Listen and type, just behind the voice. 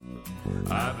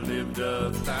I've lived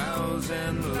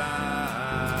 1,000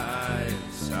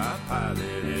 lives. I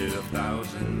piloted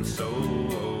 1,000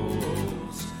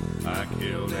 souls. I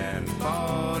killed and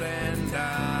fought and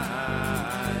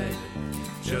died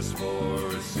just for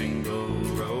a single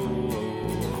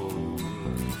role.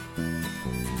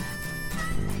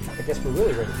 I guess we're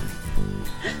really ready.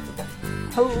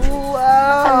 Hello.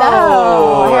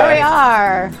 Here we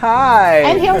are. Hi.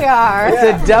 And here we are.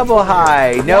 It's a double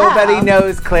hi. Nobody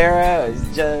knows Clara is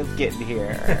just getting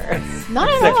here. Not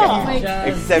at all.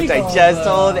 Except I just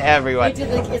told everyone.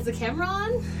 Is the camera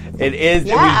on? It is.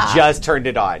 Yeah. We just turned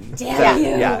it on. Damn you.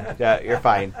 Yeah, you're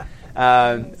fine.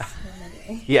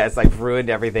 Yes, I've ruined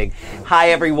everything. Hi,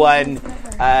 everyone.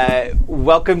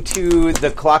 Welcome to the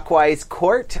Clockwise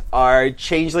Court, our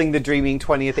Changeling the Dreaming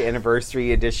 20th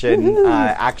Anniversary Edition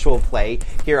actual play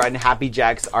here on Happy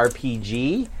Jacks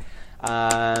RPG.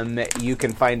 You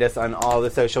can find us on all the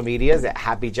social medias at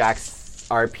Happy Jacks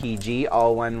RPG,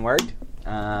 all one word.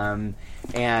 And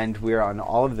we're on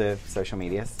all of the social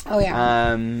medias. Oh, yeah.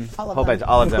 All of them.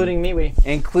 All of them. Including MeWe.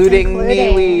 Including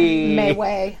MeWe.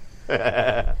 Mayway.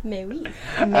 May we?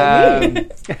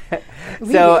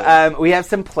 So we have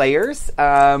some players.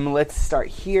 Let's start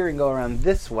here and go around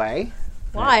this way.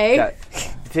 Why?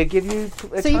 To give you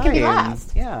So you can be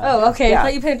last. Yeah. Oh, okay. Yeah. I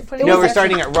thought you put it No, was we're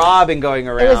starting at Rob and going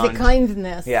around. It was the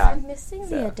kindness. Yeah. I'm missing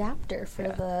the adapter for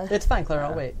the... It's fine, Clara.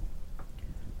 I'll wait.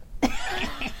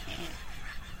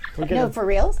 No, for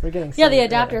reals? We're getting Yeah, the started.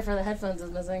 adapter for the headphones is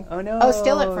missing. Oh, no. Oh,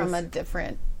 steal it from a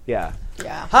different. Yeah.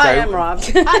 Yeah. Hi, Sorry. I'm Rob.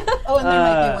 Oh, and there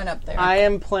might be one up there. I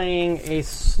am playing a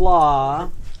slaw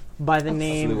by the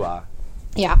name. Slua.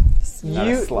 Yeah. Not a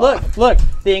You slaw. look.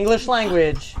 The English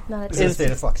language Not is a in a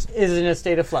state of flux. Is in a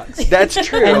state of flux, That's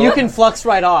true. and you can flux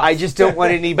right off. I just don't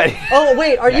want anybody. Oh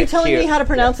wait, are you That's telling me cute. how to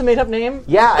pronounce a made-up name?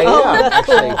 Yeah, I Oh, am. that's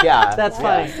Actually, cool. yeah. That's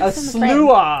Yeah. funny. A Some friend.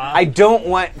 slua. I don't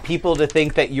want people to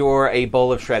think that you're a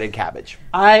bowl of shredded cabbage.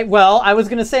 I was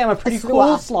gonna say I'm a pretty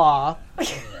cool slua. slaw.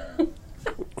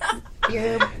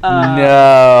 You're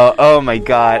No. Oh my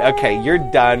God. Okay, you're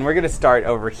done. We're gonna start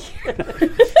over here.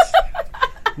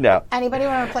 No. Anybody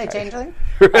want to play Changeling?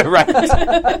 Right.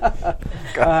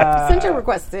 Send your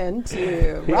request in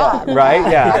to Rob. Right?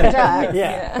 Yeah. Jack.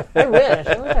 Yeah, I wish.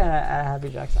 I wish I had Happy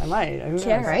Jacks. I might. Who knows?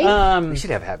 Yeah, right? We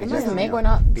should have Happy Just Jacks. make one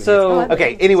up. So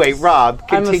Okay, anyway, Rob,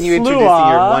 I'm a continue introducing your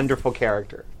slua. wonderful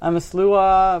character. I'm a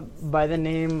slua by the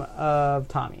name of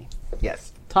Tommy.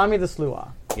 Yes. Tommy the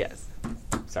slua. Yes.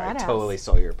 Sorry, I Badass. totally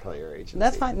stole your player agency.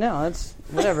 That's fine. No, that's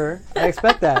whatever. I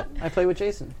expect that. I play with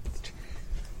Jason.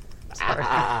 Sorry.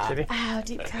 Kidding. Ow,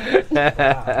 deep cut.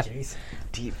 Jeez.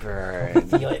 Deep burn.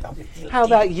 How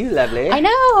about you, lovely? I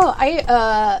know.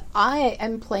 I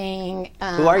am playing.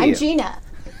 Who are you? I'm Gina.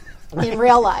 In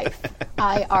real life,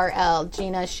 IRL,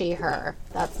 Gina, she, her.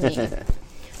 That's me.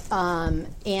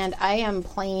 And I am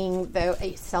playing though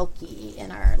a Selkie in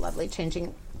our lovely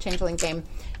Changeling game.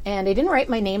 And I didn't write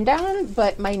my name down,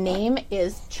 but my name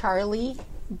is Charlie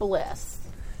Bliss.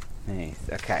 Nice.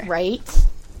 Okay. Right?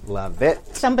 Love it.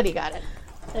 Somebody got it.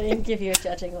 I didn't give you a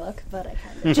judging look, but I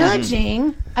kind of.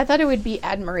 Judging. I thought it would be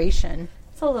admiration.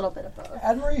 It's a little bit of both.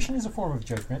 Admiration is a form of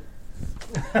judgment.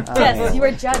 Yes, you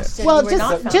were judged. And Well, you were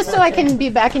not just so I can be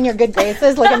back in your good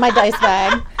graces, look at my dice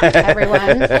bag,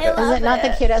 everyone. Is it not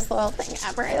the cutest little thing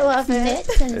ever? I love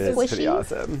it. And It's squishy. pretty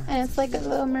awesome. And it's like a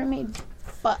little mermaid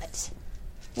butt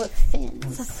with fins.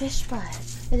 It's a fish butt.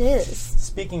 It is.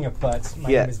 Speaking of butts, my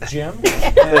Yeah. name is Jim.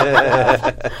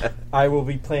 I will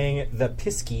be playing the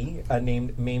Pisky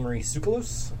named Mamrie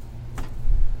Sukalos,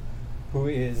 who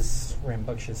is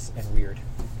rambunctious and weird.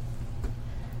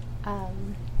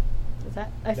 Is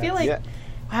that? I feel like. Yeah.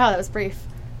 Wow, that was brief.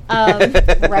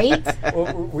 Right?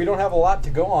 Well, we don't have a lot to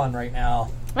go on right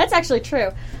now. That's actually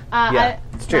true.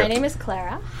 It's true. My name is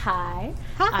Clara. Hi.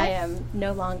 Hi. I am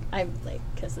no longer. I'm like,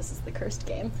 because this is the cursed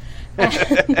game.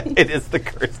 It is the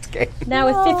cursed game. Now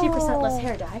with 50% less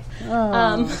hair dye.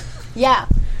 Yeah.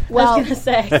 I Well, was gonna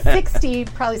say. 60,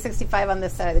 probably 65 on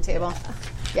this side of the table.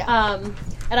 Yeah.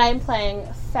 And I am playing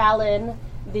Fallon,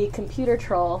 the computer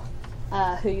troll,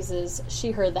 who uses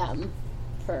she, her, them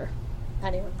for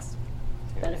anyone's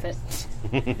benefit.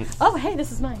 Oh, hey,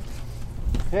 this is mine.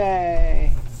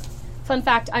 Yay. Fun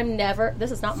fact, I'm never...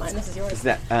 This is not mine, this is yours. Is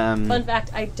that, Fun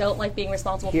fact, I don't like being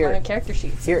responsible Here. for my own character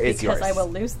sheets. Here is because yours. I will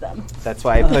lose them. That's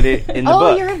why I put it in the Oh,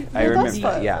 book. your I remember. best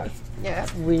book. Yeah. yeah.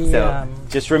 We So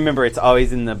just remember, it's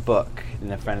always in the book, in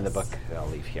the front of the book. That I'll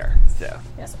leave here. So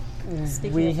Yes.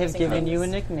 Speaking we of have losing given you a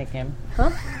things. nickname. Huh?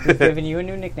 We've given you a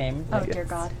new nickname Oh, dear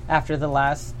God. after the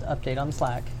last update on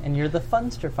Slack, and you're the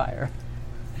Funster Fire.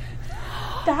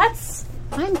 That's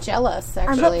I'm jealous, I'm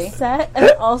actually. upset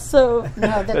and also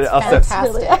No, that's also-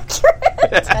 really fantastic. accurate.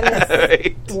 That is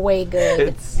Right. way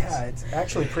good. Yeah, it's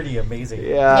actually pretty amazing.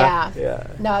 Yeah. Yeah.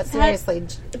 No, seriously,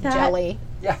 that- jelly.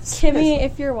 Yes. Kimmy,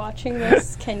 if you're watching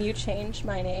this, can you change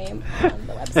my name on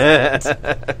the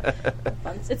website?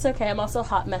 It's okay. I'm also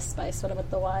Hot Mess Spice when I'm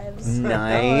with the wives.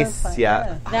 Nice. fine.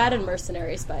 Yeah. That and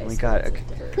Mercenary Spice. Oh my God, That's a okay.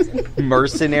 different reason.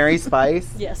 Mercenary Spice.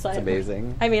 Yes, It's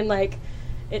amazing. I mean, like,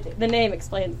 the name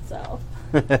explains itself.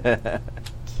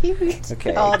 Cute.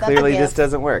 Okay, Oh, that's a clearly this gift.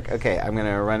 doesn't work. Okay, I'm going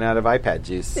to run out of iPad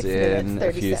juice 6 in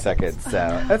minutes, a few 30 seconds,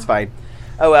 so that's fine.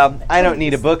 Oh well, I don't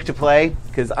need a book to play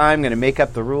because I'm going to make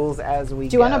up the rules as we go.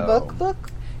 Do you want a book?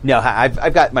 No,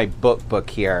 I've got my book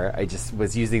here. I just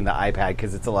was using the iPad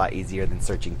because it's a lot easier than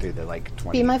searching through the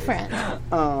 20. Be my pages. friend.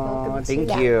 Oh, thank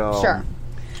Yeah, you. Sure.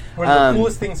 One of the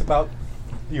coolest things about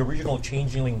the original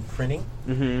Changeling printing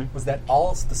was that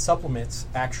all the supplements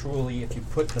actually, if you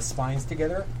put the spines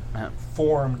together,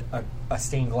 formed a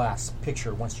stained glass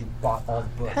picture once you bought all the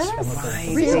books. That's and looked at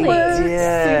them. Really?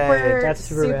 Super That's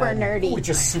super rad. nerdy. Which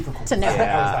is super cool. To know.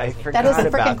 Yeah, I forgot That is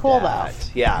freaking about cool, that. though.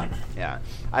 Yeah, yeah.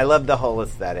 I love the whole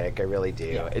aesthetic. I really do.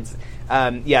 Yeah. It's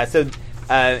yeah.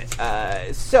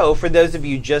 So for those of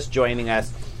you just joining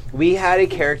us, we had a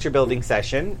character building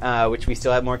session, which we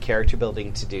still have more character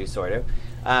building to do, sort of.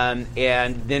 And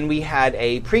then we had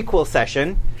a prequel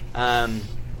session, and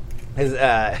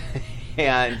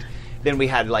then we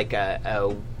had like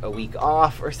a week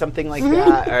off or something like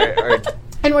that, or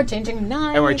And we're changing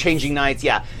nights. and we're changing nights,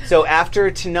 yeah. So after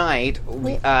tonight,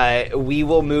 we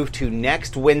will move to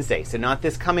next Wednesday. So not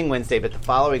this coming Wednesday, but the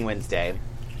following Wednesday.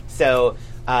 So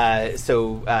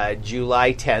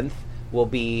July 10th will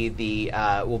be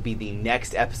the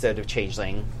next episode of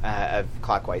Changeling of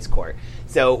Clockwise Court.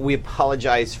 So we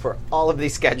apologize for all of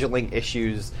these scheduling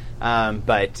issues,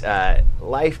 but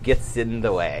life gets in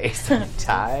the way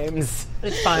sometimes.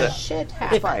 It's fine. Shit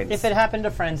happens. If it happened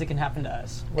to friends, it can happen to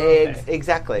us. We're okay.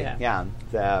 Exactly. Yeah. Yeah.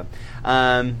 So,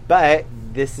 but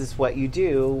this is what you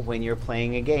do when you're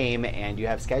playing a game and you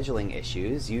have scheduling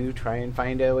issues. You try and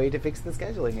find a way to fix the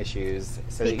scheduling issues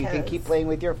so that you can Because keep playing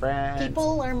with your friends.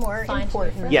 People are more Find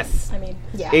important. friends. Yes. I mean,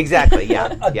 Yeah. Exactly.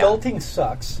 Yeah. yeah. Adulting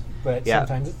sucks, but Yeah.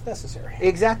 sometimes it's necessary.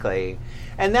 Exactly.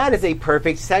 And that is a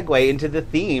perfect segue into the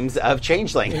themes of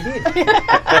Changeling.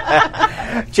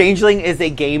 Changeling is a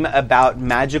game about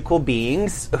magical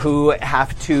beings who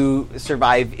have to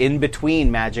survive in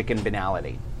between magic and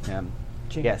banality.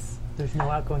 Gee, Yes. There's no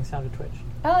outgoing sound of Twitch.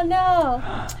 oh no,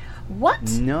 What?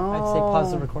 No. I'd say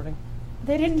pause the recording.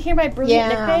 they didn't hear my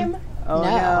brilliant Yeah. nickname. Oh,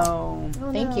 No.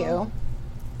 no. Thank you.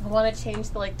 I want to change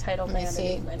the title Let me band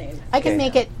see. and my name. I can Okay.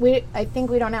 make it. I think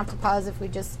we don't have to pause if we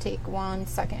just take 1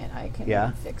 second. I can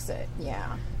Yeah? fix it. Yeah.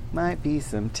 Might be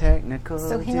some technical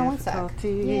So hang on 1 sec.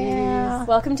 difficulties. Yeah.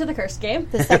 Welcome to the cursed game.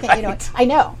 The second you don't. I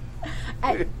know.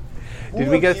 Did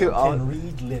we go through You all? can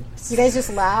read lips. You guys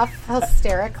just laugh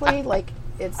hysterically. Like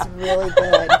it's really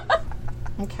good.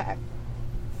 Okay.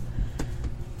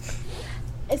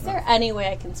 Is there any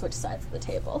way I can switch sides of the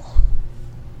table?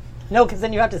 No, because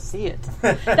then you have to see it.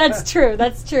 That's true.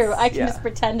 That's true. I can Yeah. just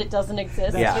pretend it doesn't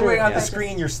exist. Yeah. Anyway, on Yeah. the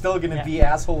screen, you're still going to Yeah. be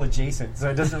asshole adjacent, so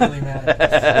it doesn't really matter.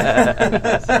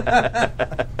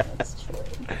 That's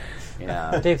true.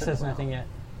 Yeah. Dave says nothing yet.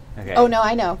 Okay. Oh no,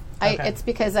 I know. Okay. It's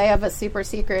because I have a super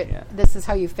secret. Yeah. This is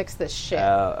how you fix this shit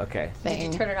Oh, okay. Did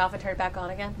thing. you turn it off and turn it back on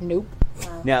again? Nope.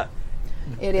 Now,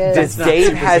 It is. does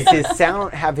Dave have his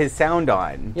sound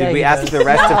on? Yeah, Did we he ask does. the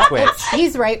rest of Twitch?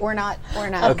 He's right. We're not.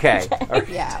 Okay.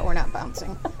 Yeah, we're not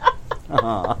bouncing.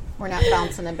 Aw. We're not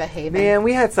bouncing and behaving. Man,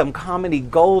 we had some comedy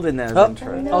gold in those Oh,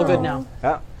 intros. all good now.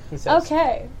 Oh. He says.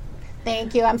 Okay.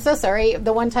 Thank you. I'm so sorry.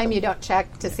 The one time you don't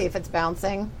check to see if it's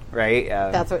bouncing. Right?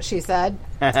 That's what she said.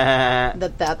 so,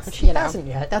 That's She hasn't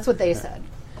yet. That's what they said.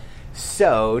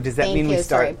 does that Thank mean we you.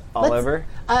 start Sorry. all Let's- over?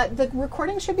 The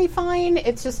recording should be fine.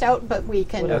 It's just out, but we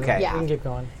can. Okay. We Yeah. can keep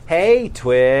going. Hey,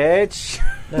 Twitch.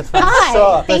 That's fine. Hi.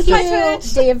 up? Thank you, Hi,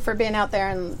 Twitch. Dave, for being out there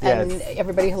and Yes.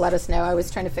 everybody who let us know. I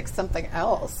was trying to fix something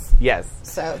else. Yes.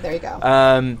 So there you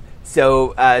go.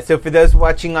 So for those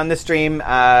watching on the stream,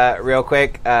 real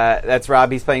quick, that's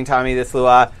Rob. He's playing Tommy the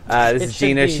Slua. This It is should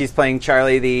Gina. be- She's playing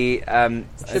Charlie the.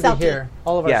 Should Selkie. be here.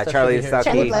 All of our Yeah, stuff Charlie should be the here. Selkie.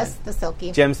 Charlie Bliss, the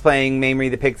Silky. Jim's playing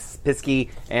Mamrie the Pisky,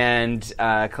 and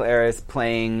Clara's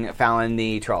playing Fallon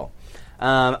the Troll.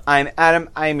 I'm Adam.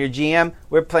 I am your GM.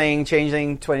 We're playing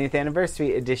Changeling 20th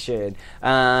Anniversary Edition.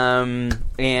 And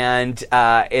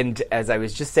as I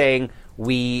was just saying,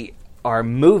 we are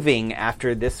moving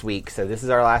after this week. So this is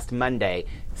our last Monday.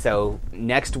 So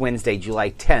next Wednesday, July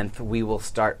 10th, we will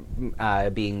start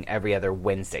being every other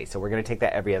Wednesday. So we're going to take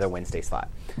that every other Wednesday slot.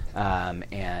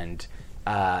 And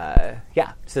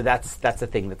so that's a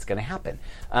thing that's going to happen.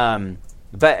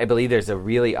 But I believe there's a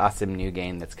really awesome new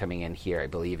game that's coming in here. I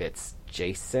believe it's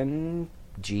Jason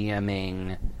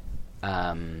GMing.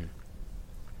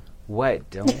 What?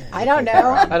 I don't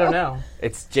know. I don't know.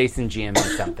 It's Jason GMing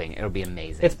something. It'll be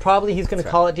amazing. It's probably he's going to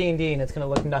call it D&D, and it's going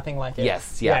to look nothing like it.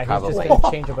 Yes, yeah, probably. He's just going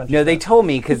to change a bunch. No, of they stuff. told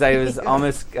me because I was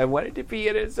I wanted to be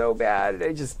in it so bad.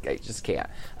 I just can't.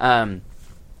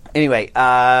 Anyway,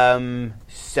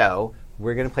 so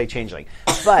we're going to play Changeling.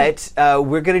 But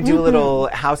we're going to do a little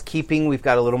housekeeping. We've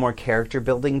got a little more character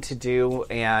building to do,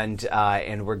 and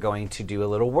we're going to do a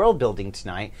little world building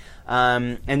tonight.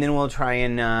 And then we'll try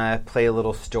and play a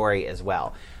little story as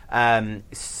well.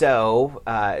 So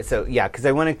yeah, because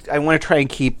I want to try and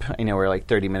keep. I know we're like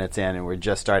 30 minutes in and we're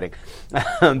just starting,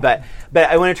 but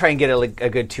I want to try and get a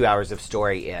good 2 hours of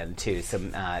story in too. So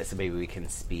maybe we can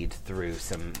speed through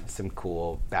some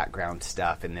cool background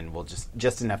stuff, and then we'll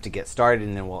just enough to get started,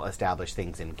 and then we'll establish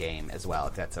things in game as well,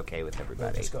 if that's okay with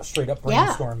everybody. Just go straight up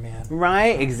brainstorm, man.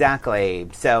 Right, exactly.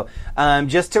 So,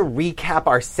 just to recap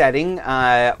our setting,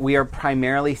 we are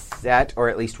primarily set, or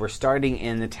at least we're starting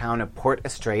in the town of Port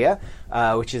Estrella,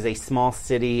 which is a small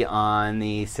city on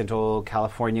the Central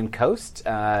Californian coast,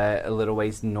 a little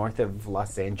ways north of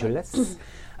Los Angeles.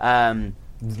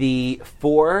 The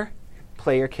four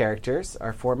player characters,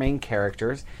 our four main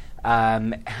characters,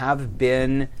 have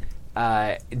been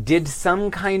did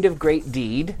some kind of great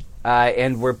deed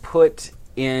and were put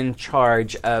in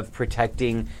charge of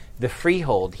protecting the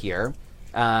freehold here,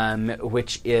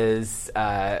 which is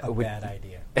a bad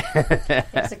idea.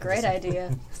 It's a great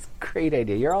idea. Great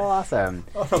idea. You're all awesome.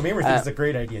 Oh no, Mamer thinks it's a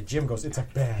great idea. Jim goes, it's a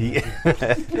bad idea.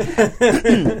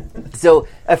 So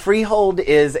a freehold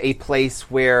is a place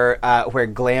where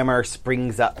glamour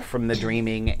springs up from the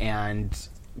dreaming and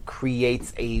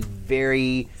creates a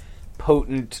very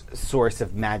potent source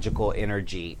of magical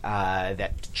energy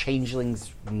that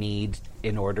changelings need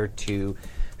in order to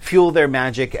fuel their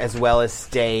magic, as well as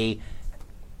stay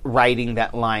riding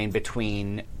that line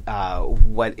between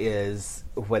what is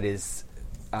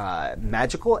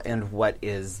magical and what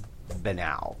is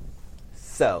banal.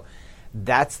 So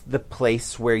that's the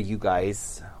place where you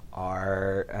guys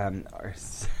are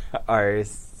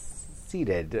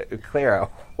seated. Clara,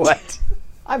 what?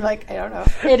 I'm like, I don't know.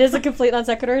 It is a complete non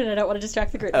sequitur, and I don't want to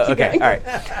distract the group. Oh, Keep okay, going. all right,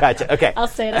 gotcha. Okay, I'll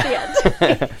say it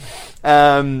at the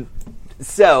end.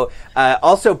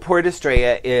 Also, Port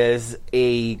Estrella is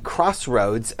a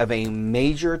crossroads of a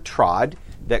major trod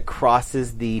that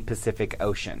crosses the Pacific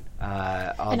Ocean.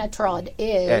 And a trod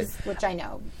is, which I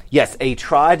know. Yes, a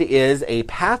trod is a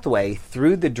pathway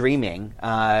through the dreaming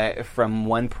from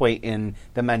one point in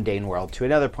the mundane world to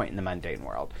another point in the mundane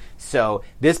world. So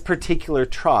this particular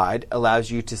trod allows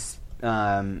you to...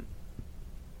 That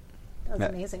was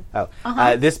amazing.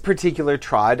 This particular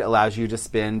trod allows you to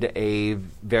spend a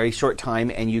very short time,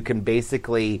 and you can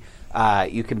basically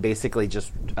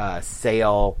just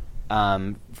sail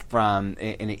from,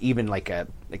 and even like a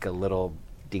little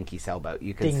dinky sailboat.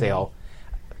 You can sail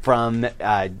from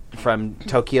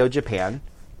Tokyo, Japan,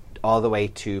 all the way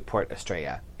to Port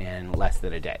Estrella in less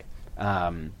than a day.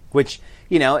 Which,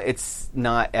 it's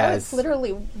not as... It's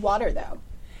literally water, though.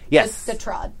 Yes. The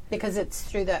trod, because it's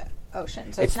through the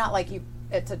ocean. So it's not like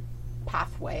it's a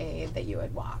pathway that you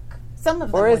would walk. Some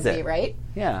of them would be, right?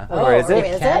 Yeah. Or is it?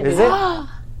 Is it? Is it?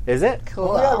 Is it? Cool.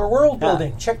 Oh, yeah, we're world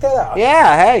building. Check that out.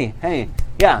 Yeah, hey.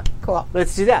 Yeah. Cool.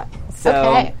 Let's do that. So,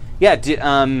 Okay. yeah,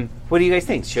 what do you guys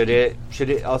think? Should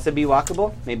it also be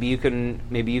walkable? Maybe you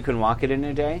can walk it in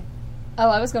a day? Oh,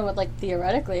 I was going with, like,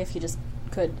 theoretically,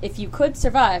 if you could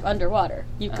survive underwater,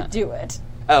 you could do it.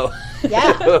 Oh.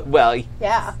 Yeah. Well,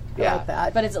 Yeah. I Yeah. like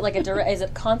that. But is it like is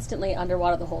it constantly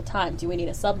underwater the whole time? Do we need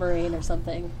a submarine or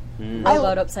something? I-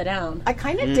 Rowboat upside down. I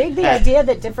kind of dig the idea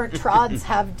that different trods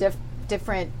have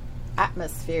different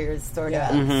atmospheres, sort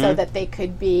of, so that they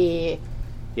could be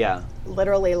yeah.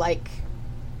 literally like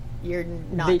you're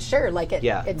not sure. Like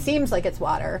it seems like it's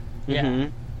water, Yeah.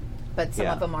 but some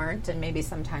Yeah. of them aren't, and maybe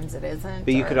sometimes it isn't.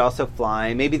 But you or- could also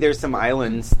fly. Maybe there's some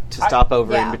islands to stop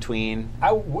over in yeah. between.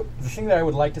 The thing that I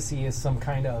would like to see is some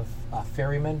kind of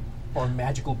ferryman or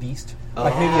magical beast.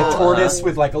 Like maybe a tortoise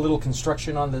with like a little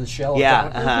construction on the shell. Yeah,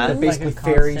 That basically Like a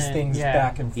ferries constant- things yeah.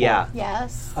 back and forth. Yeah.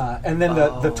 Yes. And then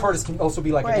the tortoise can also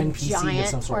be like Or an a NPC of giant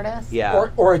some sort. tortoise. Yeah.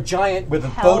 Or a giant with a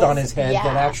boat on his head that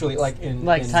yeah. actually like in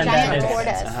Like Time Giant Bandits.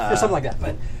 tortoise. or something like that.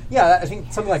 But yeah, I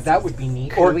think something like that would be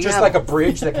neat. Or we just have- like a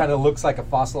bridge that kind of looks like a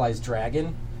fossilized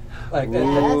dragon, like that,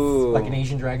 Yes. like an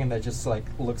Asian dragon that just like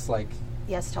looks like.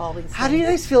 Yes to all these. How do you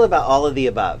guys feel about all of the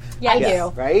above? Yeah, I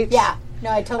yes. do. Right? Yeah. No,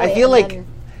 I totally. I feel and like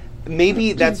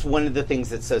maybe that's one of the things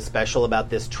that's so special about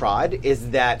this trod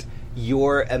is that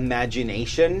your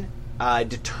imagination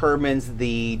determines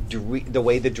the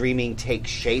way the dreaming takes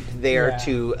shape there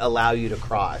to allow you to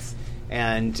cross,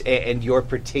 and your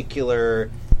particular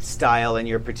style and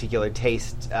your particular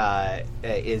taste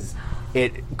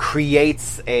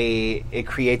creates a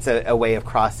way of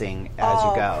crossing as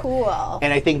you go. Cool.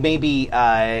 And I think maybe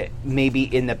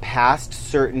in the past,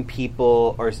 certain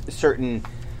people or certain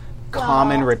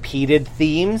common repeated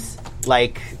themes,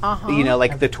 like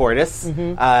like the tortoise,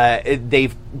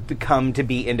 they've become to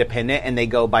be independent and they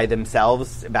go by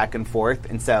themselves back and forth.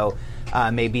 And so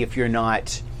maybe if you're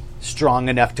not strong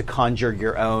enough to conjure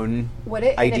your own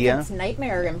idea, if it's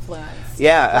nightmare influence.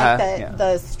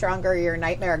 The stronger your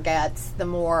nightmare gets, the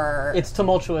more it's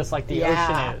tumultuous, like the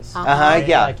ocean is. So I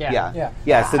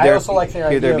there, also like the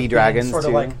idea there be of dragons being sort too.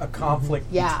 of like a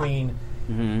conflict between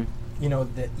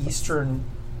the Eastern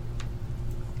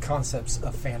concepts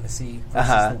of fantasy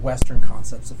versus the Western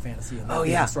concepts of fantasy, and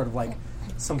being sort of like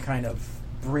some kind of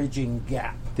bridging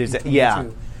gap. There's between the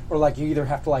two. Or like you either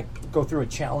have to like go through a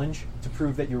challenge to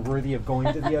prove that you're worthy of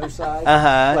going to the other side,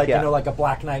 like a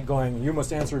Black Knight going, "You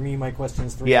must answer me my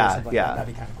questions 3 or something like that."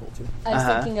 That'd be kind of cool too. I was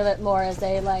thinking of it more as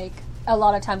a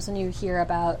lot of times when you hear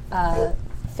about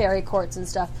fairy courts and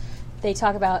stuff, they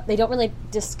don't really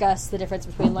discuss the difference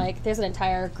between there's an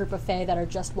entire group of fae that are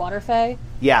just water fae.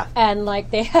 Yeah. And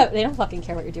they don't fucking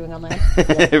care what you're doing on land.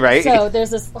 Right. So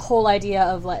there's this whole idea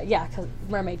of because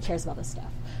mermaid cares about this stuff.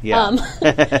 Yeah.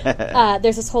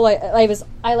 There's this whole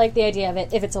I like the idea of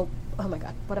it if it's oh my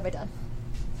god, what have I done?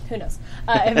 Who knows?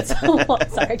 If it's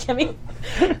sorry, Kimmy.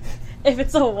 If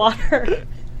it's a water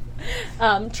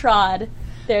trod,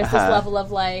 there's this level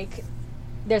of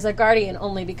there's a guardian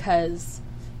only because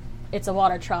it's a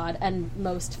water trod, and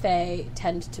most fae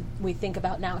we think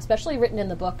about now, especially written in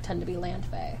the book, tend to be land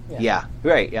fae. Yeah.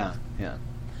 Right. Yeah.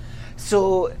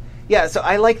 So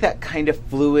I like that kind of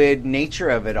fluid nature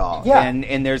of it all. Yeah.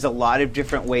 And there's a lot of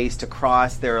different ways to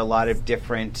cross. There are a lot of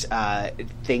different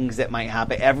things that might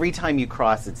happen. Every time you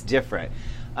cross, it's different.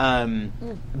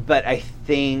 But I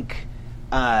think,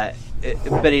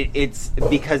 it's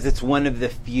because it's one of the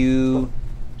few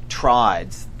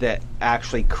trods that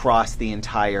actually cross the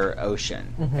entire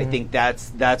ocean. I think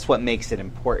that's what makes it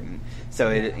important. So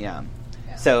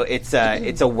So it's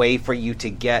a way for you to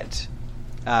get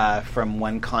from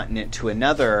one continent to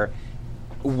another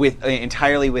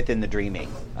entirely within the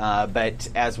dreaming. But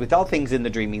as with all things in the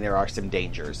dreaming, there are some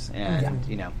dangers, and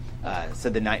so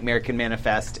the nightmare can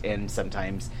manifest, and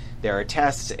sometimes there are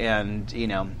tests, and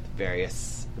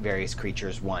various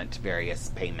creatures want various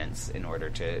payments in order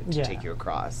to take you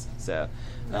across. So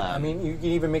I mean, you can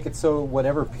even make it so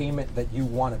whatever payment that you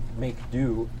want to make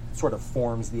due sort of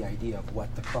forms the idea of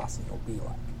what the crossing will be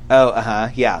like.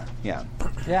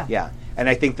 Yeah. And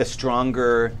I think the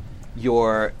stronger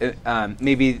your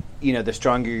the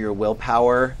stronger your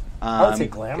willpower. I would say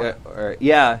glamour.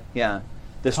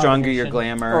 The stronger your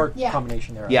glamour, or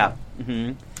combination there. Yeah.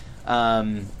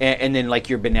 And then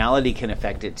your banality can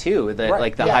affect it too.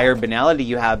 The higher banality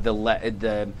you have, the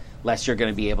less you're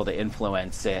going to be able to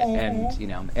influence it, and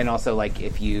and also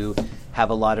if you have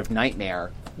a lot of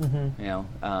nightmare,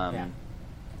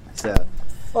 so.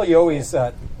 Well, you always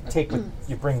take what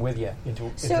you bring with you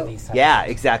into these. Yeah,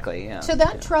 exactly. Yeah. So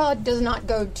that trod does not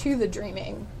go to the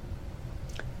dreaming.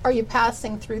 Are you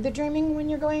passing through the dreaming when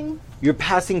you're going? You're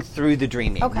passing through the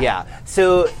dreaming. Okay. Yeah.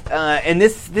 So, and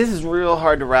this is real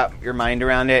hard to wrap your mind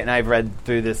around it. And I've read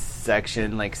through this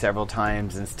section several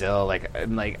times, and still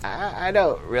I'm I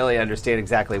don't really understand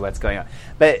exactly what's going on.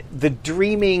 But the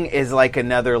dreaming is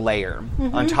another layer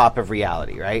on top of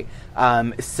reality, right?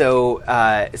 So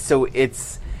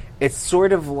it's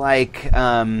sort of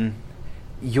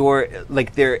you're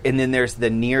there, and then there's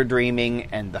the near dreaming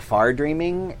and the far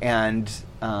dreaming, and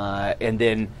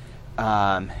then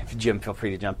Jim, feel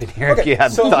free to jump in here if you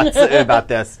have thoughts about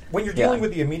this. When you're dealing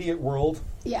with the immediate world,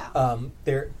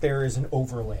 there is an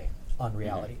overlay on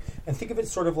reality. And think of it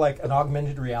sort of like an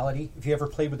augmented reality. If you ever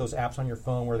played with those apps on your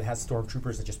phone where it has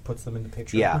stormtroopers that just puts them in the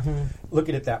picture, look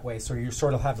at it that way. So you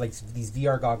sort of have these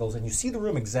VR goggles, and you see the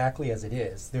room exactly as it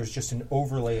is. There's just an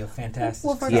overlay of fantastic.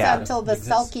 Well, for example, the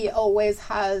Selkie always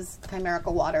has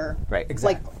chimerical water, right?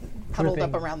 Exactly. Huddled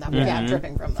up around them,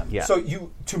 dripping from them. Yeah. So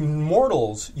to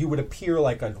mortals, you would appear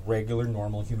like a regular,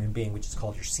 normal human being, which is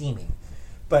called your seeming.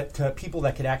 But to people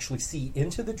that could actually see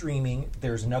into the dreaming,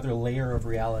 there's another layer of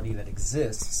reality that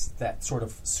exists that sort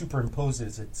of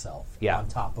superimposes itself on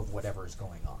top of whatever is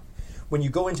going on. When you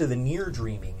go into the near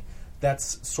dreaming,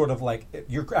 that's sort of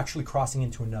you're actually crossing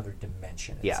into another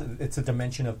dimension. It's a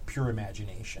dimension of pure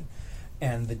imagination.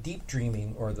 And the deep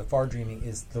dreaming or the far dreaming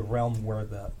is the realm where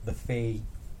the fae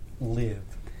live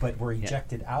but were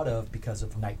ejected out of because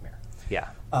of Nightmare. Yeah.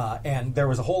 And there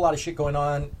was a whole lot of shit going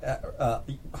on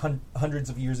hundreds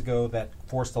of years ago that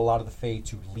forced a lot of the Fae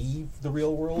to leave the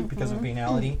real world because of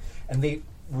banality, and they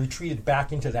retreated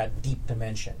back into that deep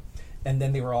dimension. And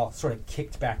then they were all sort of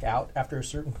kicked back out after a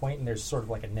certain point, and there's sort of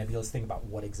like a nebulous thing about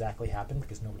what exactly happened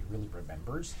because nobody really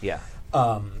remembers. Yeah.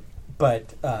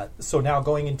 So now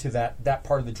going into that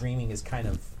part of the dreaming is kind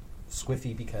of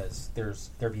squiffy because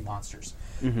there'd be monsters.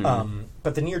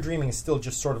 But the near dreaming is still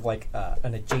just sort of like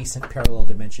an adjacent parallel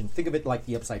dimension. Think of it like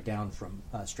the Upside Down from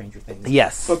Stranger Things.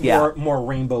 Yes. But more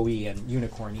rainbowy and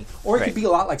unicorny. Or it could be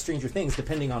a lot like Stranger Things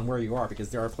depending on where you are,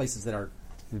 because there are places that are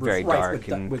very dark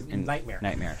with and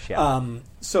nightmares. Yeah.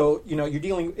 So you're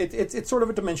dealing. It's sort of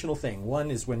a dimensional thing. One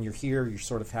is when you're here, you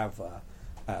sort of have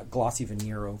a glossy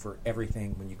veneer over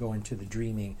everything. When you go into the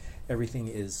dreaming, everything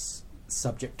is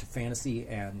subject to fantasy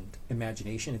and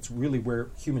imagination. It's really where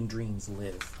human dreams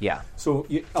live. Yeah. So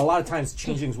a lot of times,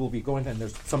 changelings will be going and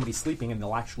there's somebody sleeping, and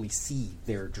they'll actually see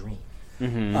their dream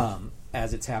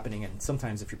as it's happening. And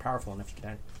sometimes, if you're powerful enough, you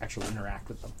can actually interact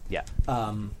with them. Yeah.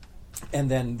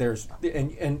 And then there's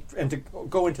and to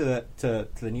go into the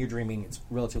near dreaming, it's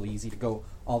relatively easy. To go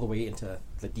all the way into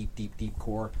the deep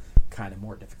core, kind of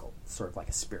more difficult. Sort of like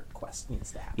a spirit quest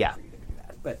needs to happen for you to do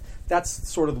that. But that's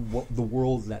sort of the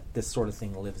world that this sort of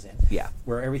thing lives in. Yeah.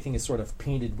 Where everything is sort of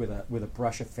painted with a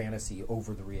brush of fantasy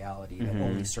over the reality that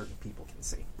only certain people can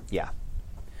see. Yeah.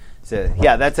 So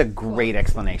that's a great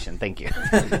explanation. Thank you.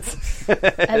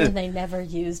 And they never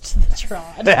used the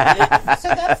Trod. So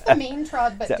that's the main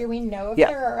Trod, but do we know if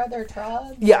there are other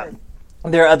Trods? Yeah.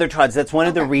 There are other Trods. That's one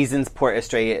of the reasons Port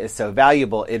Estrella is so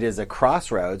valuable. It is a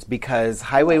crossroads because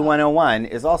Highway 101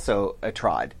 is also a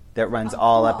Trod that runs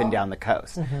all up and down the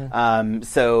coast.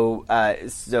 So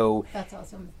that's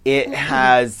awesome.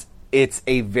 It's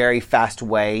a very fast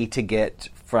way to get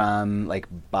from like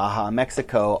Baja,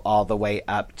 Mexico, all the way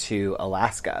up to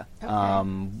Alaska,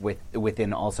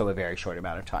 within also a very short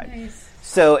amount of time. Nice.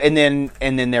 So and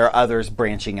then there are others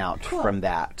branching out from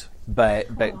that. But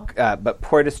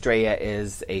Port Estrella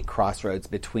is a crossroads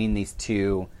between these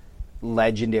two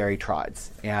legendary Trods,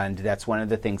 and that's one of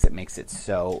the things that makes it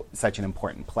such an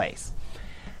important place.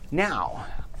 Now,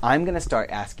 I'm going to start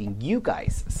asking you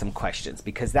guys some questions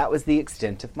because that was the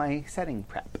extent of my setting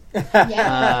prep.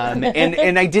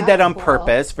 And I did that on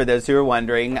purpose. For those who are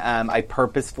wondering, I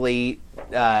purposefully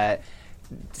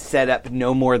set up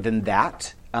no more than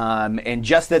that. And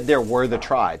just that there were the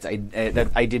Trods. I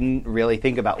didn't really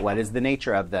think about what is the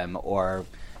nature of them or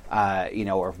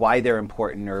why they're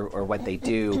important or what they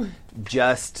do.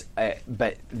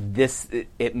 But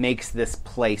it makes this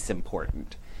place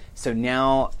important. So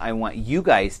now I want you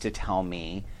guys to tell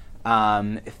me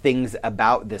things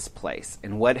about this place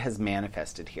and what has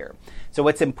manifested here. So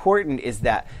what's important is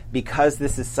that because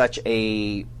this is such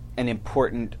an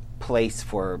important place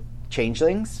for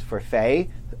changelings, for Fae,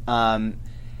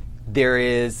 there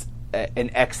is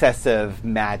an excess of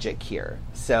magic here.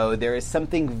 So there is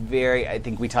something I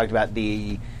think we talked about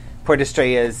the Port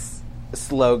Estrella's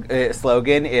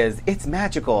slogan is, it's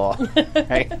magical,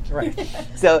 right? Right.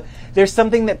 So there's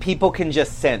something that people can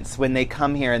just sense when they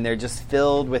come here and they're just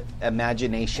filled with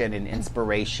imagination and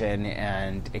inspiration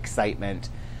and excitement.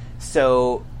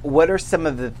 So what are some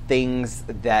of the things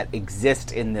that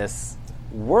exist in this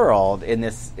world, in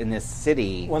this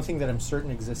city? One thing that I'm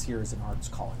certain exists here is an arts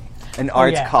colony. An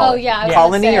arts colony. Oh, yeah. I was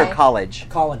Colony gonna or say. college?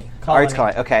 Colony. Arts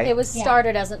colony. Okay. It was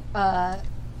started as an.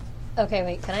 Okay,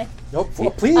 wait. Can I? Nope.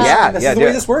 Well, please. Yeah, This yeah, is the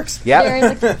way this works. Yeah.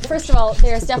 There is first of all,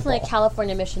 there's definitely a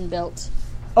California mission built.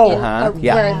 Oh, where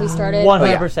we started.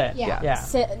 100%. Yeah.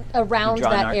 Around You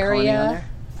draw an that art colony on area.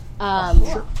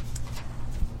 there?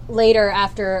 Later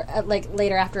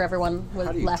after everyone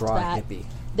How do you left draw that, a hippie?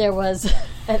 there was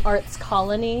an arts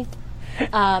colony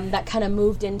that kind of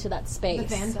moved into that space.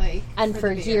 The Van Dyke. And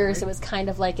for the years, Vanguard. it was kind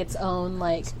of like its own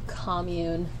like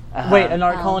commune. Wait, an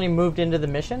art colony moved into the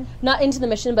mission? Not into the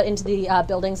mission, but into the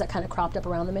buildings that kind of cropped up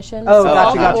around the mission. Oh, So gotcha,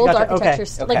 all the gotcha, old gotcha.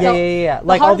 architecture, Okay. like Yeah. the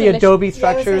Like heart all of the mission- Adobe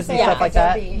structures and say, stuff like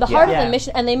that. Adobe. The heart Yeah. of the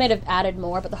mission, and they might have added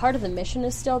more, but the heart of the mission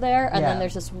is still there. And Yeah. then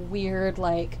there's this weird,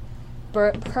 like,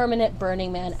 permanent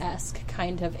Burning Man-esque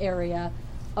kind of area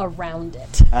around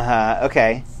it.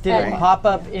 Okay. Did Right. it pop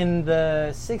up in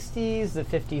the 60s, the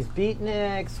 50s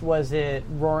beatniks? Was it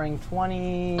Roaring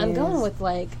 20s? I'm going with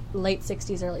like late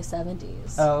 60s, early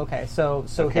 70s. Oh, okay. So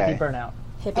Okay. hippie burnout.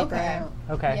 Hippie Okay. burnout.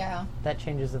 Okay. Yeah. That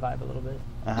changes the vibe a little bit.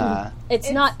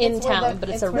 It's not in where town, but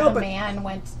it's where around. the man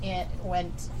went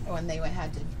when they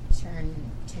had to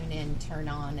tune in, turn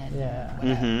on, and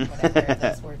Yeah. whatever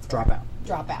those words Drop were. out.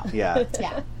 Drop out. Yeah.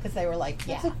 Yeah, because they were like,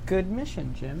 It's a good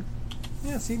mission, Jim.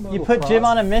 Yeah, see, my You little put Jim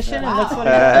cross. on a mission, and looks what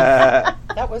he Wow.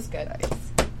 That was good.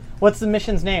 What's the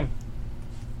mission's name?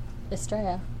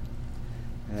 Estrella.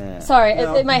 Sorry,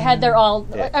 No. in my head they're all.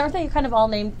 Yeah. Aren't they kind of all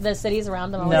named the cities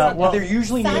around them? No, Always? well, They're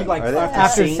usually named like Are they? after,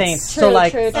 After saints. saints. True, So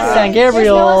like true, true. San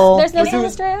Gabriel. There's no Which San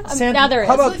was Estrella? San- Now there is.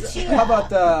 How about Lucia. how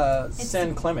about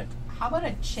San Clement? How about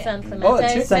a chick? San Clemente? Oh,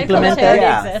 it's San Clemente Clemente. already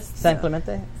Yeah. exists. San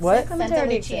Clemente. What? San Clemente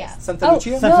already Lucia. exists. Santa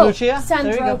Lucia? Santa no, Lucia? San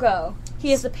There you go. Drogo.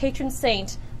 He is the patron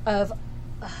saint of,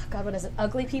 God, what is it?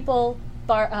 Ugly people,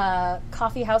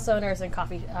 coffee house owners, and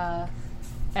coffee.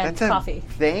 And That's a coffee.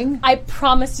 thing? I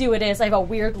promise you it is. I have a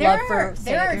weird love for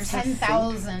There are saints.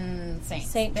 10,000 saints.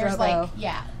 Saint There's Drogo. like,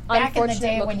 yeah. Back in the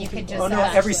day when you could just Oh no!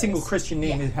 have- Every single Christian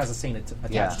name Yeah. has a saint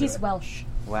attached Yeah. to He's it. Welsh.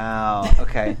 Wow.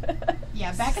 Okay.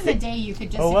 Yeah, back in the day you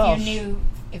could just, Oh, well.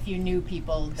 if you knew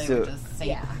people, they So- would just say,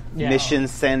 Yeah. Yeah. Mission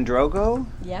San Drogo?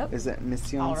 Yep. Is it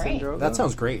Mission All San right. Drogo? That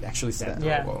sounds great, actually. San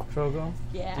Yeah. Drogo. Drogo.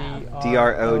 Yeah.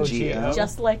 D-R-O-G-O.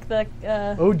 Just like the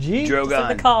OG. just like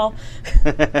the Drogon. call.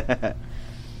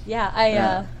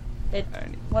 Yeah,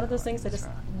 one of those things I just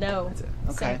know.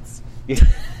 Okay. Saints.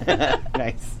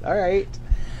 Nice. All right.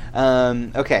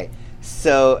 Okay.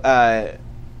 So,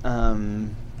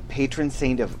 patron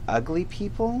saint of ugly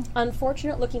people?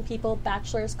 Unfortunate looking people,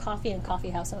 bachelors, coffee, and coffee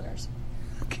house owners.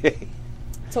 Okay.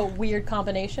 It's a weird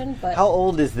combination, but How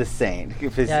old is the saint?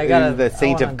 If it's Yeah, I gotta- the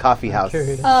saint I of wanna- coffee I'm house.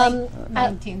 curious. at-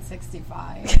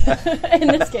 1965. in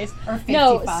this case, Or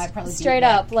no, 55, probably straight beat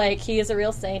up, back. like he is a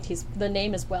real saint. The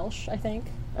name is Welsh, I think.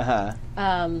 Uh-huh.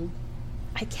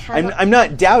 I cannot. I'm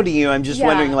not doubting you. I'm just Yeah.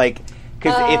 wondering, like,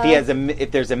 because if he has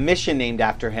if there's a mission named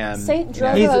after him, Saint you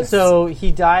know. Drogo. So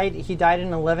he died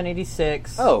in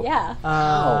 1186. Oh,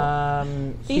 Yeah.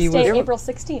 He Feast was day, April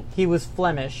 16th. he was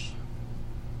Flemish.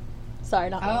 Sorry,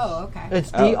 not Welsh. Oh, okay.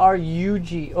 It's Oh.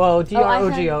 D-R-U-G. Well,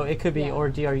 D-R-O-G-O. It could be, yeah. or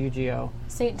D-R-U-G-O.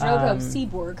 Saint Drogo Um,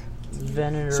 Seaborg.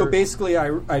 Venator. So basically,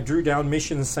 I drew down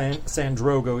Mission San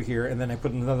Drogo here, and then I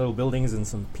put in other little buildings and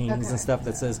some pings and stuff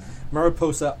that says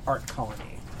Mariposa Art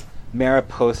Colony.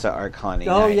 Mariposa Art Colony.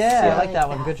 Oh, Nice. yeah, I like that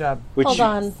one. Good job. Which, Hold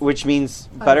on. Which means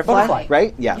butterfly, butterfly.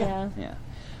 right? Yeah. Yeah. Yeah.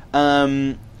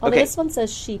 Although Okay. this one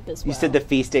says sheep as well. You said the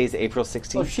feast day is April Well,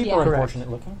 16th. sheep Yeah. are Correct.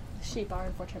 unfortunate looking, sheep are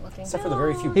unfortunate looking. except for the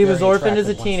very few. He was very orphaned as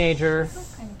a attractive ones.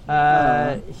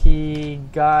 teenager. He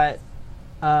got...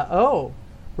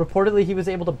 reportedly he was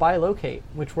able to bilocate,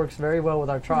 which works very well with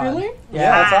our tribe. Really?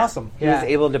 Yeah, that's awesome. He Yeah. was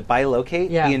able to bilocate,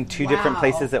 Yeah. be in two different Wow.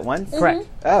 places at once. Correct.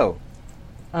 Oh,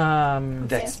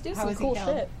 Let's do How some is he cool killed?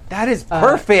 shit. that is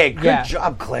perfect. Good yeah.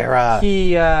 job, Clara.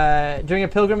 He, during a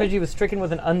pilgrimage, he was stricken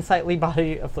with an unsightly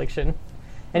body affliction,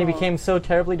 and he became so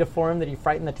terribly deformed that he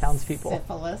frightened the townspeople.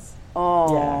 Syphilis.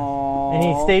 Oh, And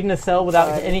he stayed in a cell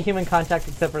without any human contact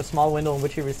except for a small window in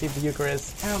which he received the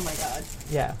Eucharist. Oh my god.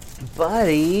 Yeah,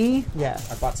 buddy. yeah.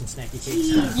 I bought some snacky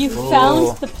cakes. You Oh,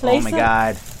 found the place. Oh my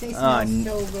God. They Oh,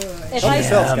 smell so good. If Help I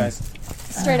yourselves, guys.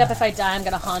 straight up, if I die, I'm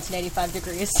gonna haunt in 85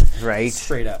 degrees. Right.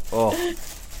 Straight up. Oh,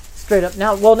 Straight up.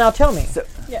 Now tell me.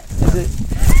 Yeah.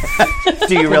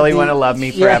 do you really want to love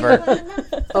me forever?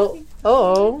 Oh.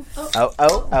 Oh, oh,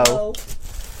 oh.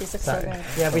 These look so good.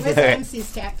 Yeah, we With did. MC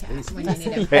Stat Cast when you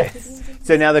need it.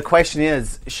 So now the question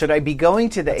is, should I be going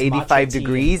to the That's 85 matcha tea and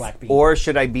degrees black bean. or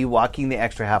should I be walking the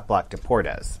extra half block to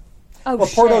Portas? Oh, Well,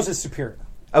 shit. Portos is superior.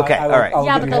 Okay, I will- all right. I will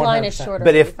Yeah, give but you the line is 100%. shorter.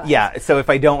 But if, 85. yeah, so if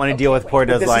I don't want to deal with wait.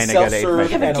 Porta's This line, is I go to self-serve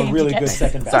 85. and a game to really get. good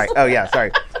second best. Sorry. Oh, yeah,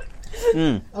 sorry.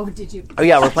 Oh, did you? Oh,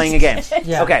 yeah, we're playing a game.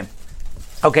 Yeah. Okay.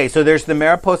 Okay, so there's the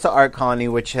Mariposa Art Colony,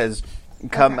 which has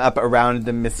come up around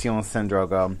the Mission San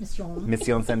Drogo.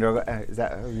 Mission San Drogo. Is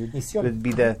that Mission. would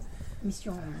be the Sounds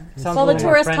Well, a the little more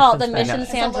tourists French call it the than Spanish. Mission It's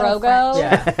a San little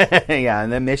Drogo. Yeah. yeah,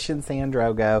 and the Mission San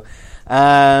Drogo.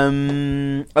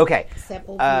 Okay.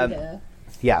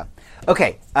 Yeah.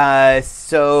 Okay.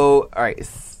 So all right.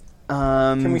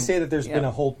 Can we say that there's yeah.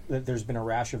 been a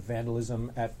rash of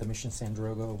vandalism at the Mission San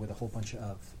Drogo with a whole bunch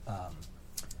of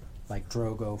like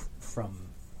Drogo from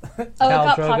Oh, it Khal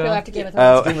got Drogo. popular after Game of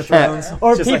Thrones. Game of Thrones?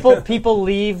 Or Just people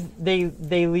leave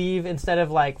they leave instead of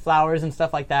like flowers and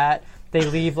stuff like that. They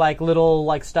leave like little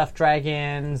like stuffed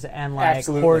dragons and like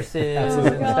Absolutely. horses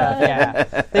Absolutely. and stuff.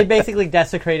 Yeah, they basically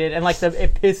desecrate it and like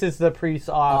it pisses the priests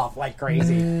off off like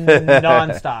crazy.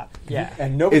 nonstop. Yeah,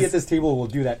 And nobody Is- at this table will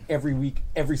do that every week,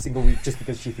 every single week, just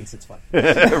because she thinks it's fun.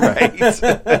 right.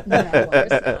 No, of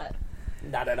course not.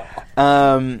 Not at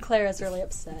all. Clara's really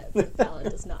upset. Alan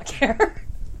does not care.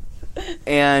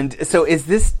 And so is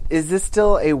this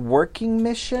still a working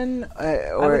mission,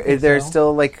 or would is think there so.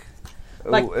 still like?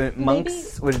 Like,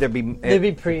 monks? Would there be? They'd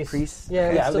be priests. Yeah,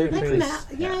 it'd Yeah, still be they'd be priests.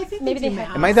 Yeah, I think Maybe they they do have-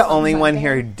 mass Am I the on only one Sunday.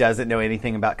 here who doesn't know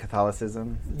anything about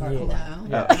Catholicism? No.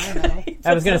 Yeah. I don't know.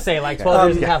 I was gonna say like 12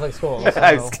 years in Catholic school. So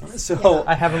I was So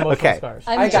I have emotional Okay. scars.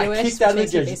 I'm I got Jewish, kicked out of the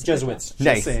which makes me basically Jesuits. Just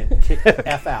Nice. saying. Kick the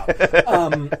F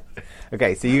out.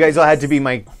 Okay, so you guys all had to be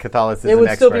my Catholicism It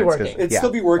would still be experts, 'cause- working. It'd yeah.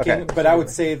 still be working, Okay. but I would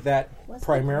say that What's the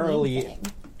primarily. green thing?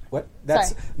 What? That's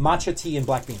Sorry. matcha tea and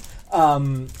black bean.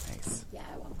 Nice. Yeah,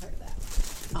 I won't heard of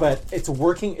that. But it's a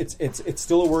working. It's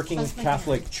still a working Sounds like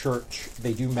Catholic church.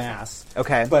 They do mass.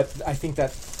 Okay. But I think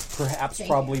that perhaps Thank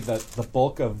probably the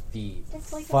bulk of the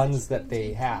It's like a funds bunch of that they green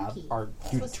tea have funky. are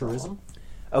due to was tourism.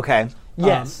 Okay.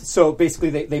 Yes. So basically,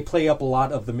 they play up a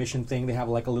lot of the mission thing. They have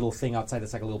like a little thing outside.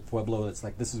 It's like a little pueblo. That's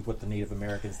like this is what the Native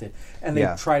Americans did, and they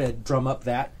Yeah. try to drum up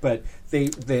that. But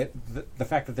the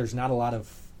fact that there's not a lot of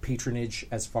patronage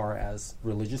as far as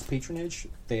religious patronage,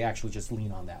 they actually just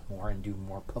lean on that more and do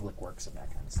more public works and that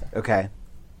kind of stuff. Okay.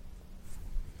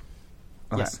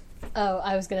 Okay. Yes. Oh,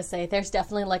 I was going to say, there's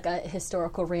definitely like a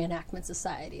historical reenactment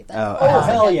society that Oh, Oh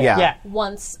hell yeah! Yeah. Yeah.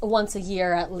 once a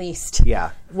year at least.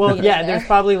 Yeah. Well, Leave it yeah. there. There's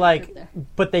probably like, Leave it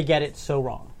but they get it so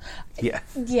wrong. Yeah.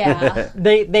 Yeah.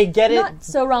 They get it. Not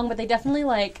so wrong, but they definitely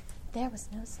like, there was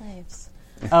no slaves.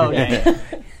 Oh yeah.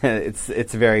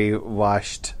 it's very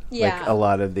washed. Like Yeah. a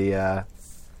lot of the I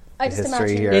just history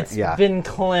imagine. here. It's Yeah. been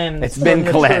cleansed. it's been from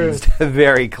the cleansed. truth.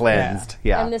 Very cleansed.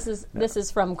 Yeah. And this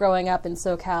is from growing up in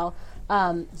SoCal.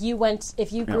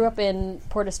 If you grew up in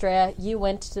Port Estrella, you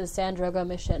went to the San Drogo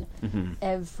mission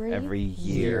every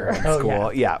year at Oh,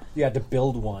 school. Yeah. You had to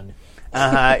build one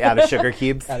Out of sugar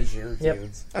cubes. out of your Yep.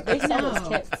 dudes. They sound as No,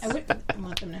 kids. I wouldn't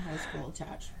want them to have school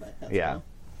attached, but that's Yeah. cool.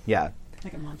 Yeah.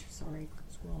 Like a Montessori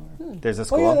school. Or There's a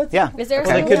school. that's- Yeah. Is there a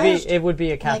Well, it school could there? be. It would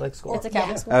be a Catholic school. It's a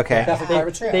Catholic school. Okay. Catholic Yeah.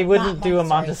 private school. They wouldn't Not do a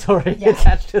Montessori. Montessori Yeah.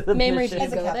 attached to the Mamrie, mission. did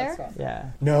As you a go Catholic there? school. Yeah.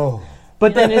 No.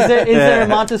 But then, is there a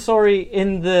Montessori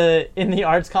in the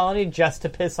arts colony just to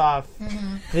piss off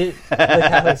the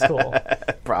Catholic school?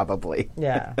 Probably.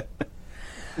 Yeah.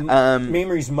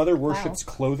 Mamrie's mother worships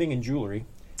clothing and jewelry,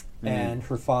 and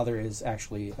her father is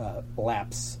actually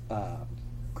Lap's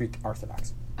Greek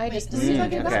Orthodox. I just Wait, assumed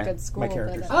okay. it was Okay. a good school. My but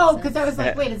characters. that Oh, makes because I was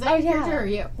like, wait, is that Oh, your yeah. character or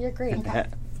you? You're Greek. Okay.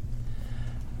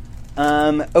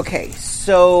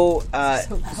 So So loud.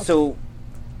 so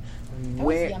That was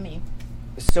where yummy.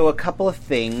 so a couple of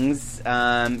things.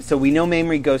 So we know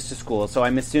Mamrie goes to school. So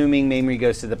I'm assuming Mamrie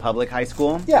goes to the public high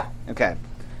school. Yeah. Okay.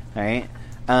 All right.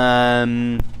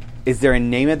 Is there a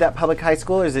name of that public high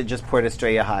school, or is it just Port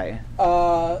Estrella High?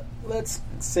 Let's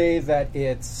say that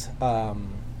it's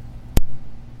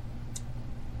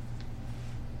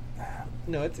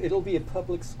no, it'll be a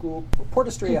public school. Port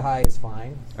Estrella High is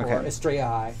fine. Or Okay. Estrella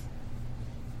High.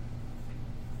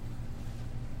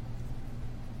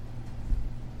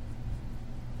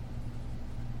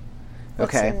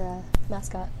 What's Okay. your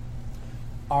mascot?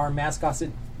 Our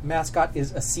mascot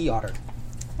is a sea otter.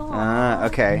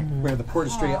 Okay. We're the Port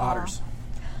Estrella Otters.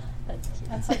 That's cute.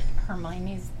 That's like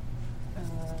Hermione's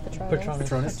Patronus.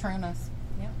 Patronus. Patronus.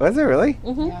 Yeah. Was it really?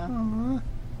 Yeah.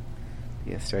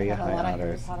 The I Estrella have a High lot of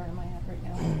Harry Otters. Potter in my head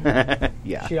right now.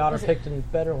 Yeah. She ought to picked a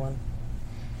better one.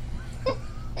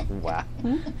 Wow.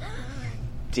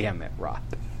 Damn it, Rob.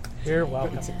 You're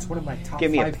welcome. It's one of my top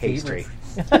Give me a 5 pastry.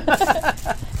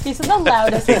 favorites. These are the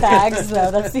loudest bags,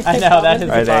 though. That's the I know that is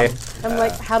Are the they? problem. I'm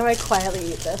like, how do I quietly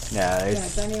eat this? Yeah. Yeah,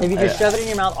 It's, don't even If you worry just about shove it in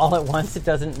your mouth all at once, it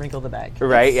doesn't wrinkle the bag.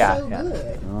 right? it. Yeah. So yeah.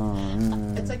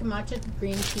 good. It's like a matcha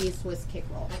green tea Swiss cake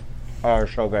roll. Oh,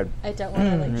 so good. I don't want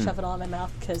to like shove it all in my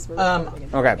mouth because we're Um, recording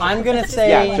it. Okay. I'm gonna say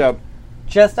yeah. So.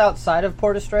 just outside of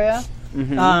Port Estrella,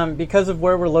 because of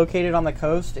where we're located on the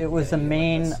coast, it was a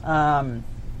main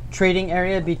trading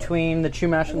area between the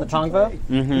Chumash and the Tongva,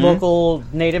 local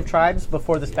native tribes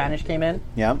before the Spanish came in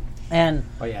Yeah. and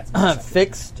Oh yeah, it's nice.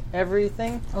 fixed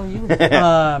everything. Oh, you.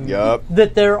 Yup.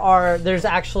 That there's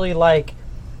actually like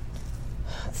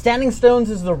standing stones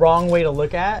is the wrong way to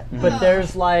look at, but there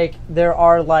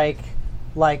are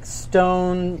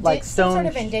stone Some stone sort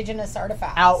of indigenous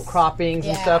artifacts. outcroppings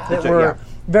and stuff that Yeah. were Yeah.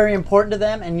 very important to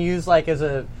them and used like as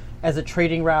a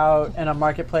trading route and a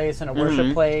marketplace and a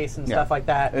worship place and Yeah. stuff like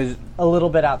that. Is- A little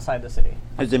bit outside the city.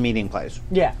 It's a meeting place.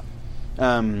 Yeah.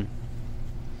 Do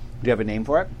you have a name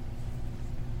for it?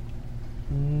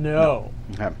 No.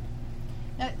 Okay.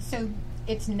 So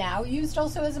it's now used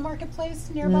also as a marketplace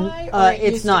nearby? it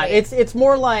It's used to not. be? It's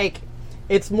more like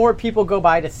more people go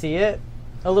by to see it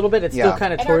a little bit. It's Yeah. still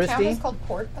kind of And our town touristy. is called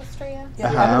Port Estrella? Yeah,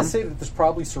 I'm going to say that there's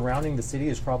probably surrounding the city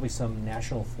is probably some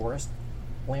national forest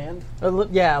land.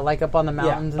 Yeah, like up on the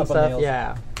mountains and up on the stuff. hills.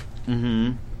 Yeah.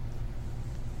 Mm-hmm.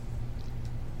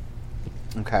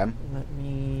 Okay. Let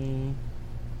me.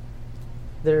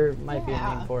 There might be a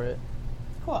Yeah. name for it.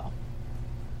 Cool.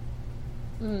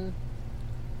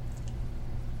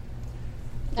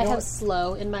 I have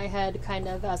slow in my head, kind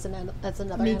of as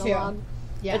another Me too. analog.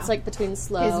 Yeah. It's like between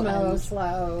slow Gizmo, and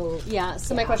slow. yeah.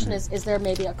 So my Yeah. question is there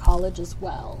maybe a college as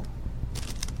well?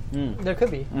 There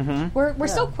could be. We're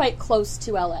still quite close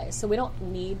to LA, so we don't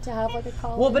need to have like a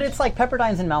college. Well, but it's like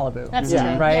Pepperdine's in Malibu. That's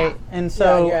Yeah. true. right? Yeah. And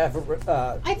so,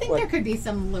 I think there could be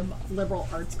some liberal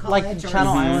arts college, Like or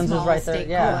Channel a Islands is small right there, state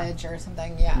yeah. college or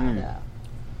something. Yeah, yeah.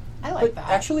 I like But that.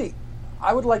 actually,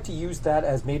 I would like to use that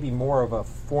as maybe more of a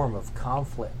form of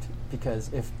conflict, because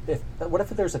if what if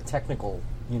there's a technical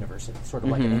university, sort of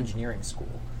like an engineering school,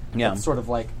 Yeah. it's sort of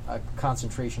like a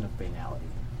concentration of banality,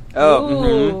 Oh,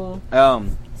 Ooh. so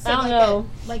I don't like know.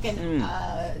 like an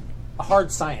a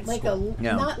hard science like school.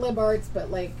 Yeah. not lib arts, but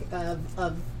like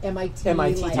of MIT,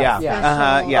 MIT like type, Yeah.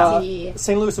 yeah. specialty.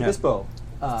 St. Louis Obispo.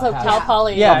 So has- Cal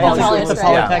Poly. Yeah, Cal it's, Poly it's a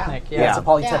Australia. polytechnic. yeah, Yeah. it's a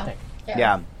polytechnic.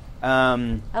 yeah. I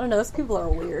don't know. Those people are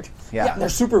weird. Yeah, they're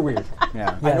super weird.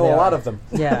 Yeah. I know they a lot are. of them.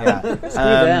 Yeah. Yeah. Screw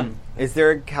them. Is there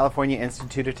a California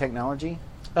Institute of Technology?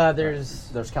 There's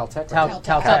There's Caltech.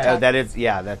 Caltech. Oh, that is,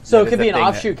 yeah. That, So that it could is be a an thing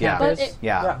offshoot that, campus. But it,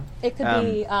 Yeah. Yeah. it could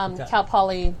be Cal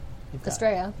Poly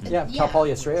Estrella. Yeah, Yeah. Cal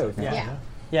Poly Australia. Yeah. Yeah.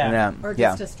 Yeah. Yeah. Or Yeah.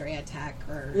 just Estrella Tech,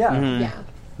 or Yeah. Mm-hmm. yeah.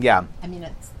 Yeah. I mean,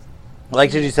 it's I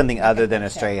like to do something other than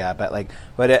Estrella, but like,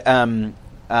 but Channel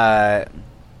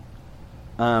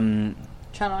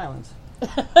Islands.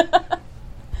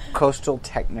 Coastal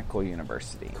Technical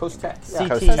University. Coast Tech. Yeah.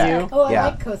 Coast CTU. Tech. oh, I Yeah.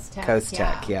 like Coast Tech. Coast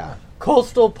Tech, yeah.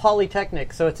 Coastal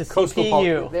Polytechnic, so it's a Coastal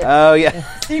CPU. Poly. Oh, yeah.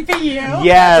 CPU.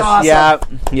 Yes,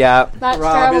 awesome. yeah. That's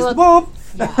Rob is the terrible. boop.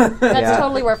 That's Yeah.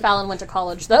 totally where Fallon went to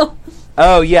college, though.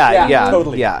 Oh, yeah, Yeah, yeah.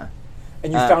 totally. Yeah.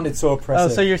 And you found it so Oh,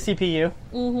 oppressive. so your CPU?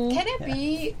 Can it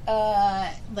be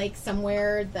like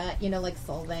somewhere that like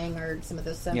Solvang or some of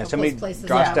those central somebody places?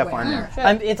 draw are stuff on where-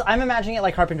 there. I'm imagining it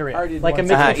like Carpinteria, already did like a one.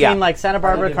 mix Uh-huh, between yeah. like Santa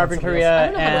Barbara, did one something else. Carpinteria, I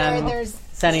don't know where and there's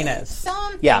San Ynez.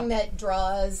 something Yeah. that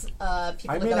draws people I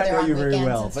to may go not there know on you very weekends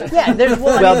well, and but- stuff. Yeah, there's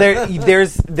one. Well,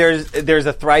 there's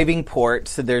a thriving port,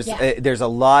 so there's Yeah. there's a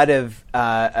lot of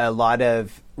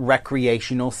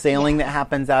recreational sailing that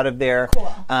happens out of there.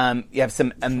 Cool. You have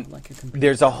some.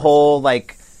 There's a whole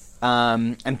like.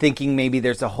 I'm thinking maybe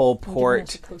there's a whole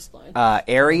port Coastline.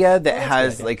 area that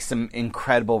has like some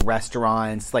incredible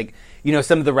restaurants. Like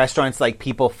some of the restaurants, like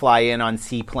people fly in on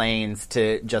seaplanes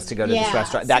to go to this Yeah.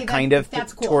 restaurant. See, That kind of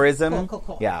that's cool. tourism.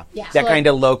 Cool. Yeah, Yeah. that So, like- kind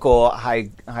of local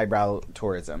highbrow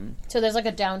tourism. So there's like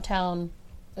a downtown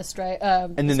Estrella.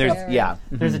 And then there's Estrella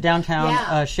There's a downtown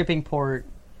Yeah. shipping port.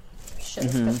 Shit,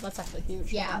 that's actually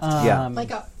huge. Yeah. Yeah.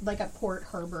 like a port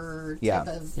harbor type Yeah.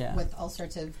 of Yeah. with all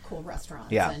sorts of cool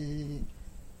restaurants Yeah. and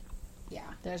yeah.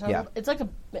 There's Yeah. it's like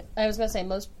I was gonna say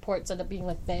most ports end up being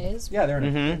like bays. Yeah, they're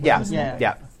in Mm-hmm. Yeah. Yeah.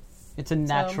 Yeah. It's a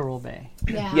natural bay.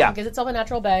 Yeah. Yeah. Because it's all a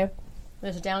natural bay.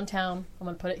 There's a downtown. I'm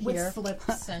gonna put it With here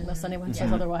flips and unless anyone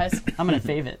says otherwise. I'm gonna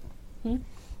fave it. Fave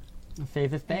it Are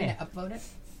you bay. gonna upvote it?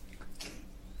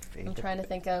 I'm trying to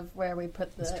think of where we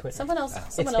put the. Twitter. Someone else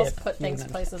It's put hip. things You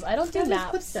know. places. I don't do Just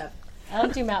put maps. stuff. I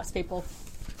don't do maps, people.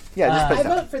 Yeah. Just put I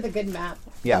that. vote for the good map.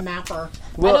 Yeah. The mapper.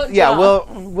 don't draw.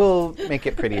 We'll make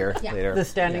it prettier Yeah. later. The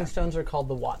standing stones are called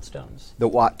the Watt stones. The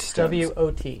Watt stones.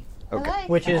 WOT, Okay.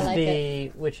 which is I like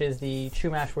the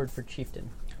Chumash word for chieftain.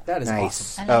 That is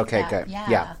Nice. awesome. I like Okay. that. Good.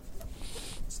 Yeah.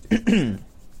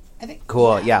 I think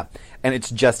Cool. Yeah. And it's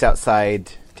just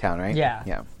outside town, right? Yeah.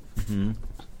 Yeah. Mm-hmm.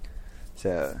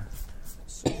 So.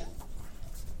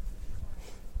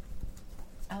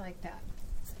 I like that.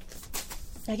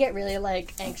 I get really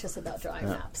anxious about drawing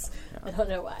maps. I don't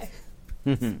know why.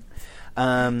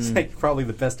 It's like probably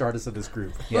the best artist of this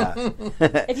group. Yeah.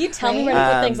 If you tell me where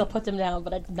to put things, I'll put them down.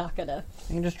 But I'm not gonna.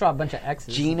 You can just draw a bunch of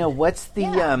X's. Gina, what's the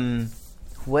Yeah.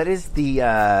 what is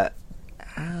the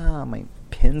my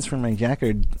pins from my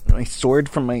jacket, my sword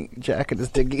from my jacket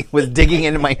was digging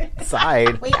into my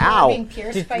side. Wait, you Ow! were being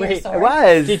pierced by your wait, I sword?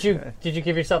 was. Did you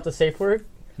give yourself the safe word?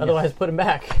 Otherwise, put him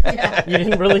back. You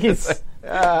didn't release.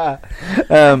 I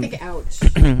think, ouch.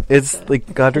 It's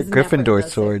like Godric Never Gryffindor's the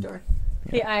safe sword. door.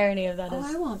 The irony of that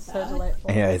is I want so that.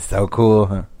 delightful. Yeah, it's so cool.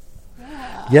 Huh?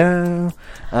 Yeah.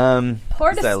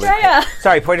 Port so Estrella.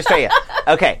 Sorry, Port Estrella.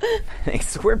 Okay.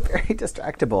 Thanks. We're very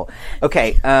distractible.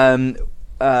 Okay.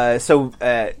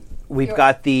 We've You're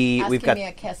got the Asking me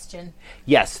a question.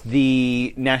 yes,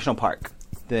 the national park.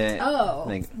 The Oh,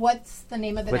 thing. what's the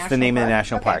name of the What's national the name park? of the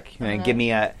national Okay. park?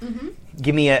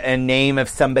 Give me a name of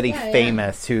somebody Yeah, yeah.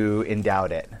 famous who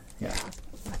endowed it.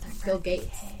 Bill Gates.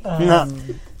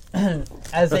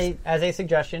 As a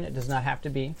suggestion, it does not have to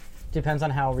be. Depends on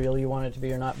how real you want it to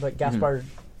be or not. But Gaspar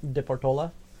de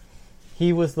Portola,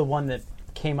 he was the one that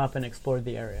came up and explored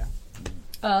the area.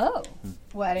 Oh.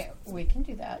 We can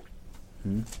do that.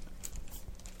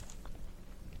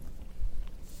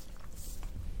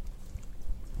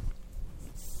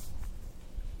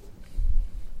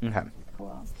 Okay.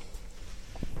 Cool.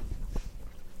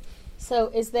 So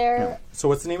is there... So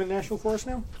what's the name of the national forest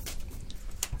now?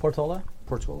 Portola?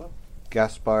 Portola.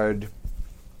 Gaspard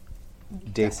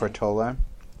de Portola.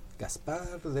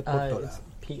 Gaspar de Portola. It's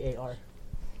P-A-R.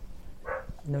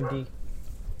 No D.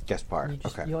 Gaspard. You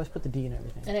Okay. always put the D in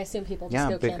everything. And I assume people just Yeah,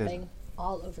 go because- camping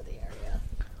all over the area.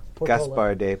 Portola.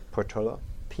 Gaspard de Portola.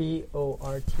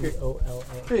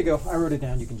 P-O-R-T-O-L-A. There you go. I wrote it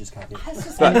down. You can just copy it. I was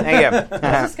just But, gonna, hey, I was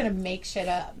yeah. just gonna make shit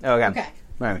up. Okay. Okay.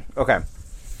 Right. Okay.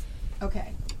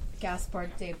 Okay.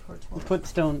 Gaspard de Portola. Put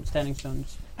standing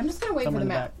stones. I'm just gonna wait Somewhere for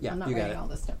the in the map. back. Yeah, I'm not you got writing it. all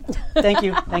this stuff down. Thank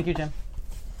you. Thank you, Jim.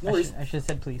 No worries. I should have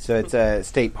said please. So it's a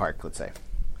state park, let's say.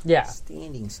 Yeah.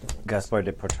 Standing stone. Gaspard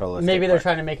de Portola. Maybe State they're Park.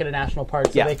 trying to make it a national park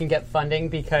so Yeah. they can get funding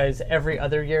because every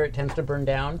other year it tends to burn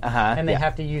down. And they yeah.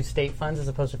 have to use state funds as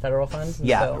opposed to federal funds. and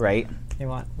Yeah, so right. They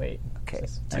want, Okay.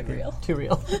 Too real. too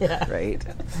real. Yeah. Right.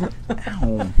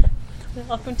 Ow.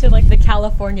 Welcome to like the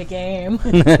California game.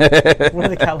 What are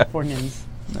the Californians?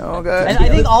 Oh, good. And I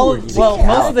think most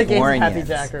of the games of Happy Californians.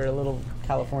 Jack are a little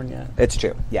California. It's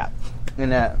true. Yeah.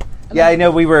 And yeah, I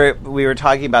know we were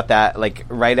talking about that like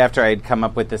right after I'd come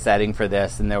up with the setting for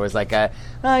this, and there was like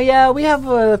yeah, we have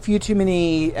a few too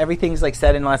many. Everything's like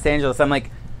set in Los Angeles. I'm like,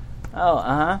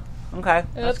 okay,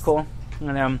 that's Oops. cool.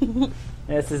 And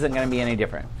this isn't going to be any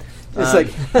different. It's like,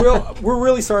 well, we're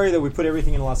really sorry that we put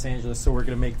everything in Los Angeles, so we're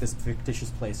going to make this fictitious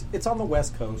place. It's on the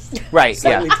West Coast, Right?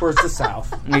 slightly Yeah. towards the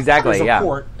south. Exactly. There's a Yeah.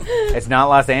 port. It's not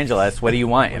Los Angeles. What do you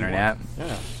want, Internet?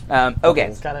 Yeah. Okay.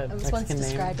 It's got a I was once Mexican name.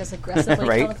 described as aggressively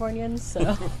Right. Californian,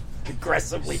 so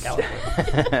Aggressively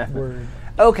California. Word.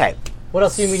 Okay. What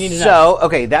else do we need to know? So,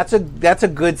 okay, that's a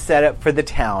good setup for the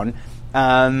town.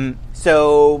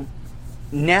 So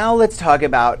now let's talk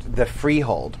about the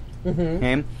freehold.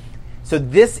 Okay, so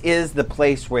this is the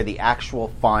place where the actual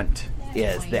font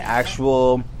is, the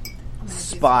actual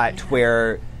spot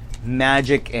where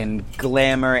magic and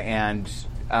glamour and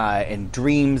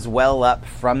dreams well up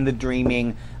from the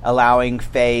dreaming, allowing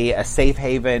Fae a safe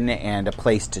haven and a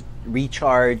place to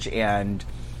recharge and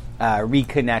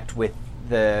reconnect with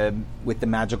the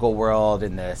magical world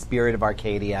and the spirit of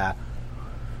Arcadia.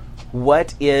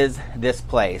 What is this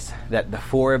place that the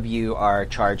four of you are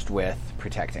charged with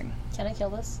protecting? can I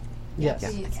kill this? Yes.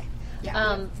 Please.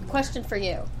 Yeah. Question for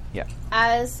you. Yeah.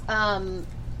 As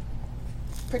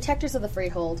protectors of the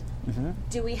freehold,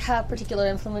 do we have particular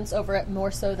influence over it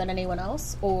more so than anyone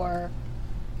else, or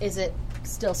is it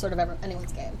still sort of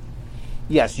anyone's game?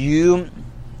 Yes, you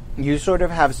sort of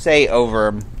have say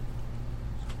over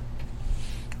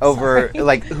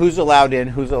like who's allowed in,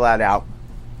 who's allowed out.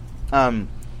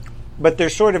 But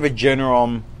there's sort of a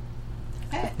general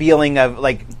feeling of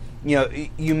like, you know,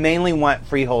 you mainly want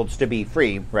freeholds to be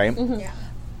free, right?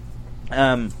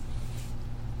 Yeah.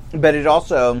 But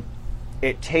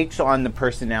it takes on the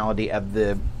personality of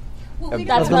the. Well, we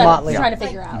That's the what I'm motley. trying to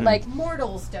figure out. Like,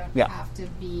 mortals don't Yeah. have to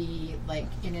be like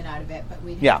in and out of it, but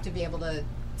we'd have Yeah. to be able to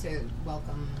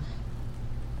welcome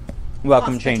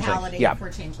Changeling. hospitality Yeah, for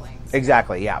changelings.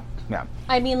 exactly. Yeah, yeah.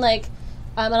 I mean, like,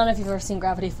 I don't know if you've ever seen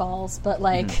Gravity Falls, but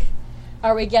like,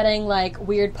 are we getting like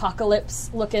weird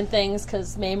apocalypse looking things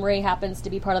because Mamrie happens to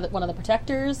be part of one of the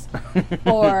protectors,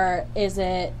 or is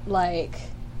it like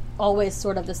always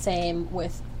sort of the same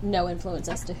with no influence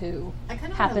as to who I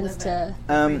kind of happens to?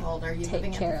 freehold. Are you take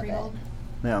living care at of the it. freehold?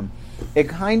 Yeah. It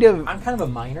kind of. I'm kind of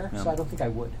a minor, so I don't think I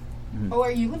would. Oh,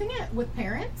 are you living with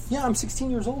parents? Yeah, I'm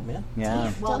 16 years old, man. Yeah.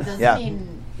 Well, it doesn't Yeah.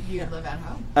 mean you live at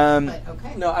home. But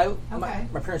okay. No, Okay.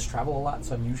 my parents travel a lot,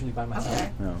 so I'm usually by myself. Okay.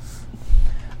 No.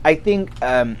 I think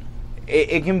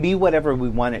it can be whatever we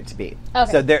want it to be.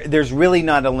 Okay. So there's really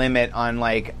not a limit on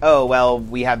like, oh, well,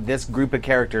 we have this group of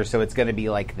characters, so it's going to be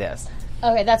like this.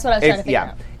 Okay, that's what I was trying to figure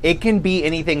out. It can be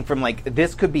anything from like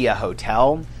this could be a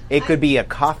hotel, it could be a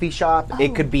coffee shop,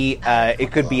 it could be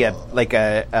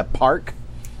a park,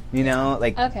 you know,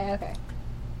 like Okay.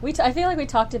 I feel like we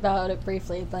talked about it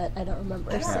briefly, but I don't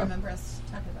remember. I don't so. remember us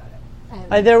talking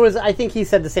about it. There was, I think he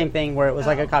said the same thing where it was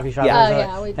like a coffee shop. Yeah. It was Oh,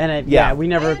 yeah, we- and it, Yeah. we I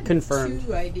never had confirmed.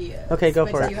 2 ideas. Okay, go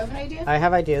But for do it. you have an idea? I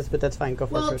have ideas, but that's fine. Go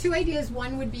for it Well, first. 2 ideas.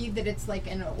 One would be that it's like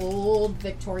an old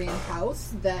Victorian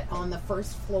house that on the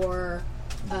first floor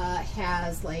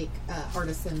has like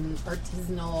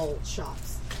artisanal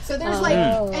shops. So there's like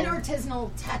an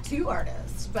artisanal tattoo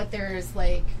artist, but there's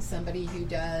like somebody who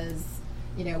does,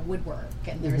 you know, woodwork,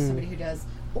 and there's somebody who does,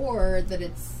 or that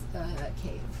it's a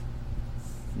cave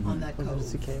on the It's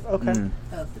a cove cave. Okay.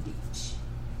 of the beach.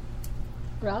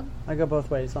 Rob? I go both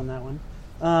ways on that one.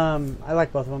 I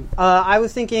like both of them. I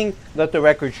was thinking. Let the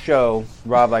record show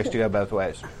Rob likes to go both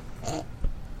ways.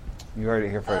 You heard it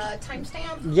here first.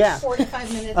 Timestamp? Yeah.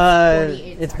 45 minutes,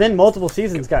 48 It's seconds. been multiple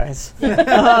seasons, guys.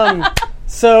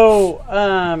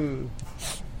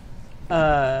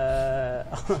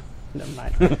 Never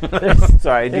mind.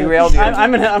 Sorry, I derailed you.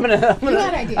 I'm gonna. You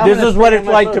had ideas. This is what it's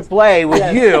like to play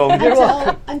with you.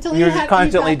 Until You're you just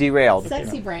constantly you got derailed.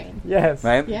 Sexy brain. Yes.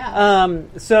 Right? Yeah.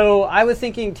 So I was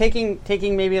thinking,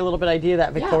 taking maybe a little bit idea of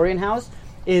that Victorian house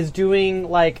is doing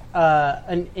like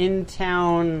an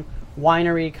in-town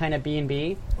winery kind of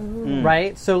B&B,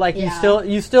 right? So like you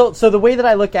still. So the way that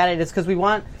I look at it is because we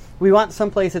want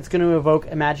someplace that's going to evoke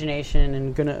imagination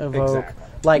and going to evoke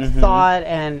like thought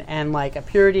and like a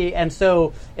purity, and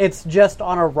so it's just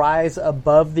on a rise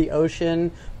above the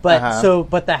ocean, but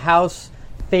but the house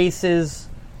faces.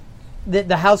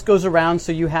 The house goes around,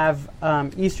 so you have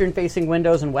eastern-facing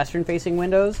windows and western-facing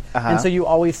windows, and so you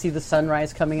always see the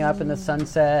sunrise coming up and the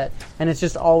sunset, and it's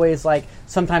just always like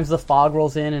sometimes the fog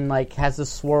rolls in and like has the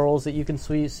swirls that you can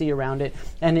see around it,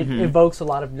 and it evokes a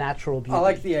lot of natural beauty. I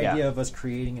like the idea of us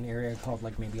creating an area called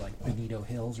like maybe like Benito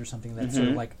Hills or something that's sort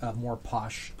of like a more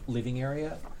posh living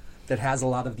area that has a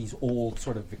lot of these old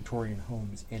sort of Victorian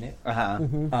homes in it,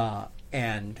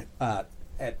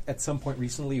 At some point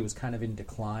recently, it was kind of in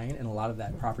decline, and a lot of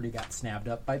that property got snapped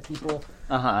up by people.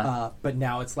 But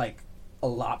now it's like a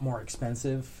lot more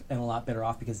expensive and a lot better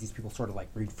off because these people sort of like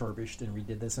refurbished and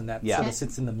redid this, and that sort of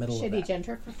sits in the middle Shitty of that.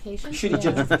 gentrification. Shitty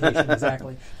gentrification,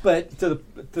 exactly. But so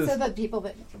the people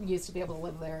that used to be able to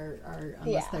live there are,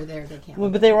 unless they're there, they can't.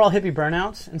 Well, but they were all hippie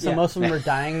burnouts, and so most of them are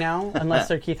dying now, unless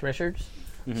they're Keith Richards.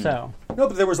 So no,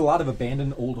 but there was a lot of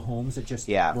abandoned old homes that just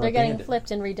were They're getting abandoned.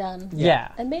 flipped and redone.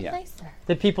 yeah, And made nicer.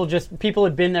 that people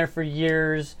had been there for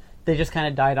years. They just kind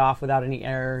of died off without any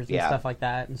errors and stuff like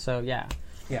that, and so Yeah,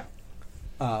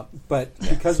 but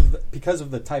because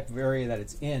of the type of area that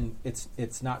it's in,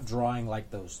 it's not drawing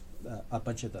like those a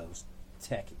bunch of those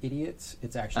tech idiots.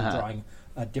 It's actually drawing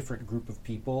a different group of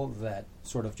people that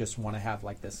sort of just want to have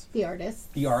like this. The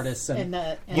artists. And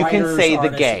You can writers, say the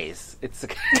artists. gays. It's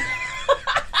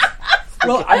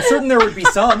Well, I'm certain there would be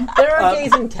some. there are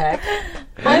gays in tech.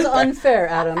 That's unfair,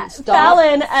 Adam.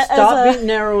 Fallon Stop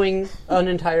narrowing an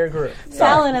entire group.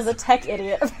 Fallon, as a tech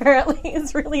idiot, apparently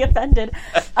is really offended.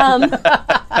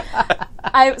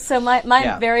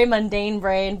 My very mundane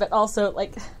brain, but also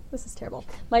like this is terrible.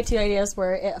 My two ideas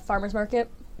were a farmer's market,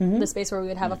 the space where we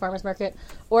would have a farmer's market,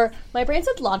 or my brain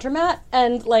said laundromat,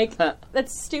 and like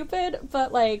that's stupid,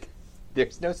 but like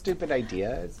There's no stupid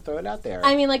idea. Just throw it out there.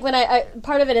 I mean, like when I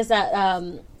part of it is that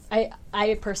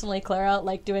I personally clear out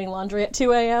like doing laundry at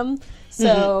 2 a.m.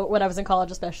 So when I was in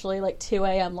college, especially, like 2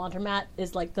 a.m. laundromat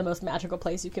is like the most magical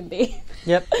place you can be.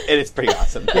 Yep. It is pretty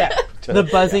awesome. The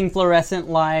buzzing fluorescent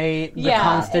light, the Yeah,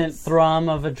 constant it's- throom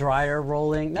of a dryer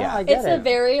rolling. No, Yeah. I get It's it. a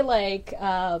very like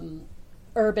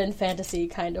urban fantasy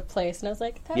kind of place, and I was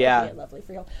like, that Yeah. would be lovely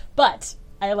for you. But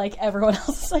I like everyone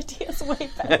else's ideas way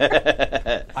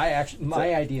better.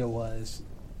 My idea was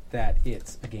that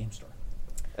it's a game store.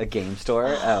 A game store?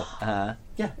 Oh,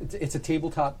 Yeah, it's a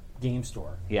tabletop game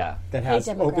store yeah. that has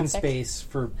Hey, open demographic. space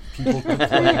for people to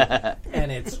play,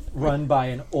 and it's run by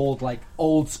an old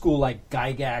school like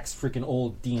Gygax freaking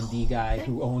old D&D guy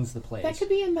who owns the place. That could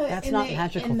be in the That's in not the,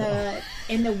 magical, in though.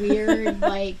 the in the weird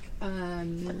like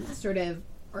sort of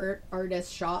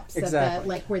artist shops that Exactly.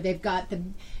 like where they've got the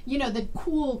the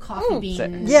cool coffee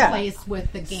bean Yeah. place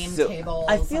with the game So- tables.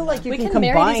 I feel like you We can can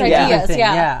marry combine these ideas, everything.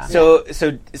 yeah.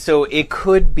 So it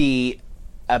could be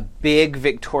a big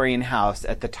Victorian house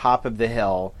at the top of the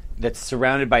hill that's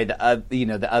surrounded by the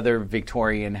other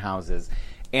Victorian houses,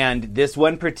 and this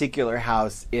one particular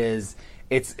house it's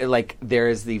like there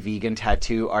is the vegan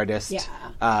tattoo artist.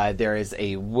 Yeah. There is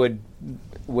a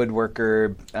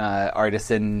woodworker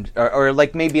artisan, or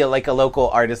like maybe a local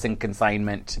artisan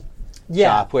consignment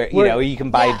shop where you can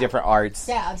buy Yeah. different arts.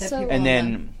 yeah, that So- people And wanna-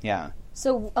 then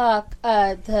So,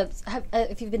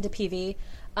 if you've been to PV, you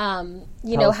Tell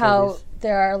know us, how ladies.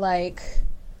 there are like,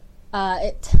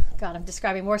 God, I'm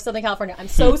describing more Southern California. I'm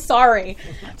so sorry.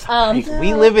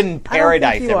 we live in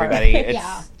paradise, you are. everybody. It's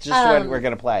Yeah. just what we're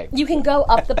gonna play. You can go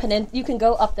up you can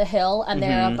go up the hill, and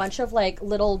there are a bunch of like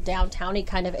little downtowny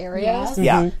kind of areas. Yes.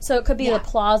 Yeah. So it could be Yeah. the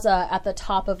plaza at the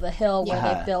top of the hill where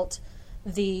Yeah. they built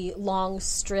the long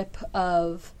strip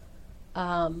of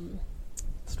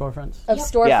storefronts.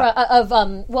 storefront Yeah.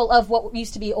 of what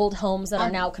used to be old homes that are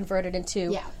now converted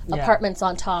into Yeah. apartments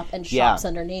on top and shops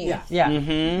underneath. Yeah. Yeah.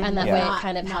 And that Yeah. way not, it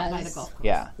kind of not by the has golf course.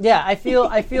 Yeah. Yeah, I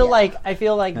feel like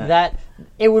that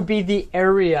it would be the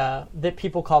area that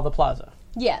people call the plaza.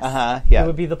 Yes. Yeah. It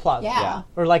would be the plaza. Yeah.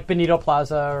 Or like Benito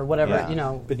Plaza or whatever, Yeah. you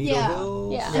know. Benito Yeah.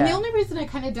 Hills. Yeah. And the only reason I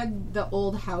kind of dug the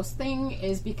old house thing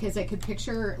is because I could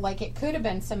picture, like, it could have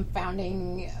been some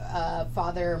founding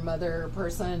father, mother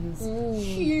person's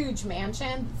huge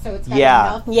mansion. So it's got Yeah.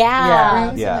 enough Yeah.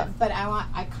 rooms. Yeah. But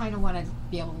I kind of want to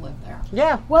be able to live there.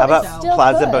 Yeah. Well, How about it still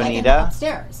Plaza could. Bonita? I can go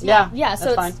upstairs. Yeah. Yeah,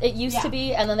 so That's it used to Yeah.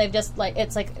 be, and then they've just like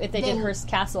it's like if they did Then- Hearst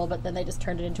Castle, but then they just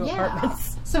turned it into Yeah.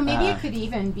 apartments. So maybe it could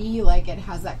even be like it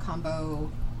has that combo.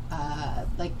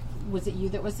 Like, was it you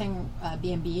that was saying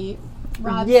B&B,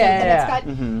 Rob? Yeah, So that yeah. it's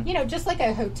got, you know, just like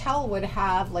a hotel would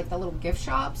have like the little gift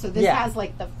shop. So this Yeah. has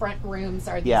like the front rooms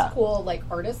are these Yeah. cool like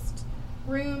artist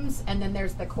rooms, and then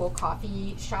there's the cool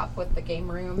coffee shop with the game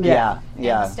room. Yeah, and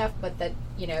yeah. stuff. But the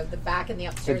the back and the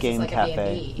upstairs game is like cafe.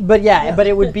 a B&B. But but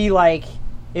it would be like,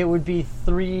 it would be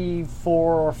 3,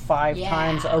 4, or 5 Yeah.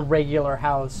 times a regular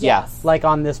house. Yeah. Like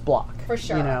on this block. For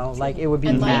sure. You know, like it would be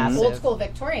And like massive. old school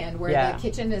Victorian, where Yeah. the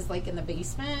kitchen is like in the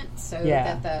basement, so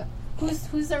Yeah. that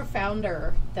who's their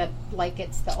founder? That like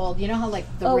it's the old, you know how like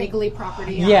the Oh. Wrigley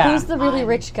property. Yeah. Who's the really on-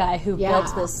 rich guy who Yeah.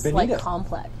 built this Benito. like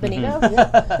complex? Benito.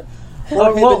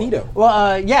 Jorge well, Benito.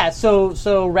 Well, yeah. So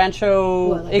Rancho.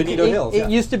 Well, like- Benito Hills, It yeah.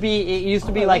 used to be. It used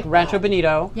to be I like like Rancho that.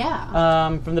 Benito.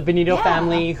 Yeah. From the Benito Yeah.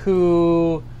 family,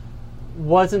 who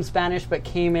wasn't Spanish but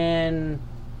came in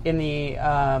the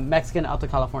Mexican Alta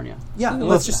California. Yeah, and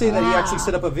let's just say that he Wow. actually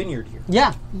set up a vineyard here.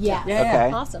 Yeah. Yeah. Yeah.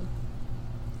 Okay. Awesome.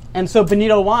 And so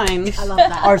Benito wines I love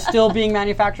that. are still being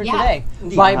manufactured Yeah. today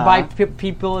by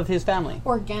people of his family.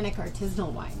 Organic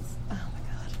artisanal wines.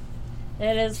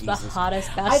 It is the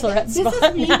hottest I think bachelorette this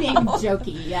spot. is me being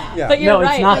jokey. Yeah. Yeah. But you're No,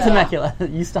 right. it's not like- Temecula.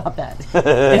 You stop that.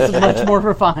 It's much more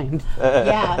refined.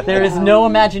 Yeah. There is no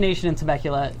imagination in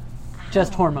Temecula,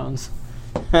 just hormones.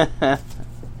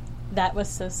 That was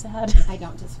so sad, I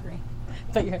don't disagree.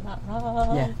 but you're not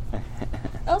wrong. Yeah.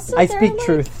 Also, I there speak are, like,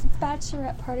 truth.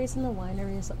 Bachelorette parties in the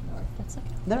wineries up north. That's okay.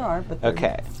 There are, but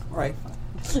Okay. All right.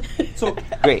 So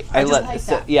Great. I just like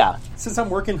so, that. yeah. since I'm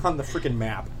working on the freaking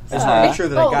map, I just want to make sure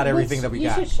that I got everything that we you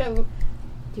got. should show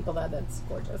people that. That's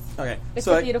gorgeous. Okay. It's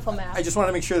so a beautiful map. I just want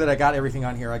to make sure that I got everything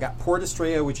on here. I got Port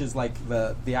Estrella, which is like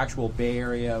the actual Bay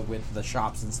Area with the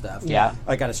shops and stuff. Yeah.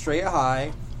 I got Estrella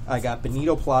High. I got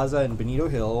Benito Plaza and Benito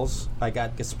Hills. I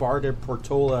got Gaspar de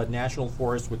Portola National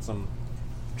Forest with some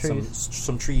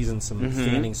trees and some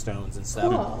standing stones and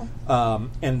stuff. Cool.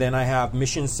 And then I have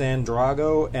Mission San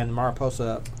Drago and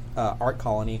Mariposa Art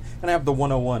Colony, and I have the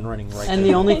 101 running right and there.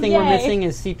 the only thing we're Yay. missing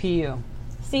is CPU.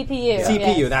 CPU.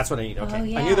 CPU, yes. that's what I need.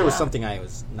 Okay. Oh, I knew there was yeah. something I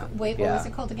was not. Wait, Yeah. what was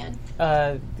it called again?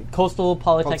 Coastal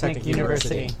Polytechnic Polytechnic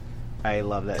University. University. I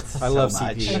love that so I love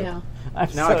much. CPU. I know. I'm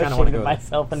Now so I kinda ashamed wanna of go there.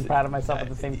 myself and proud of myself at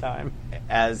the same time.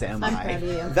 As am I'm I. proud of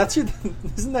you. That's your.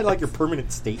 Isn't that like your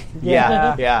permanent state?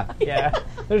 Yeah. Yeah. Yeah.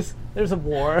 There's a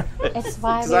war. It's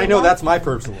why Because we I know love that's my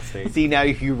personal state. See, now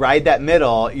if you ride that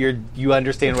middle, you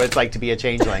understand what it's like to be a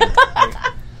changeling.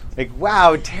 like,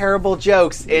 wow, terrible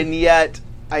jokes, and yet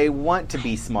I want to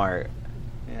be smart.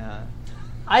 Yeah,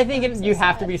 I think you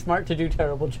have to be smart to do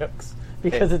terrible jokes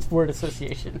because it's word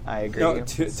association. I agree. No,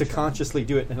 to consciously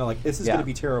do it and like this is Yeah. going to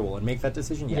be terrible and make that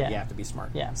decision. Yeah, Yeah. you have to be smart.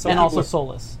 Yeah. Some And people also are-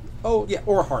 soulless. Oh yeah,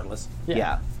 or heartless.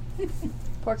 yeah.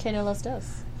 Porque no los dos.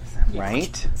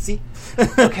 Right. See,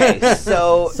 Okay,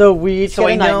 so So we each so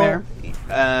get I a know,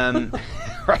 nightmare.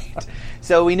 right.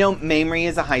 So we know Mamrie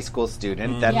is a high school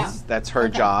student. That's her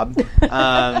Okay. job. What's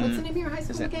the name of your high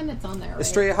school again? It's on there. Right?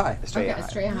 Estrella High. Estrella Okay, High.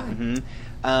 Estrella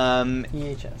High.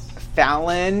 EHS.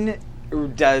 Fallon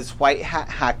does white hat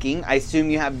hacking. I assume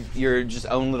you have your just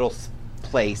own little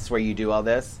place where you do all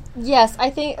this. Yes, I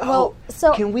think. Well,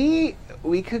 so can we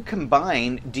could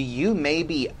combine? Do you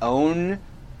maybe own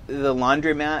the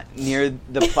laundromat near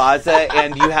the plaza,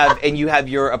 and you have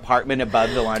your apartment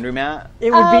above the laundromat?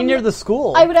 It would be near the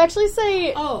school. I would actually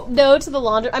say Oh. no to the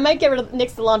laundry. I might get rid of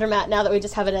nix the laundromat now that we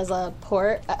just have it as a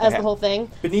port, as Okay. the whole thing.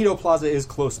 Benito Plaza is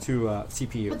close to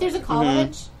CPU. But there's a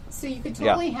college, so you could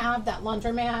totally have that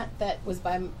laundromat that was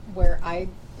by where I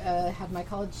had my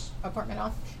college apartment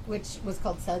off, which was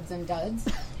called Suds and Duds,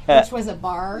 which was a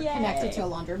bar Yay. connected to a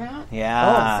laundromat.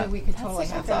 Yeah. So we could totally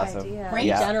have that. awesome. idea. Right? In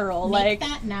Yeah. general, Make like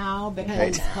that now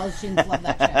because college students love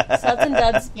that shit. Suds and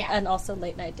Duds, Yeah. and also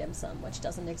late night dim sum, which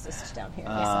doesn't exist down here.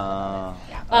 Yeah.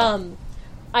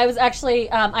 I was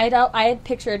actually I had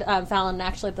pictured Fallon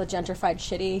actually the gentrified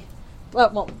shitty,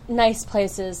 well, nice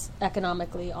places,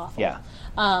 economically awful. Yeah.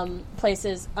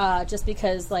 Places, just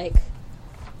because like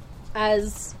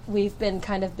as we've been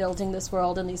kind of building this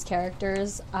world and these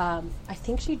characters, I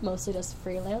think she mostly does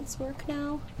freelance work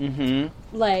now. Mm-hmm.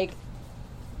 Like,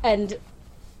 and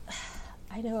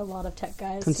I know a lot of tech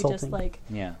guys who just Consulting. like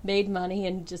Yeah. made money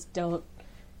and just don't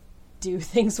do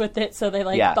things with it. So they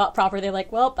Yeah. thought proper. They're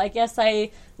like, well, I guess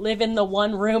I live in the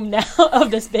one room now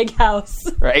of this big house.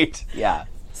 Right? Yeah.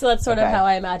 So that's sort of Okay. how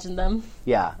I imagine them.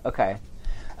 Yeah. Okay.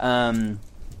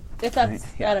 If that's,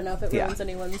 Yeah. I don't know if it Yeah. ruins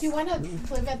anyone's. Do you want to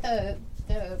live at the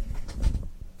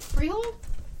freehold?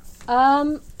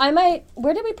 I might.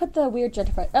 Where did we put the weird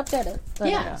gentrified? Up there.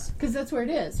 Yes, because that's where it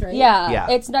is, right? Yeah, Yeah.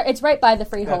 It's right by the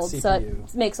freehold, That's so CPU.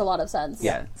 it makes a lot of sense.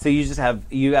 Yeah. So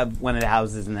you have one of the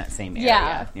houses in that same area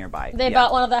Yeah. nearby. They yeah.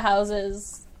 bought one of the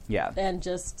houses Yeah. and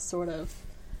just sort of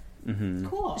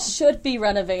Cool. should be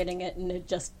renovating it, and it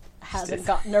just hasn't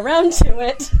gotten around to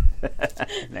it.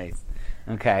 Nice.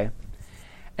 Okay.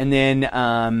 And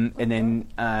then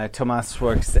Tomas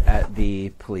works at the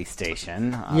police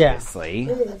station, obviously.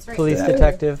 That's right. Police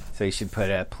detective. So you should put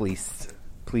a police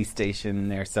station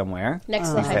there somewhere. Next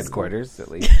to the high school. Headquarters, at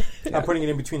least. I'm putting it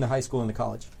in between the high school and the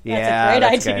college. Yeah, great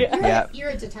that's idea. good. Yeah. You're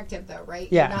a detective, though, right?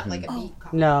 Yeah. You're not like a beat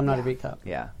cop. No, I'm not Yeah. a beat cop.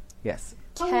 Yeah. Yes.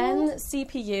 Can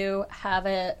CPU have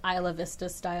an Isla Vista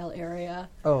style area?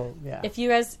 Oh, yeah. If you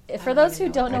guys, for those who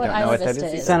don't know what I don't know Isla what that Vista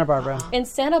is is, either. Santa Barbara. in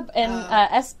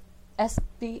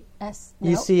SBS, no,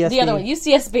 UCSB. the other one,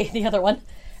 UCSB, the other one.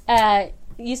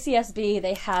 UCSB,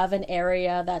 they have an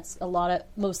area that's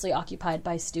mostly occupied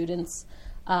by students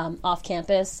off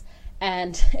campus,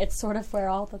 and it's sort of where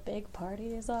all the big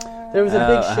parties are. There was a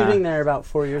big shooting there about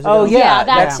 4 years ago. Oh yeah, Yeah, that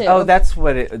that's, too. Oh, that's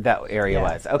what that area Yeah.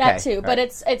 was. Okay, That too, right. but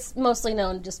it's mostly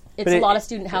known just it's But a it- lot of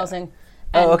student housing.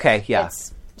 Oh, and okay, yeah.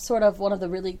 It's sort of one of the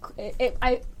really.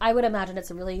 I would imagine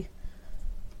it's a really.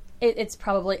 It's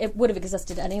probably it would have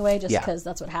existed anyway, just Yeah. because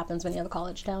that's what happens when you have a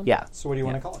college town. Yeah. So what do you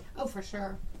want to call it? Oh, for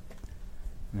sure.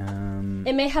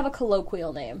 It may have a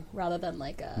colloquial name rather than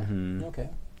like a. Okay.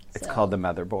 It's So- called the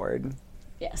motherboard.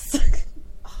 Yes.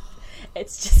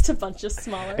 It's just a bunch of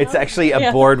smaller. It's houses. actually a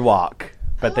Yeah. boardwalk,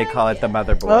 but they call it the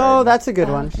motherboard. Oh, that's a good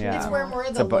one. Yeah. It's where more of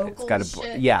It's the a bo- local it's got a bo-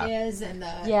 shit yeah. is, and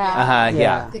the Yeah.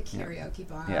 Yeah. the karaoke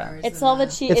bars. Yeah. It's and all the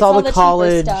cheap. It's all the cheaper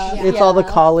college. stuff. It's all the Yeah.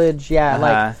 college. Yeah,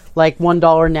 Uh-huh. like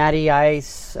 $1 natty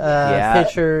ice Yeah.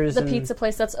 pitchers. The and- pizza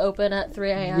place that's open at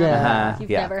 3 a.m. Yeah. Uh-huh. You've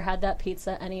Yeah. never had that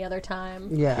pizza any other time.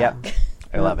 Yeah. Yep.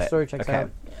 I love it. Story checks okay.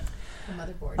 out. the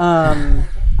motherboard.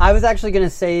 I was actually going to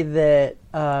say that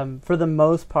for the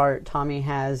most part, Tommy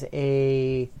has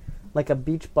a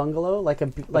beach bungalow, like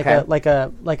a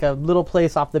little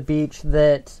place off the beach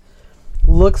that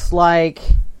looks like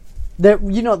that.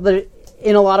 You know,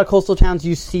 in a lot of coastal towns,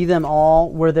 you see them all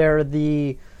where they're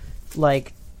the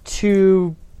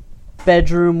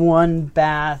 2-bedroom,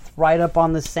 1-bath, right up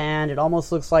on the sand. It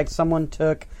almost looks like someone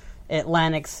took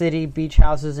Atlantic City beach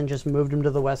houses and just moved them to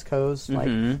the West Coast, like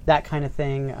that kind of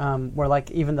thing, where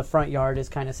even the front yard is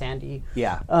kind of sandy.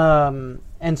 Yeah.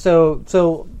 And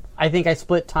so I think I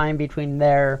split time between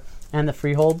there and the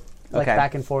freehold, Okay.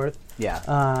 back and forth. Yeah.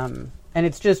 And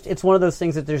it's one of those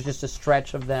things that there's just a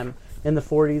stretch of them in the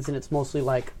 40s, and it's mostly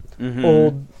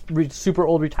super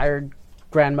old retired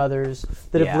grandmothers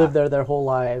that Yeah. have lived there their whole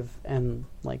life, and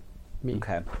like me.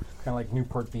 Okay. Kind of like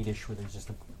Newport Beach, where there's just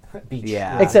a beach.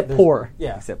 Yeah. Except there's- poor.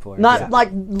 Yeah. Except for Not yeah.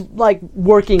 like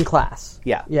working class.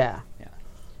 Yeah. Yeah.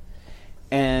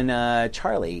 And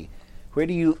Charlie, where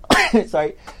do you?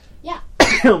 Sorry. yeah.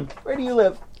 Where do you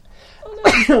live?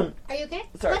 Are you okay?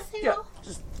 Sorry. Bless you. Yeah.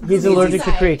 He's allergic to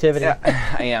side. creativity.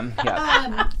 Yeah, I am.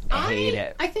 Yeah. I hate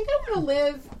it. I think I want to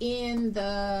live in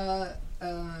the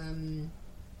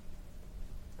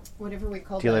whatever we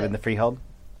call. Do you live in the freehold?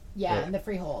 Yeah, in the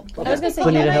freehold. I was going to say,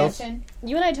 Bonita you and, Hills.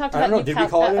 you and I talked I don't about, know, did we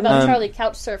call it about that? Charlie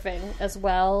couch surfing as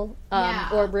well, Yeah.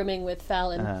 or rooming with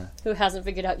Fallon, who hasn't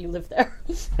figured out you live there.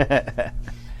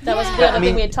 That was Yeah. the other I mean,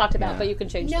 thing we had talked about, yeah. but you can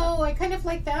change that. No, I kind of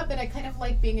like that, but I kind of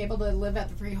like being able to live at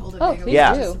the freehold. And Oh, go please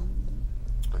Yeah. do.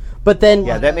 But then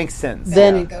Yeah, that makes sense.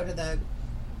 Then- go to the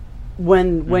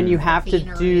when you have to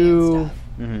beanery do and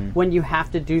stuff. when you have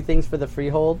to do things for the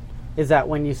freehold, is that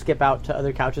when you skip out to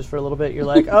other couches for a little bit? You're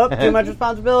like, oh, too much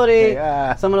responsibility.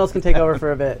 Yeah. Someone else can take over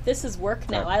for a bit. This is work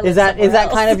now. I Is live that somewhere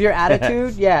kind else. of your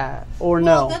attitude? Yeah, or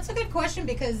Well, no? that's a good question,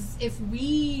 because if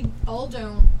we all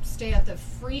don't stay at the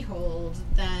freehold,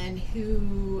 then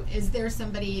who is there?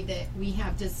 Somebody that we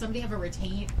have? Does somebody have a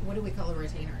retain? What do we call a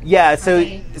retainer? Yeah. So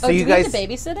Okay. so Oh, you do we guys. have to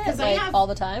babysit it 'Cause I have- all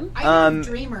the time? I have Um,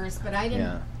 dreamers, but I didn't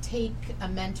yeah. take a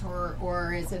mentor,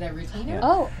 or is it a retainer?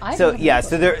 Oh, I So don't yeah, know.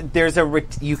 so there's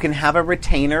you can have a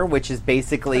retainer, which is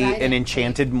basically But I an didn't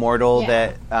enchanted mortal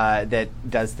Yeah. that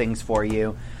does things for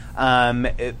you.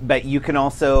 But you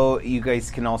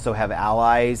guys can also have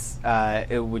allies,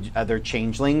 other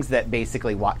changelings that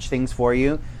basically watch things for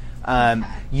you.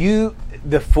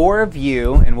 The four of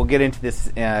you, and we'll get into this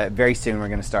very soon. We're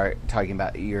going to start talking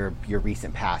about your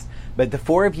recent past. But the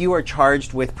four of you are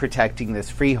charged with protecting this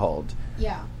freehold.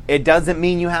 Yeah. It doesn't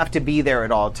mean you have to be there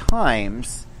at all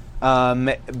times,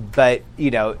 but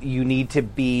you need to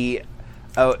be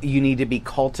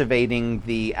cultivating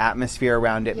the atmosphere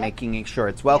around it, Yep. making sure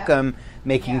it's welcome,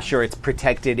 making Yeah. sure it's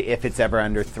protected if it's ever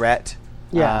under threat.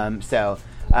 Yeah.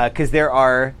 Because there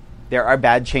are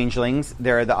bad changelings.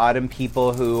 There are the autumn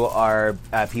people who are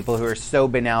so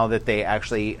banal that they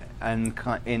actually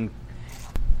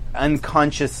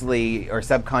unconsciously or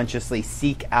subconsciously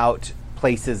seek out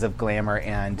places of glamour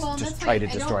and Well, just that's try why to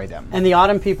I destroy don't- them. And the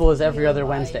autumn people is every other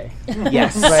why. Wednesday.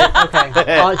 Yes. Right?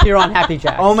 Okay. Here on Happy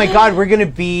Jack. Oh my God, we're going to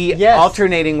be Yes.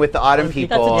 alternating with the autumn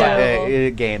people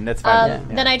adorable. game. That's fun.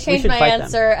 Yeah. Then I We changed should my fight them.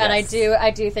 answer, and Yes. I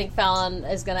do think Fallon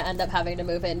is going to end up having to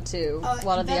move into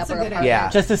one of the that's a upper good apartments. Yeah.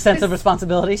 Just a sense of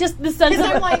responsibility. Just the sense Because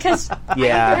I'm of like, because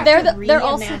Yeah. They're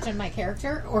also- reimagine my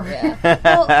character, or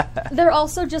well, they're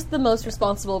also just the most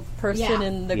responsible person Yeah.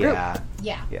 in the group. Yeah.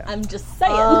 yeah. Yeah. I'm just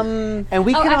saying. And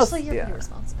we oh, can actually, also you're pretty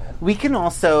responsible. we can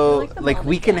also You're like the like mom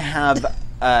we and can dad. have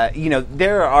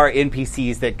there are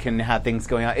NPCs that can have things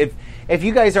going on. If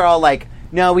you guys are all like,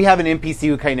 no, we have an NPC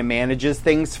who kind of manages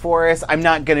things for us, I'm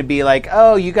not going to be like,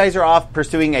 oh, you guys are off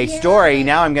pursuing a Yeah. story,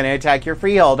 now I'm going to attack your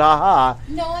freehold, haha.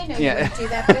 No, I know Yeah. you wouldn't do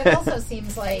that, but it also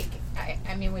seems like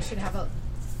I mean, we should have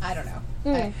I don't know.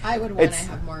 I would want to It's-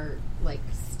 have more like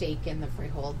stake in the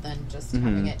freehold than just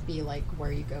having it be like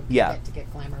where you go Yeah. to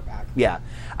get glamour back. Yeah,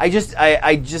 I just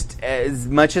as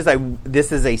much as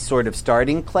this is a sort of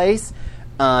starting place,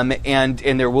 and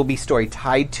there will be story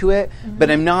tied to it,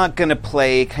 but I'm not going to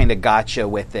play kind of gotcha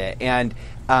with it, and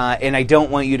I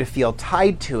don't want you to feel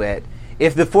tied to it.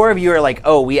 If the four of you are like,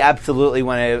 oh, we absolutely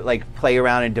want to like play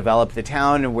around and develop the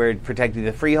town, and we're protecting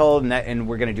the freehold, and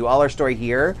we're going to do all our story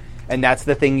here, and that's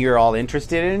the thing you're all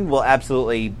interested in, we'll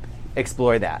absolutely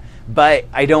explore that. But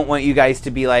I don't want you guys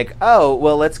to be like, oh,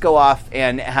 well, let's go off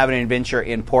and have an adventure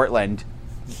in Portland,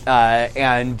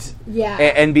 and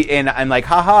I'm like,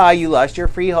 haha, you lost your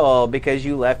freehold because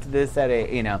you left this at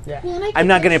a, Yeah. Well, and I I'm could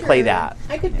not going to picture- play that.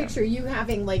 I could picture you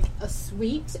having like a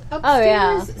suite upstairs, Oh,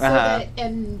 yeah. so Uh-huh. that,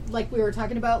 and like we were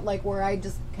talking about, like where I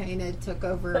just kind of took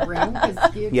over a room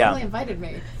because you Yeah. totally invited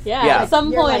me. Yeah, Yeah. at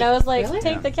some You're point like, I was like, really?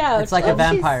 take the couch. It's like a she's-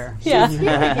 vampire. Yeah. She's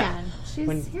here again. She's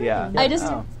When- here yeah. again. I just,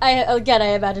 Oh.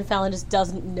 I imagine Fallon just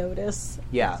doesn't notice.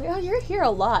 Yeah. It's like, oh, you're here a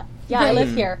lot. Yeah, I Right.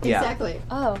 live here. Yeah. Exactly.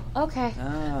 Oh, okay.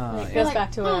 Oh, It yeah. goes like,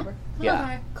 back to oh, whatever. Yeah.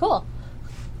 okay. Cool.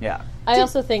 Yeah. I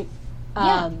also think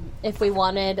Yeah. if we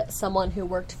wanted someone who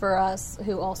worked for us,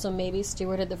 who also maybe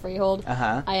stewarded the freehold,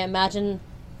 Uh-huh. I imagine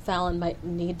Fallon might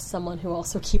need someone who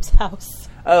also keeps house.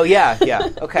 Oh, yeah, yeah.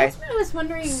 Okay. That's what I was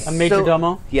wondering. A major So-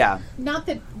 domo. Yeah. Not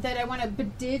that I want to,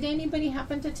 but did anybody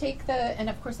happen to take the? And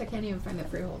of course, I can't even find the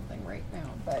freehold thing right now.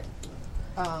 But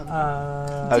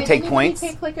Oh, did take anybody points?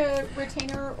 take like a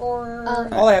retainer or?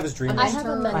 All I have is dreams. I have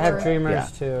a mentor? I have Mentor. dreamers Yeah.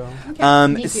 too. Okay.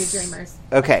 Me too, s- dreamers.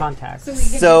 Okay. Contacts. So we can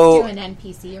So- just do an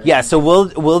NPC. Or Yeah, so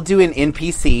we'll do an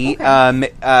NPC,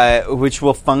 Okay. which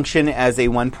will function as a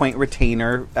 1-point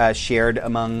retainer shared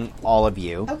among all of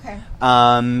you. Okay.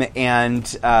 And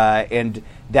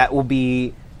that will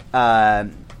be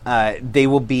they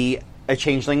will be a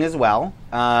changeling as well.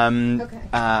 Okay.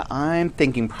 I'm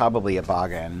thinking probably a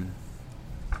boggin,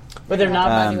 But they're not.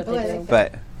 I know what they do.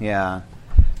 but yeah.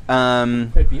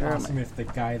 It'd be awesome if the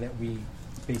guy that we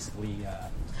basically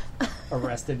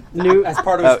arrested Newt. as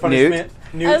part of his Oh, Newt? punishment.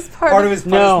 Newt, As part part of- of his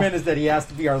No. punishment is that he has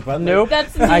to be our butler. Nope.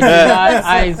 That's I do not.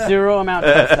 I zero amount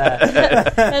touch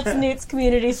that. that's Newt's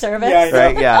community service. Yeah, I know.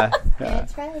 Right? Yeah.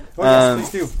 That's right. Oh, yes,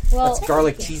 please do. Well, That's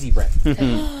garlic cheesy bread.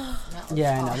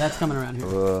 Yeah, I know. That's coming around here.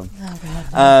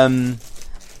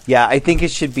 Yeah, I think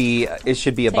it should be a take it out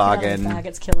of the boggin. bag,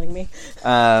 it's killing me.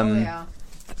 Oh yeah.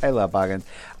 I love boggins.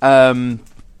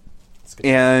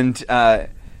 And I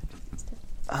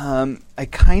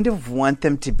kind of want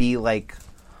them to be like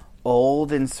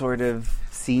old and sort of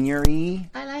senior-y.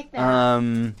 I like that.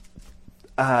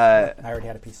 I already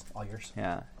had a piece. All yours.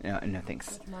 Yeah, no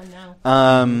thanks. Come on now.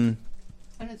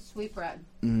 And it's sweet bread,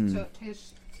 Mm. so it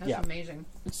tastes. That's Yeah. amazing.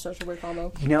 It's such a weird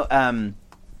combo. You know,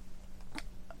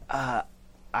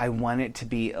 I want it to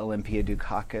be Olympia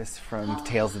Dukakis from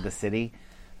Tales of the City.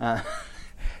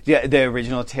 Yeah, the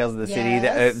original Tales of the City,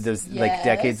 Yes. those like Yes.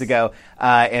 decades ago,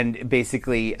 and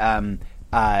basically, Olympia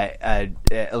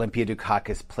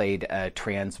Dukakis played a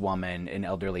trans woman, an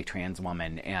elderly trans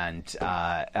woman, and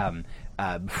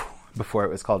before it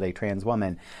was called a trans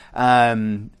woman,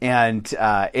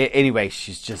 anyway,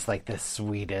 she's just like the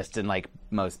sweetest and like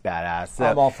most badass. So,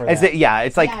 I'm all for it's- that. Yeah,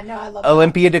 it's like Yeah, no, I love that.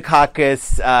 Olympia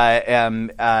Dukakis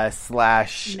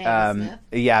slash Maggie Smith.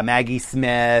 yeah, Maggie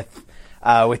Smith.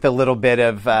 With a little bit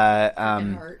of Hart.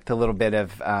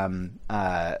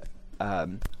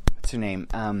 what's her name?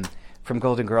 from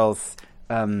Golden Girls.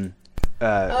 Estelle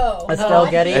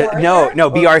Getty. No,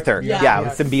 B. Arthur. Yeah. Yeah,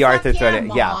 with some B. Arthur Fuck yeah, thrown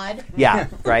in. Yeah, Maude. yeah,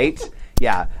 right.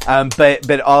 Yeah,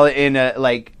 but all in a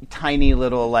like tiny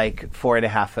little like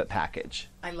 4.5 foot package.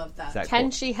 I love that. Is that Can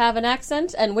cool? she have an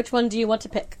accent? And which one do you want to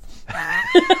pick?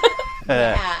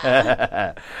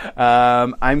 Yeah.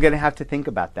 I'm gonna have to think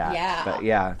about that. Yeah. But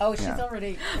yeah. Oh, she's yeah.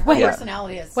 already. Her Wait.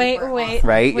 personality is Wait, super wait. awesome.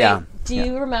 Right? Wait, Yeah. Do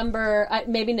you remember,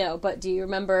 maybe no, but do you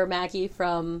remember Maggie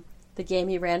from the game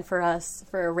you ran for us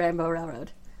for Rainbow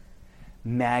Railroad?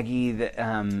 Maggie,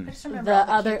 I just remember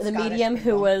The all cute the Scottish medium who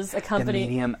people. was the accompanied.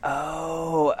 medium.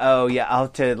 Oh, yeah. I'll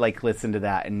have to like listen to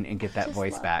that and get that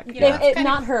voice back. you know, Yeah. it's kinda-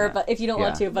 Not her, but if you don't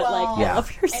want Yeah. to, but Well, like, Yeah. I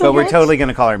love her so But we're much. totally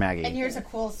gonna call her Maggie. And here's a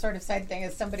cool sort of side thing: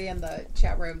 is somebody in the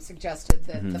chat room suggested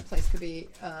that Mm-hmm. the place could be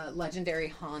legendary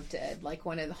haunted, like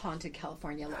one of the haunted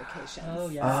California locations. Oh,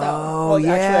 yeah. Oh, Well,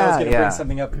 yeah. actually, I was going to yeah. bring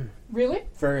something up Really?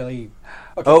 fairly.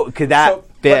 Okay. Oh, could that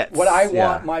fit? What I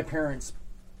want my parents'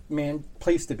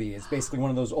 place to be is basically one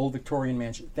of those old Victorian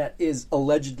mansions that is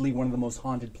allegedly one of the most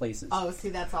haunted places. Oh, see,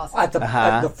 that's awesome. At the, Uh-huh.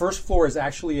 at the first floor is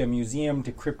actually a museum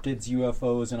to cryptids,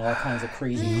 UFOs, and all kinds of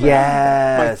crazy crap.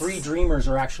 Yes. My 3 dreamers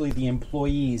are actually the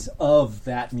employees of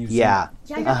that museum. Yeah.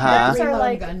 yeah, your Uh-huh. parents Are are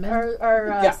like, gunmen.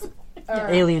 Yeah.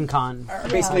 Alien Con,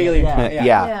 Basically alien. Yeah. Yeah.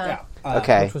 Yeah.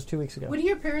 Yeah. which was 2 weeks ago. What do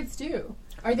your parents do?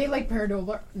 Are they like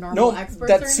paranormal No,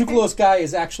 experts? that or anything? Sucralose guy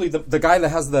is actually the guy that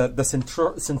has the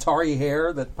Centauri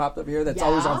hair that popped up here that's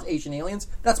always Yeah. on Asian Aliens.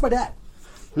 That's my dad.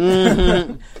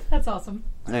 That's awesome.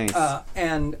 Nice.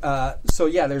 So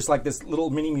yeah, there's like this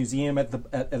little mini museum at the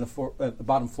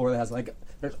bottom floor that has like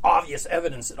there's obvious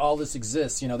evidence that all this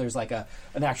exists. You know, there's like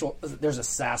there's a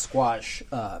Sasquatch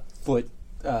foot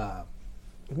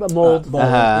Mold.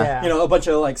 Yeah. you know, a bunch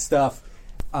of like stuff.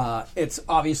 It's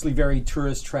obviously very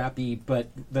tourist trappy, but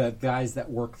the guys that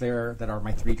work there that are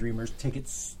my 3 dreamers take it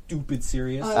stupid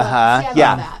serious. See, I love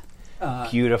Yeah.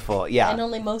 that. Beautiful. Yeah. And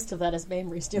only most of that is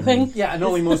Mamrie's doing. Yeah, and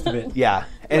only most of it. Yeah.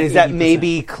 And Like is that 80%.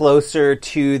 maybe closer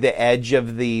to the edge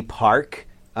of the park,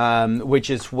 which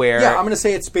is where? Yeah, I'm going to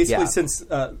say it's basically Yeah. since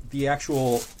the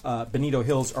actual Bonito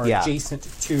Hills are Yeah. adjacent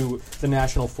to the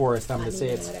National Forest. I'm going to say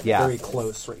it's Yeah. very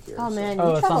close right here. Oh man, Oh,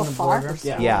 you it's travel on the far. border.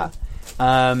 Yeah.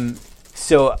 Yeah.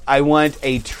 So I want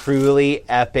a truly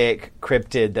epic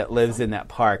cryptid that lives in that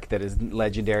park that is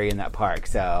legendary in that park.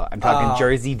 So I'm talking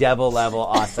Jersey Devil level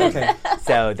awesome. Okay.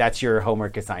 So that's your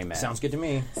homework assignment. Sounds good to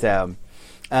me. So,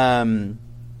 okay,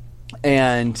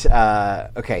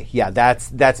 yeah,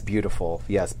 that's beautiful.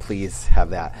 Yes, please have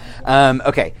that.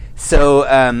 Okay, so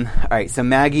all right, so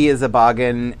Maggie is a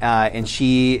boggin, and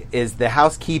she is the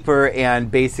housekeeper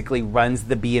and basically runs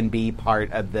the B&B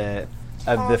part of the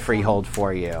freehold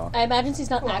for you. I imagine she's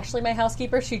not actually my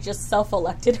housekeeper. She just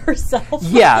self-elected herself.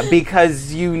 Yeah,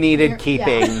 because you needed Yeah.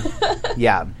 keeping.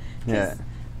 Yeah. Yeah.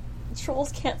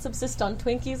 Trolls can't subsist on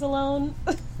Twinkies alone.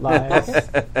 Lies.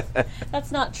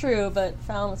 That's not true, but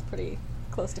Fallon was pretty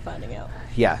close to finding out.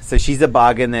 Yeah, so she's a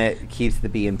boggin that keeps the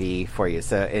B&B for you.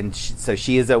 So so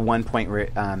she is a 1 point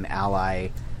ally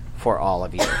for all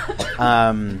of you.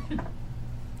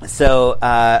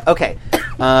 Okay.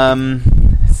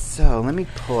 So let me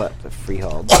pull up the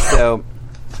freehold. So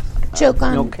Joke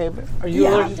on. okay, but Are you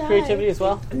Yeah. allergic to creativity as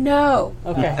well? No.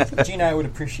 Okay. Gina, I would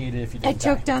appreciate it if you did I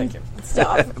choked that. on Thank you.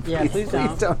 stuff. Yeah, please please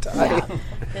don't. don't die.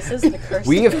 This is the curse.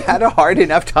 We have had a hard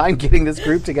enough time getting this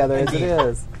group together as it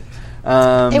is.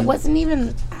 It wasn't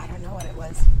even. I don't know what it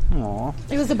was. Aw.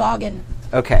 It was a boggin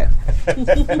Okay.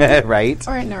 Right.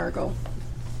 or a Nurgle.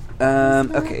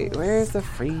 Okay, where's the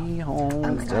freehold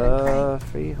I'm gonna stuff?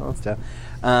 Freehold stuff.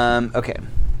 Okay.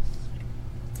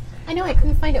 I know I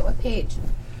couldn't find it. What page?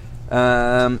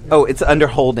 It's under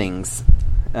holdings.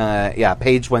 Yeah,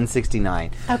 page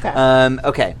 169. Okay.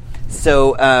 Okay.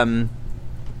 So,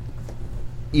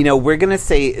 we're gonna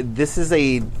say this is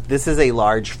a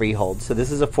large freehold. So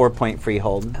this is a 4-point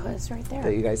freehold Oh, it's right that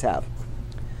there. you guys have.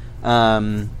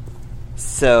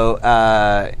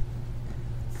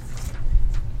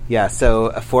 So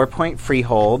a 4-point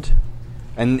freehold,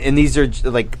 and these are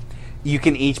like, you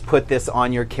can each put this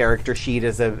on your character sheet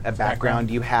as a background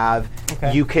you have.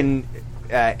 Okay. You can,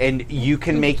 and you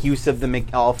can make use of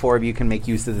all 4 of you can make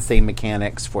use of the same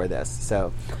mechanics for this.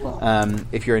 So,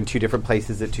 if you're in 2 different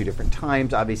places at 2 different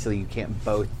times, obviously you can't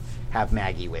both have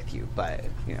Maggie with you, but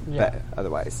but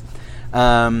otherwise,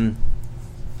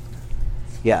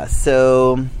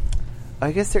 So,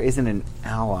 I guess there isn't an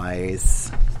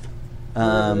allies.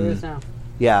 There is now.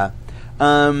 Yeah.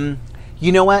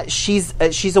 You know what? She's a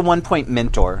 1-point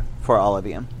mentor for all of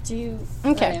you. Do you?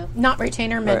 Okay. Oh, Not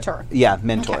retainer, mentor. Yeah,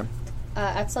 mentor. Okay.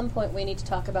 yeah. At some point, we need to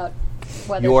talk about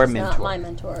whether Your she's not mentor. my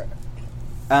mentor.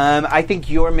 I think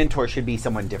your mentor should be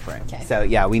someone different. Okay. So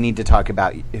yeah, we need to talk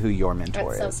about who your mentor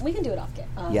Right, is. so we can do it off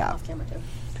camera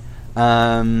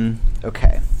too.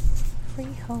 Okay.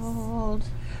 Freehold.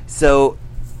 So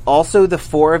also the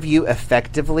 4 of you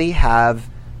effectively have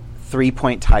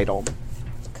 3-point title.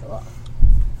 Cool.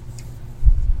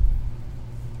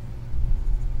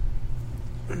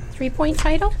 3-point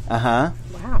title? Uh-huh.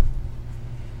 Wow.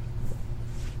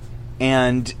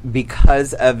 And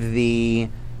because of the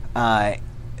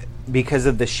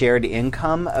shared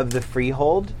income of the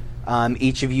freehold,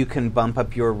 each of you can bump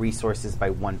up your resources by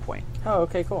 1 point. Oh,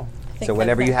 okay, cool. So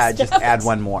whatever you had, just add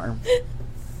 1 more.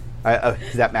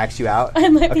 Does that max you out? I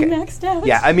might be maxed out.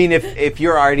 Yeah, I mean, if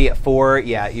you're already at 4,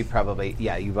 yeah, you probably,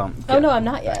 you won't. Oh, no, I'm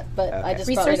not yet, but I just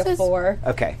brought me to Resources? 4.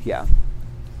 Okay, yeah.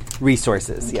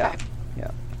 Resources, yeah. Okay.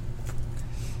 Yeah.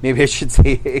 Maybe I should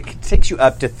say it takes you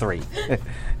up to 3.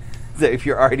 So if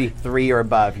you're already 3 or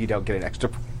above, you don't get an extra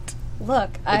point.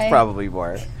 Look, It's probably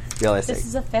more realistic. This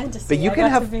is a fantasy. But you I can got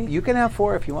to have be- you can have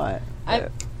 4 if you want. Again,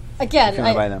 if you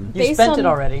want to buy them. You Based spent on- it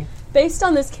already. based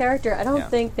on this character, I don't Yeah.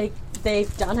 think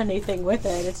they've done anything with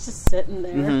it. It's just sitting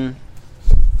there.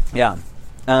 Mm-hmm. Yeah.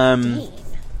 Dang.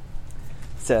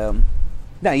 So,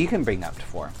 no, you can bring up to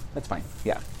 4. That's fine.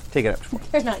 Yeah, take it up to 4.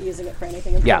 They're not using it for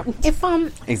anything Yeah.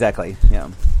 important. If Exactly. Yeah.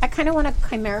 I kind of want a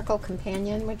chimerical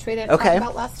companion, which we didn't Okay. talk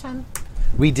about last time.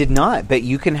 We did not, but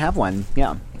you can have one.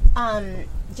 Yeah.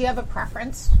 Do you have a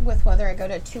preference with whether I go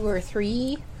to 2 or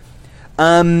 3?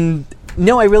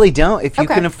 No, I really don't. If you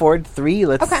Okay. can afford 3,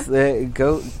 let's Okay.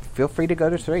 go. Feel free to go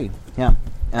to 3. Yeah.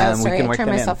 Oh, sorry, we can I work turned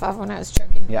them myself in. off when I was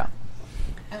joking. Yeah.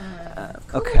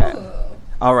 Okay.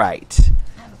 All right.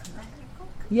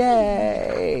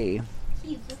 Yay.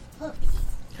 He's a puppy.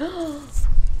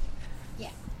 Yeah.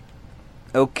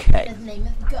 Okay. His name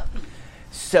is Guppy.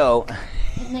 So,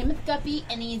 His name is Guppy,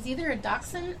 and he's either a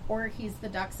dachshund or he's the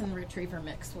dachshund retriever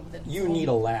mix with the. You need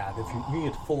a lab. If you need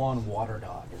a full-on water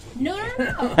dog. Is what No. He's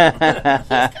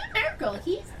chimerical.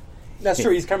 That's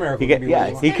true. He's chimerical. he He can,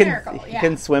 he Chimerical, can, he yeah.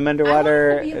 can swim I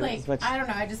underwater. want him to be like, as much- I don't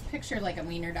know. I just picture like a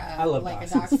wiener dog, I love like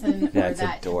dachshunds. a dachshund, Yeah, or it's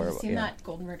that. adorable, Have you seen yeah. that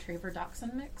golden retriever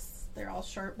dachshund mix? They're all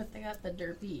short, but they got the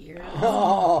derpy ears.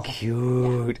 Oh,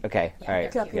 Cute. Okay. Yeah, All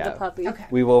right. Guppy yeah. the puppy. Okay.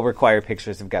 We will require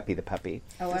pictures of Guppy the puppy.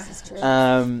 Oh, This is true.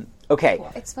 Okay.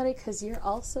 Cool. It's funny because you're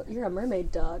a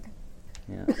mermaid dog.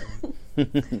 Yeah.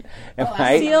 Am Oh,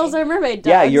 I? Seals are mermaid dogs.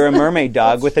 Yeah, you're a mermaid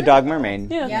dog with a dog mermaid.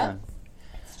 Yeah. Yep.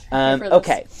 for this.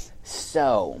 Okay,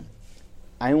 so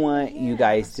I want you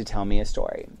guys to tell me a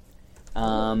story,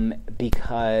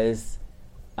 because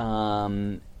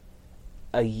a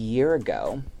year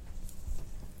ago,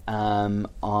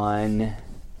 on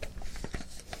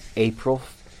April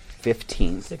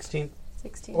 15th, 16th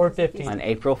 16 or 15th. on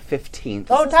April 15th,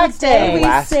 Oh, tax day! We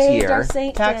Last saved year. our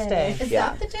Saint Tax day. Is Yeah.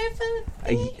 that the day of the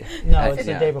No, it's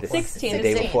the no, day this before. is 16. the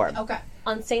day 16th. before. Okay.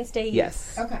 On Saints Day Eve.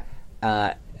 Yes. Okay.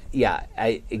 Yeah,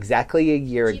 exactly a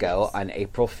year ago Jeez. on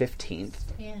April 15th.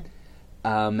 Yeah.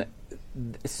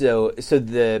 So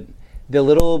the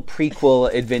little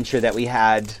prequel adventure that we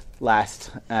had last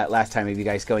time of you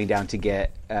guys going down to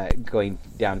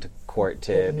court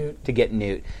to get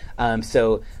Newt.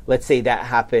 So let's say that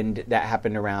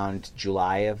happened around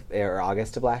July or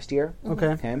August of last year. Okay.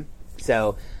 Okay.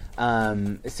 So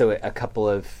a couple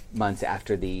of months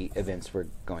after the events we're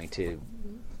going to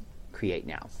create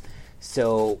now.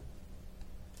 So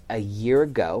a year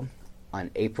ago on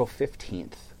April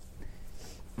 15th,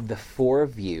 the 4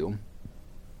 of you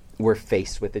were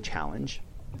faced with a challenge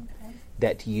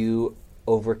that you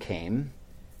overcame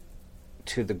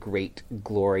to the great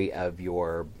glory of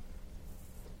your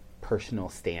personal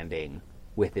standing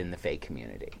within the Fae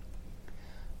community.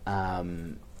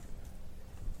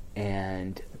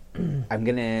 And I'm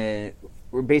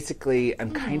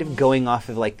kind of going off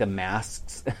of like the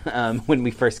masks when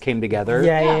we first came together.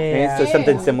 Yeah. So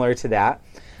something similar to that.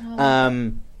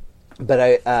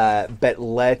 But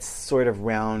let's sort of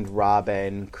round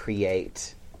robin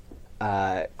create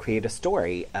a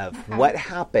story of what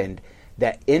happened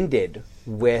that ended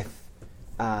with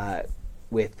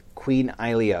Queen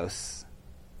Ailios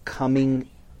coming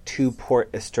to Port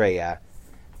Estrella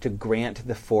to grant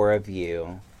the 4 of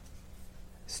you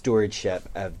stewardship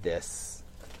of this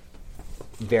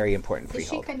very important Is she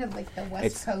freehold. kind of like the West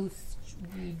It's- Coast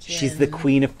region? She's the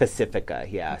Queen of Pacifica,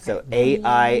 yeah. So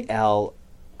Ailios.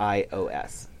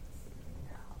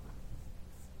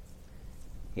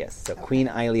 Yes, so Queen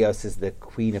Ailios is the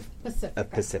Queen of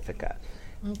Pacifica.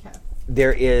 Okay.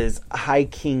 There is High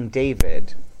King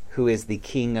David, who is the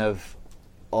king of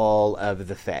all of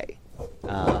the Fae.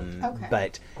 Okay.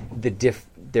 But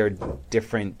they're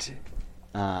different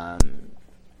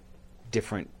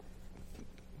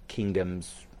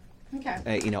kingdoms,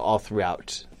 Okay. all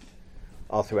throughout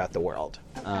the world.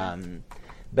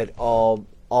 But all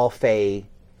Fae,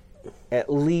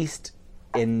 at least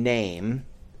in name,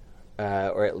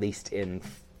 or at least in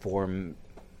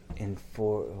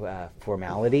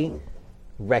formality,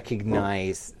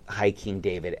 recognize High King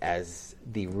David as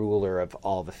the ruler of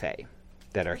all the Fae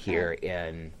that are here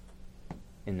in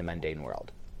the mundane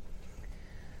world.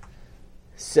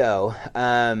 So,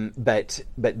 but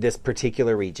this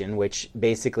particular region, which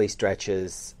basically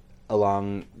stretches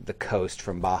along the coast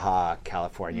from Baja,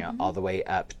 California, all the way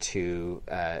up to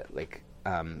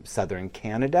southern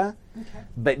Canada,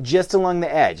 but just along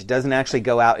the edge. It doesn't actually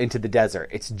go out into the desert.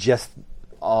 It's just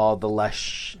all the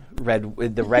lush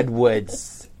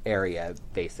redwoods area,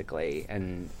 basically,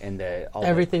 and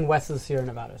Everything west of the Sierra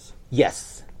Nevadas.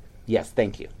 Yes,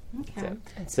 thank you. Okay.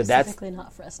 So that's Specifically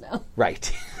not Fresno.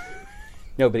 right.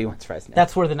 Nobody wants Fresno.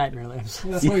 That's where the nightmare lives.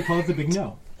 That's why we call it the Big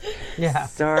No. Yeah.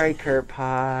 Sorry, Kurt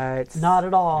Potts. Not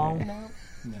at all. No.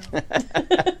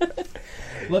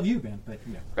 Love you, Ben, but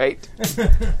no. Right.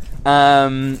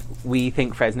 We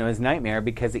think Fresno is a nightmare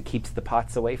because it keeps the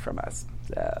Potts away from us.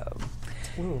 So.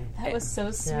 That was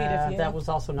so sweet Yeah, of you. that was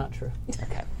also not true.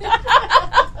 Okay.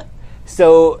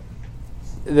 So,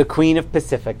 the Queen of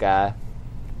Pacifica,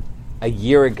 a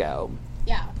year ago,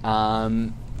 Yeah.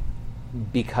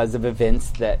 because of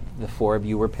events that the four of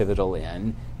you were pivotal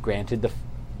in, granted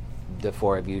the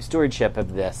four of you stewardship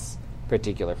of this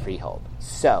particular freehold.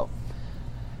 So,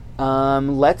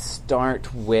 let's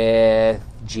start with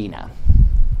Gina.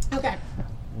 Okay.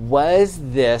 Was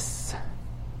this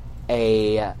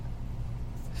a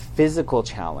physical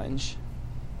challenge,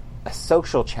 a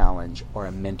social challenge, or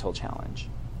a mental challenge?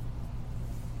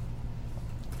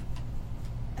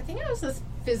 I think it was this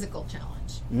physical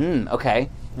challenge. Okay.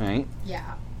 All right.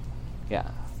 Yeah. Yeah.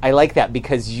 I like that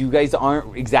because you guys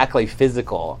aren't exactly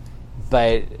physical,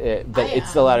 but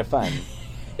it's a lot of fun.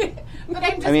 But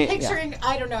I'm just I mean, picturing,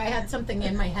 I don't know, I had something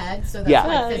in my head, so that's Yeah.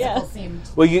 why physical Yeah. seemed...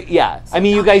 Well, I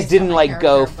mean, you not guys based on didn't my go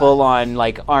character, full but- on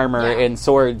armor Yeah. and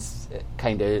swords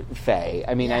kind of Fae.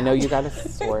 I mean, I Yeah. know you got a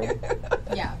sword,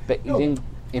 Yeah. but you No. didn't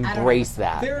embrace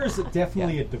that. There's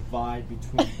definitely a divide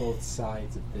between both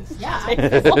sides of this. Yeah, I'm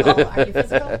physical. Are you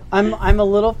physical? I'm a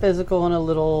little physical and a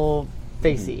little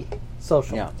facey,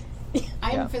 social. Yeah.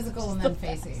 I'm Yeah. physical and then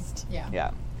facey. Yeah.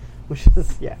 Yeah. Which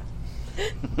is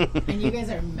And you guys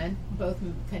are both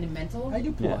kind of mental? I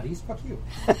do Pilates. Fuck you.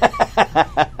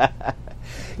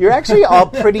 You're actually all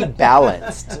pretty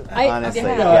balanced, honestly.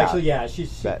 yeah. No, actually, yeah.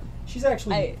 She's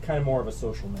actually I- kind of more of a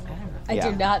social man. I Yeah.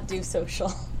 do not do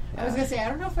social. I was going to say, I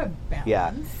don't know if I'm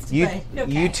balanced. Yeah. But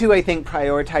okay. You two, I think,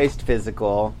 prioritized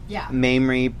physical. Yeah.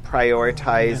 Mamrie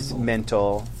prioritized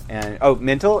mental. And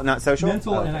mental, not social?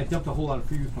 Mental, Oh, and I dumped a whole lot of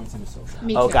previous points into social.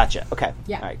 Me Oh, too. gotcha. Okay.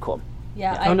 Yeah. All right, cool.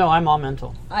 Yeah. Oh no, I'm all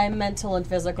mental. I'm mental and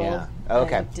physical. Yeah.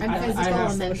 Okay. I did I'm not physical do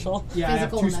and then social. Yeah, I have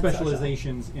physical two and then social.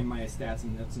 specializations in my stats,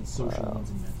 and that's in social ones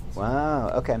and mental. So. Wow.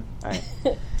 Okay. All right.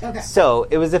 Okay. So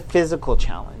it was a physical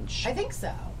challenge. I think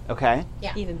so. Okay.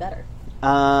 Yeah. Even better.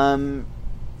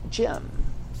 Jim,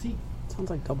 See, Sounds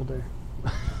like Double Dare.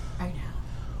 I know.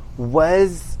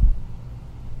 was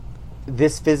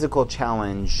this physical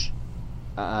challenge?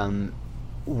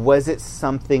 Was it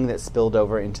something that spilled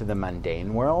over into the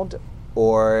mundane world,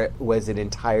 or was it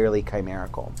entirely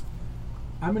chimerical?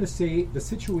 I'm going to say the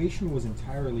situation was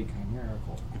entirely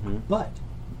chimerical, Mm-hmm. but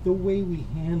the way we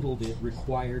handled it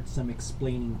required some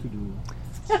explaining to do.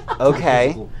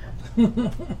 Okay.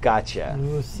 Physical. Gotcha.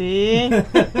 You see? Yeah.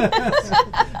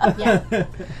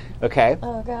 Okay.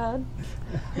 Oh God.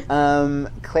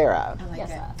 Clara, I like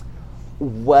Yes. it.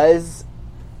 was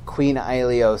Queen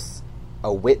Aelios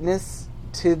a witness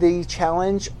to the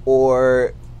challenge,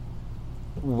 or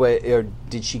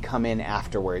did she come in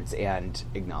afterwards and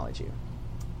acknowledge you?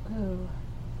 Ooh.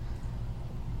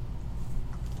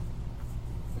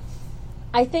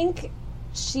 I think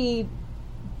she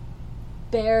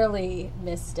barely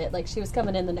missed it. Like, she was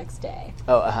coming in the next day.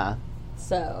 Oh, uh-huh.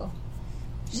 So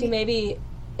she maybe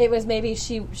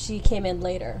she came in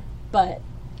later, but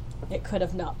it could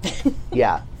have not been.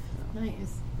 Yeah.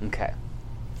 Nice. Okay.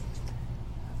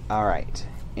 All right.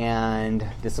 And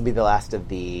this will be the last of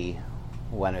the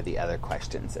one or the other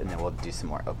questions, and then we'll do some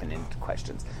more open-ended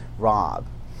questions. Rob,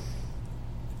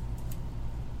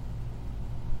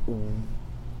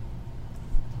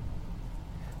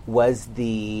 was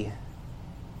the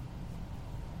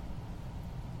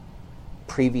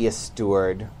previous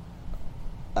steward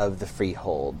of the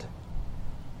freehold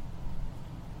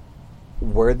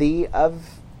worthy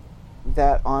of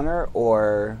that honor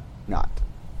or not?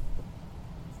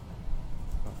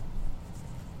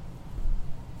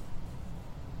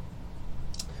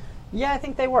 Yeah, I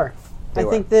think they were. They I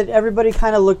were. think that everybody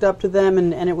kind of looked up to them,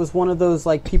 and it was one of those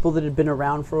like people that had been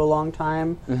around for a long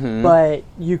time. Mm-hmm. But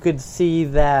you could see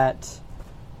that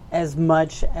as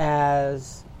much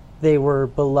as they were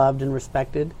beloved and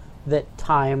respected, that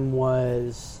time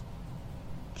was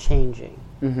changing.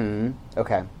 Mm-hmm.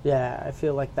 Okay. Yeah, I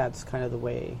feel like that's kind of the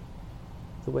way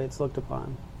it's looked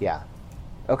upon. Yeah.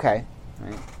 Okay. All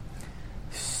right.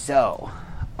 So,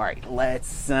 all right,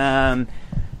 let's all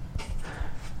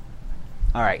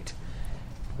right.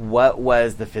 What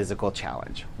was the physical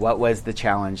challenge? What was the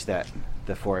challenge that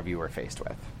the four of you were faced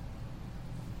with?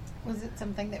 Was it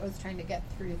something that was trying to get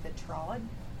through the trod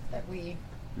that we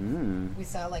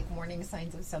saw like warning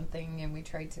signs of something, and we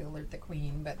tried to alert the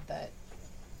queen, but that,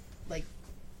 like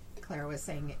Clara was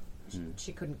saying,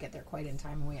 she couldn't get there quite in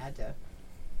time, and we had to.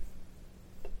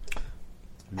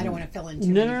 I don't want to fill in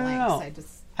too many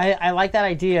blanks. I like that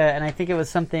idea, and I think it was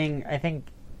something. I think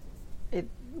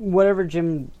whatever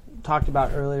Jim talked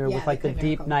about earlier with like the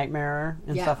deep nightmare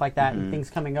and stuff like that, and things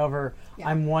coming over. Yeah.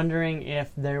 I'm wondering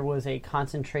if there was a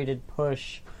concentrated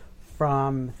push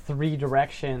from 3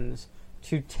 directions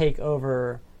to take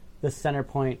over the center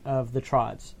point of the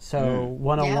Trods. So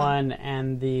 101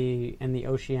 and the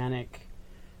Oceanic,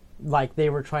 like they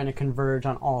were trying to converge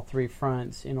on all 3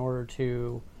 fronts in order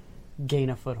to gain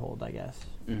a foothold, I guess.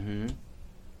 Mm-hmm.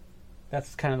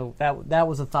 That's kind of that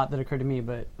was a thought that occurred to me,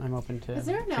 but I'm open to. Is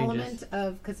there an changes. element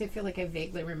of, because I feel like I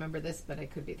vaguely remember this, but I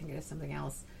could be thinking of something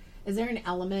else. Is there an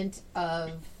element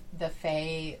of the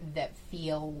Fae that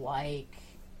feel like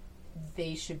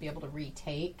they should be able to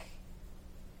retake?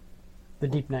 The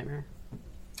deep nightmare?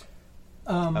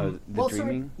 The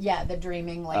dreaming? The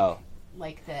dreaming,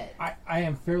 like that. I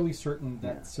am fairly certain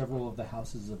that several of the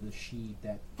houses of the Shi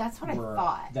That's what I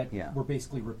thought. were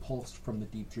basically repulsed from the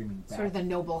deep dreaming back. Sort of the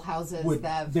noble houses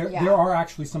that. There are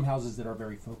actually some houses that are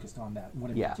very focused on that.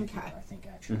 One in particular, Okay. I think,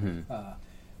 actually,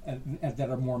 and that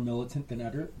are more militant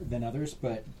than others.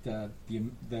 But the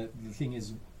thing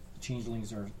is,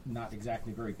 changelings are not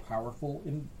exactly very powerful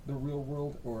in the real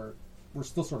world, or we're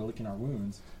still sort of licking our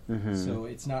wounds. So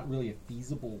it's not really a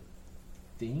feasible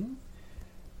thing.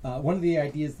 One of the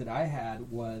ideas that I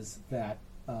had was that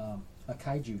a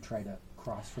kaiju try to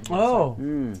cross from the Oh,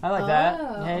 I like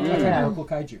that. Yeah. local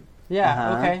kaiju.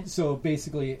 Yeah, okay. So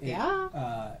basically,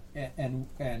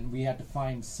 and we had to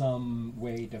find some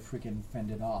way to freaking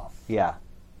fend it off. Yeah.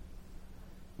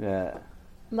 Yeah.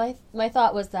 My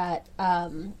thought was that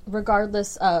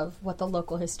regardless of what the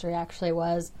local history actually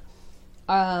was,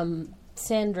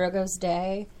 San Drogo's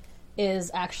Day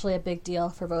is actually a big deal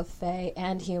for both Fae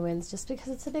and humans, just because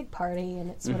it's a big party and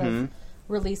it sort of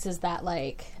releases that,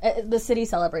 like, the city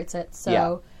celebrates it,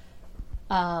 so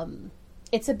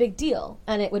it's a big deal,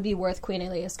 and it would be worth Queen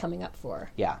Aelius coming up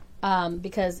for. Yeah.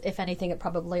 Because if anything, it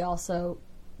probably also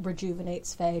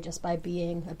rejuvenates Fae just by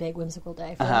being a big whimsical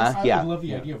day for us. I love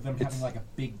the idea of them having like a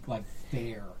big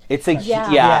fair. It's a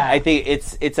I think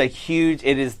it's a huge.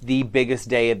 It is the biggest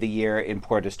day of the year in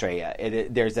Port Estrella.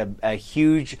 There's a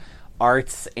huge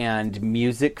arts and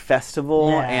music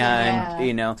festival, and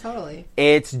you know, totally.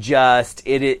 It's just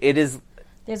it is.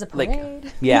 There's a parade.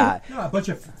 Like, yeah. No, a bunch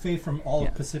of Fae from all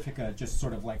of Pacifica just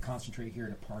sort of like concentrate here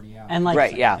to party out. And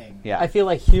like, I feel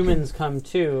like humans come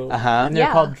too, and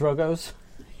they're called Drogos.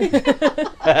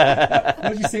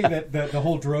 Would you say that the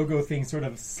whole Drogo thing sort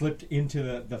of slipped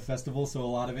into the festival, so a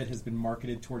lot of it has been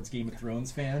marketed towards Game of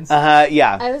Thrones fans?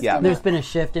 There's been a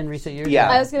shift in recent years.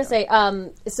 I was going to say,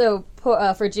 so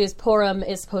for Jews, Purim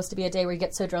is supposed to be a day where you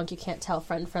get so drunk you can't tell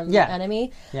friend from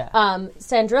enemy.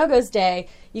 San Drogo's Day,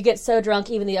 you get so drunk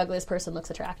even the ugliest person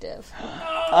looks attractive.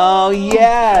 Oh,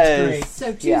 yes.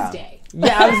 So Tuesday.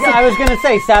 Yeah, I was going to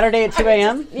say Saturday at 2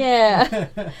 a.m. Yeah,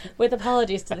 with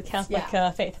apologies to the Catholic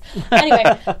faith.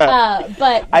 Anyway,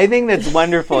 but I think that's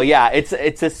wonderful. Yeah, it's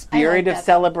a spirit of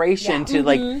celebration to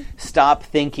like stop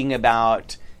thinking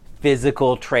about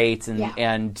physical traits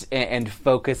and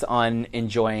focus on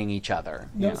enjoying each other.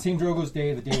 No, St. Drogo's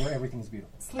Day, the day where everything's beautiful.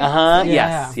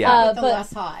 Yes. But the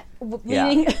less hot.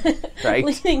 Leading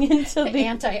into the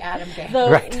anti-Adam Day.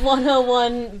 The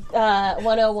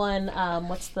 101,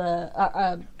 what's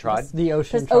the... Trod? The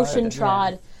Ocean Trod. Ocean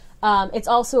Trod. It's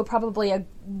also probably a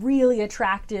really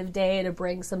attractive day to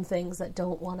bring some things that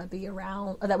don't want to be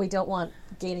around, or that we don't want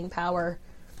gaining power.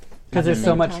 Because there's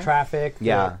so much traffic.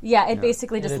 It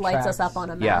basically just lights us up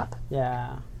on a map.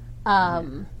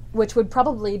 Which would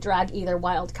probably drag either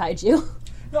wild kaiju.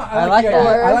 No, I like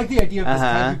the idea of this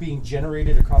kaiju being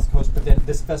generated across the coast, but then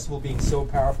this festival being so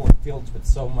powerful and filled with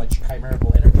so much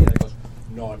chimerical energy that it goes,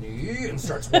 "Nani?" and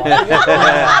starts walking.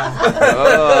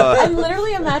 I'm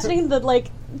literally imagining the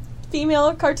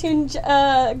female cartoon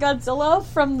Godzilla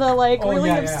from the really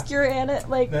obscure the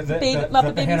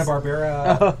Muppet Babies.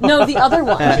 Hanna-Barbera. No, the other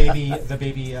one. the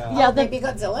baby. Yeah, the Baby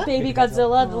Godzilla. Baby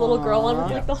Godzilla, the little girl one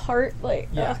with Yeah. the heart.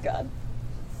 Yeah. Oh god.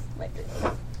 My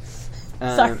goodness.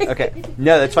 Sorry. Okay.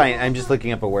 No, that's fine. I'm just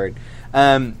looking up a word.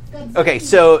 Okay,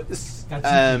 so That's not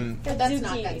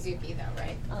Godzuki, though,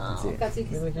 right? Oh,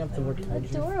 You're looking up the word kaiju.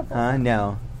 adorable.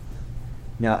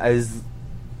 no, I was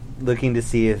looking to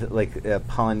see if a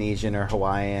Polynesian or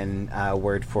Hawaiian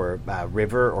word for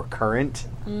river or current.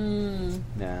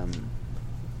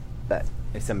 But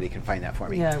if somebody can find that for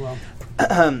me. Yeah, I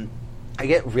will. I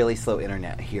get really slow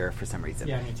internet here for some reason.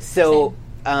 Yeah, me too. So,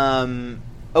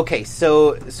 okay,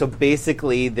 so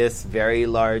basically, this very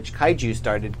large kaiju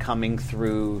started coming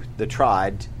through the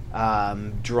Trod,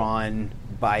 drawn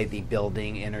by the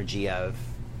building energy of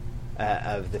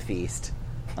the feast.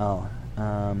 Oh,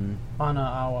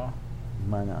 Mana'awa.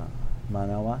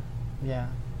 Manawa, Yeah.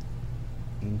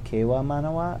 Inkewa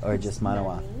Manawa, or just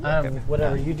Manawa?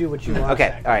 Whatever. You do what you want.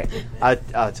 Okay, all right. I'll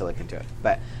have to look into it,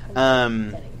 but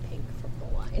Getting pink from the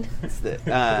wine. it's the,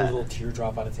 a little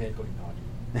teardrop on its head going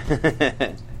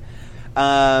naughty.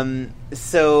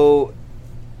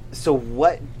 So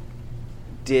what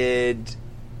did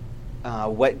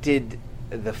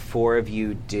the four of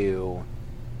you do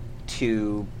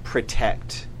to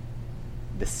protect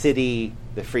the city,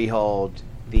 the freehold,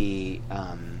 the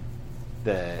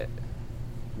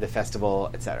festival,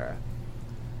 etc.?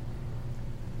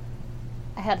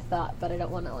 I had a thought, but I don't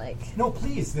want to No,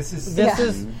 please. This is This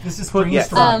is brainstorming.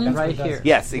 That's right what it does. here.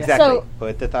 Yes, exactly. So-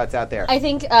 Put the thoughts out there. I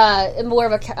think more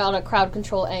of on a crowd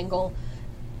control angle,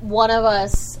 one of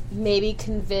us maybe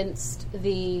convinced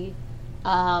the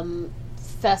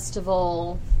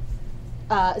festival,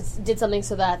 did something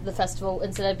so that the festival,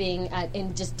 instead of being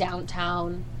in just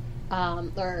downtown,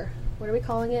 or what are we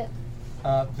calling it?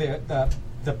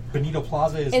 The Benito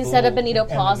Plaza is Instead of the Benito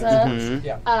little Plaza, end of the-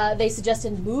 Yeah. They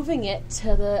suggested moving it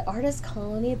to the artist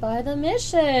colony by the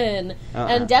Mission,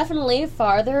 and definitely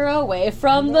farther away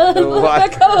from the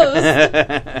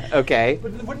coast. Okay.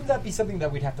 But wouldn't that be something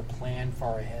that we'd have to plan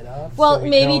far ahead of? Well, So we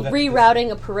maybe know that rerouting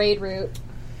a parade route.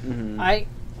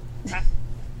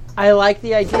 I like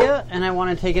the idea, and I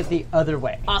want to take it the other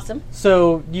way. Awesome.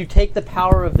 So you take the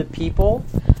power of the people,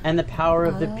 and the power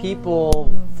of the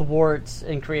people thwarts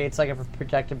and creates like a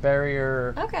protective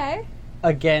barrier Okay.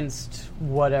 against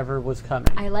whatever was coming.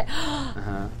 I like.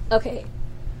 Okay.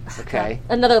 Okay.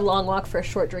 Another long walk for a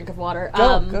short drink of water.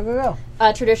 Go.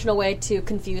 A traditional way to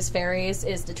confuse fairies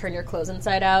is to turn your clothes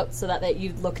inside out so that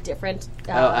you look different.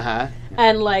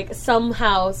 And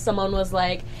somehow someone was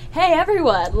like, "Hey,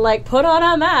 everyone! Put on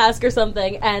a mask or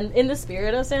something." And in the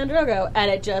spirit of San Drogo,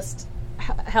 and it just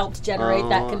helped generate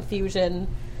that confusion.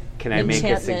 Can I make a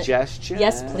enchantment. suggestion?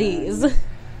 Yes, please.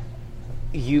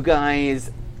 You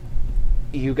guys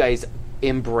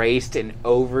embraced and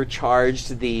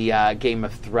overcharged the Game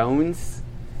of Thrones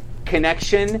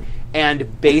connection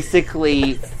and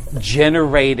basically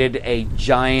generated a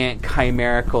giant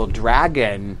chimerical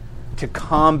dragon to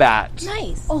combat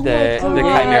Nice. the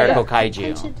chimerical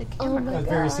kaiju. That's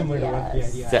very similar to what the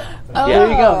idea. So, There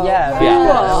you yeah. go. Yeah.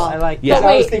 Yeah. I like Yeah. that.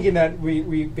 I was Wait. thinking that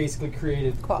we basically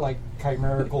created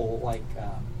chimerical what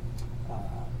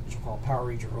you call Power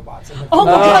Ranger robots. And Oh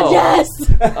my Oh. god, yes!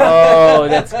 Oh,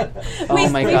 that's we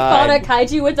my we fought a god.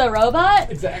 kaiju with a robot?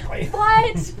 Exactly.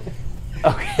 What?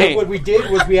 Okay. What we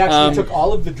did was we actually took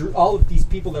all of these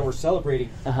people that were celebrating,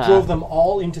 drove them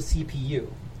all into CPU.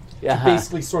 Uh-huh.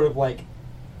 Basically sort of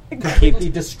completely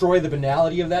destroy the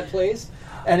banality of that place.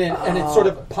 And it sort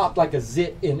of popped like a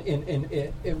zit in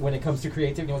when it comes to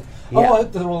creativity.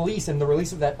 The release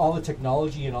of that, all the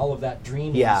technology and all of that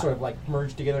dream sort of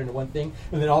merged together into one thing.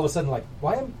 And then all of a sudden,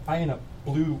 why am I in a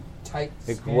blue tight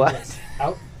what? spandex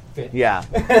outfit? Yeah.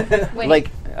 Wait.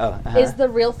 Uh-huh. Is the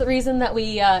real reason that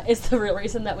we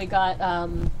got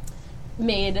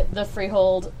made the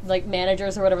freehold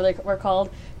managers or whatever they were called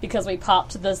because we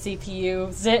popped the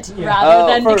CPU zit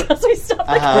rather than because we stopped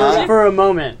recording? For a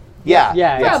moment. Yeah.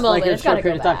 Yeah. For a it's moment, like it's gotta short go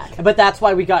period of time. back. But that's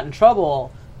why we got in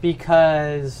trouble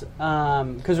because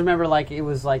remember it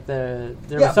was there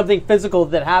was something physical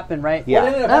that happened, right? Yeah. What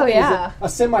ended up Oh, happening is yeah. that a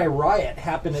semi-riot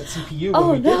happened at CPU when Oh,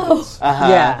 we did no. this.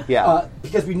 Uh-huh. Yeah.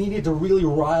 Because we needed to really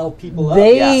rile people up.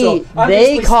 They- So I'm they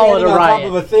basically call it standing a on riot. top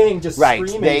of a thing, just Right.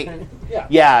 screaming.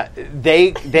 Yeah,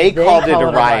 they called it call a it a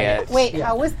riot. riot. Wait,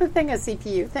 how was the thing a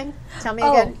CPU thing? Tell me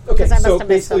Oh. again. Okay, 'cause I must so have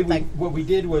missed basically something. what we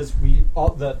did was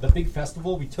the big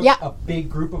festival, we took a big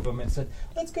group of them and said,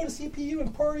 let's go to CPU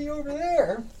and party over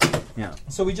there. Yeah.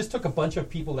 So we just took a bunch of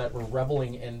people that were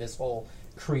reveling in this whole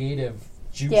creative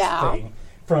juice Yeah. thing,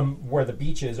 from where the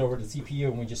beach is over to CPU,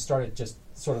 and we just started just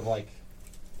sort of like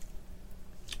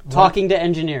Talking to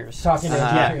engineers. talking to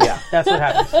yeah. That's what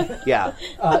happens. Yeah.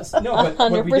 No,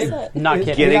 but what we did, 100%. Not is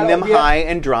kidding. Getting them we had- high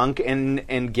and drunk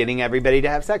and getting everybody to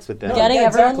have sex with them. No, Getting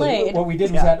everyone exactly. laid. What we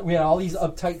did was that we had all these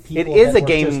uptight people. It is that a were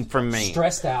game just for me.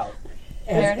 Stressed out.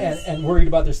 There it And, is. and worried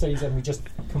about their studies, and we just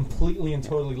completely and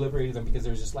totally liberated them because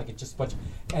there was just like a bunch,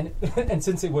 and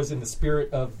since it was in the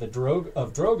spirit of the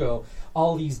Drogo,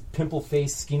 all these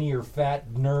pimple-faced, skinny or fat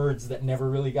nerds that never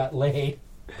really got laid.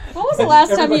 What was the last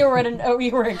time Everybody-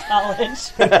 you were in college?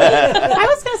 I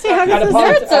was going to say, how does this,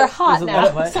 Nerds are hot Is it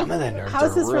now. what? Some of the nerds how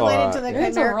is this are real related hot. to the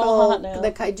Nerds are real hot now.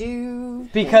 the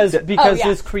kaiju? Because yeah.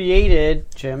 this created,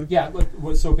 Jim. Yeah,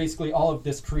 so basically all of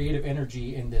this creative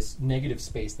energy in this negative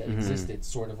space that existed,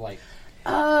 sort of like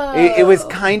It was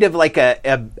kind of like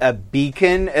a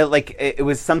beacon. It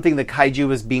was something the kaiju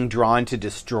was being drawn to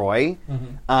destroy.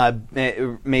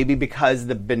 Maybe because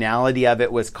the banality of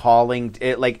it was calling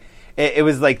it like. It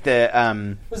was like the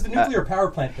it was the nuclear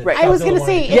power plant. That right. I was Godzilla going to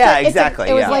wanted say, to- it's Yeah, a- it's exactly,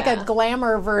 it was yeah. like a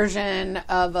glamour version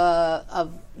of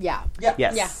yeah.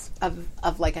 yes. Yeah.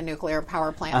 of like a nuclear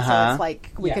power plant. Uh-huh. So it's like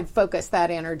we Yeah. could focus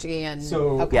that energy and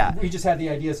So okay. Yeah. we just had the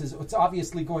idea. Says it's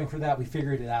obviously going for that. We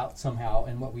figured it out somehow,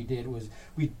 and what we did was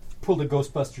we pulled a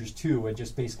Ghostbusters 2 and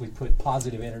just basically put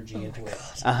positive energy into it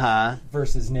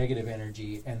versus negative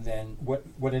energy, and then what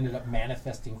ended up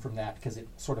manifesting from that, because it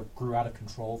sort of grew out of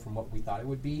control from what we thought it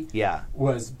would be. Yeah.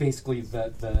 was basically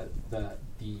the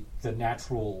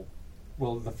natural,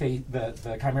 well,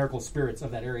 the chimerical spirits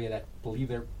of that area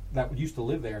that used to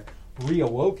live there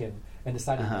reawoken and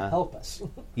decided to help us.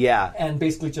 Yeah. And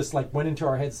basically just like went into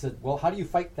our heads and said, well, how do you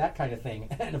fight that kind of thing?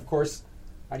 And of course,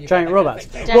 how do you Giant fight that robots. kind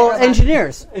of thing? Giant Well, robots.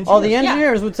 engineers. All the Engineers.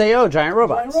 engineers would say, "Oh, giant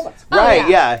robots." Giant robots. Oh, Right.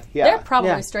 yeah. Yeah. They're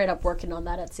probably Yeah. straight up working on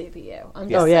that at CPU. I'm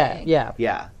just Oh yeah, saying. yeah.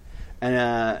 Yeah. And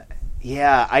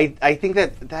I think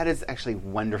that is actually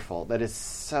wonderful. That is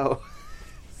so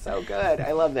good.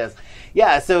 I love this.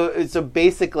 Yeah, so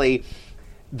basically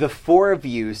the four of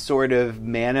you sort of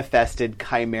manifested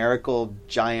chimerical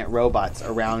giant robots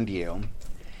around you.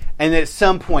 And at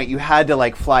some point you had to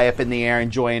like fly up in the air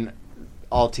and join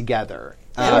all together.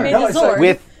 We made No, the it's like-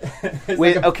 Zord.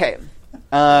 With okay.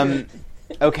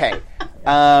 Okay.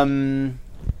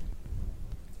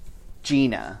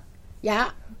 Gina.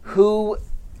 Yeah.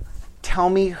 Tell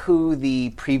me who the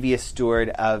previous steward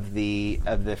of the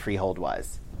freehold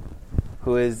was.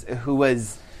 Who was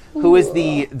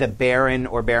the baron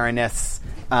or baroness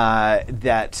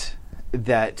that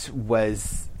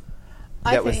was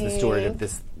the steward of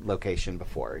this location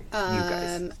before you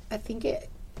guys? I think it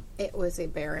was a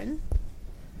baron,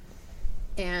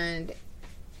 and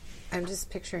I'm just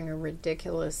picturing a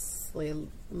ridiculously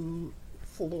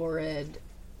florid,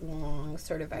 long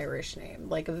sort of Irish name,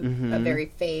 like a very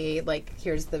fade. Like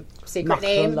here's the secret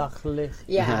name.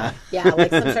 Yeah, yeah, like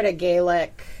some sort of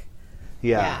Gaelic,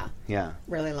 Yeah.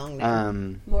 really long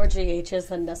name. More GHs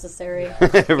than necessary.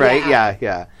 Right? Yeah.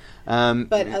 Yeah.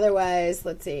 But otherwise,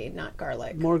 let's see, not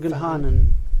garlic. Morgan from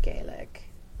Hannon. Gaelic.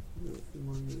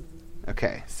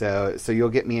 Okay, so you'll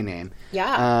get me a name.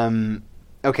 Yeah.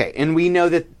 Okay, and we know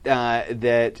that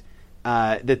that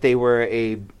they were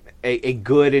a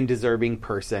good and deserving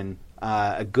person,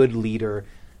 a good leader,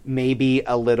 maybe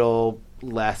a little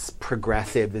less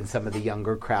progressive than some of the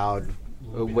younger crowd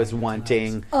was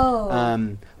wanting.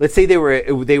 Oh. Let's say they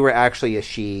were actually a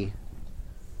she.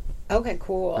 Okay,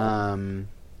 cool.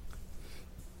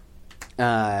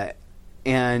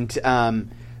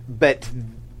 But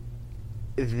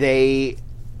they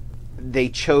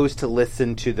chose to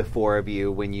listen to the four of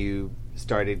you when you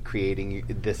started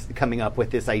coming up with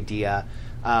this idea.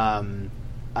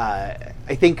 I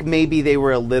think maybe they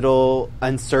were a little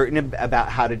uncertain about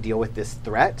how to deal with this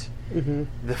threat.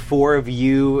 Mm-hmm. The four of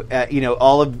you,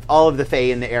 all of the Fae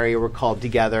in the area were called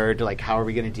together to how are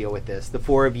we going to deal with this? The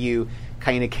four of you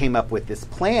kind of came up with this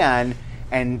plan,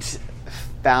 and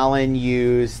Fallon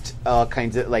used all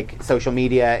kinds of social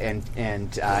media and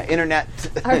internet.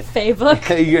 Our Facebook.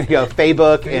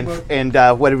 Facebook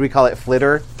and what did we call it?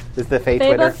 Flitter is the Fae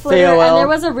Twitter. Facebook, Flitter, and there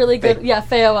was a really good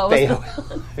FAOL was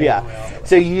FAOL. Yeah.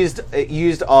 So you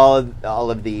used all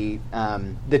of the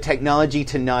technology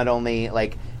to not only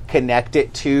connect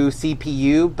it to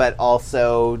CPU, but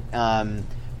also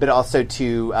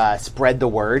to spread the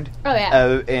word. Oh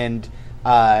yeah.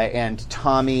 And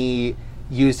Tommy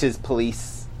used his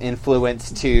police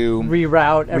influence to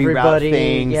reroute everybody.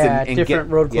 Things and different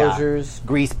get, road closures.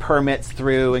 Grease permits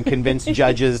through and convince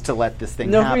judges to let this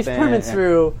thing happen. No grease permits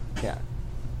through. Yeah.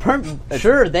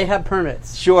 Sure, they have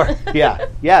permits. Sure. Yeah.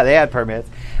 Yeah, they had permits.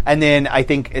 And then I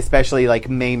think especially like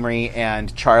Mamrie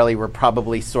and Charlie were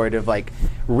probably sort of like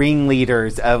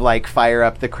ringleaders of like fire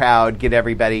up the crowd, get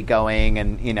everybody going,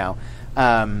 and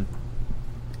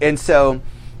and so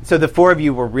the four of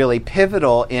you were really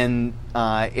pivotal in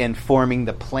forming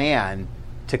the plan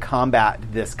to combat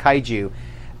this kaiju,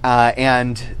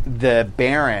 and the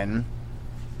Baron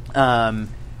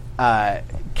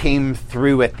came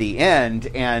through at the end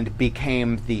and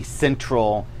became the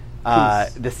central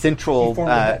robot,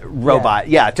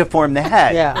 to form the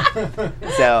head. Yeah.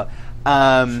 So,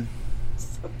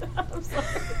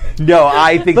 no,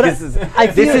 I think this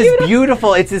is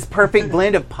beautiful. It's this perfect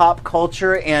blend of pop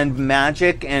culture and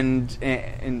magic, and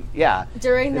yeah.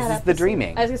 During this that is episode, the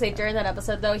dreaming. I was gonna say during that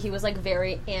episode though, he was like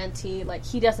very anti. Like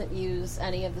he doesn't use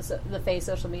any of the Fae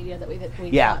social media that we've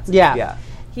got. Yeah.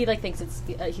 He like thinks it's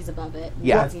he's above it.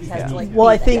 Yeah. He has to, like, Well,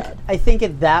 I beat think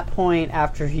at that point,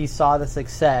 after he saw the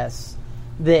success,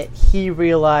 that he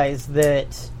realized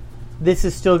that this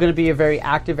is still going to be a very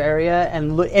active area,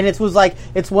 and it's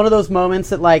one of those moments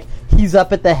that like he's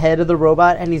up at the head of the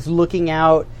robot and he's looking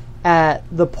out at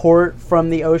the port from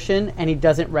the ocean and he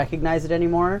doesn't recognize it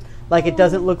anymore. Like it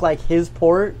doesn't look like his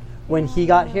port when he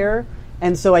got here,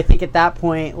 and so I think at that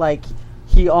point, like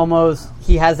he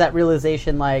has that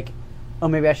realization, like, oh,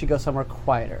 maybe I should go somewhere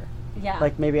quieter. Yeah.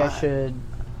 Like maybe I should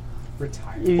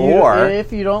retire. Or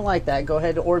if you don't like that, go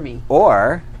ahead or me.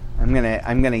 Or I'm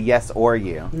gonna yes or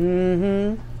you.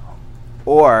 Mm-hmm.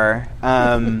 Or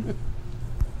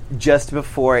just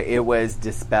before it was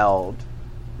dispelled,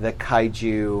 the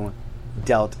kaiju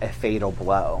dealt a fatal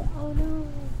blow,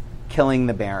 killing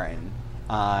the Baron,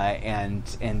 and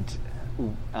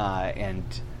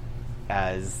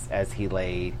as he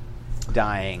lay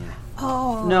dying.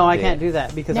 Oh. No, I can't do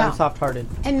that because No. I'm soft-hearted.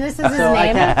 And this is his So I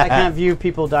name? can't view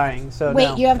people dying. So Wait,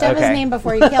 no. you have to have Okay. his name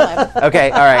before you kill him. Okay,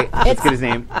 all right. Let's It's- get his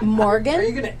name. Morgan, Are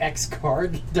you going to X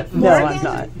card? No, I'm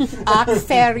not.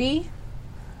 Oxferry,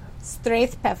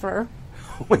 Strathpeffer,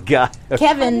 Oh my god. Okay.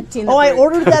 Kevin. Oh, I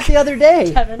ordered that the other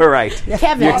day. All right.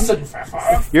 Kevin.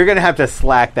 You're gonna have to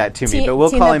slack that to me, but we'll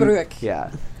call him. Tinebrook.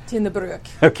 Yeah. Tinebrook.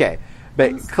 Okay.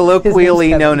 But colloquially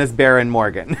Kevin. known as Baron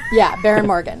Morgan. Yeah, Baron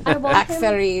Morgan. I want him-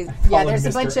 Oxferry. Yeah, Call him there's a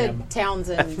Mr. bunch M. of towns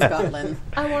in Scotland.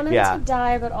 I want him Yeah. to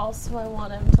die, but also I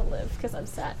want him to live because I'm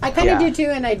sad. I kind of Yeah. do too,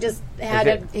 and I just had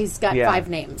Okay. he's got Yeah. 5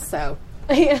 names, so.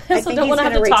 I also think don't he's want to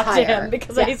have to gonna talk to retire. him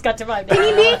because Yeah. he's got to find Can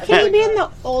he be in the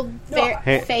old Hey.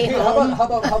 Fay Hey, home? how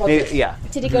about this? Yeah.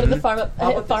 Did he go to the farm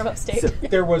about upstate?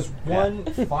 There was one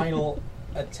final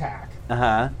attack,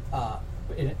 Uh-huh.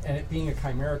 and it being a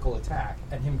chimerical attack,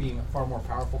 and him being a far more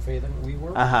powerful Fae than we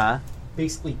were, Uh-huh.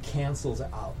 basically cancels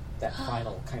out that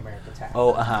final chimeric attack.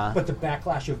 Oh, uh-huh. But the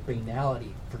backlash of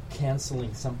banality for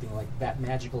canceling something like that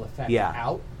magical effect Yeah.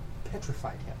 out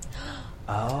petrified him.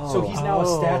 Oh. So he's now a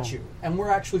Oh. statue, and we're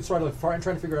actually sort of trying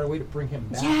to figure out a way to bring him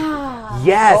back. Yeah.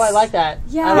 Yes. Oh, I like that.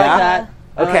 Yeah. I like Yeah? that.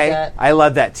 I like Okay. that. I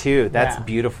love that too. That's Yeah.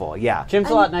 beautiful. Yeah. Jim's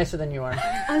a lot nicer than you are.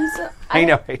 I'm so. I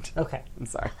know, right? Okay. I'm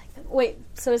sorry. Wait.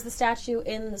 So is the statue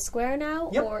in the square now,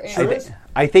 Yep, or is sure it? is.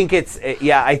 I think it's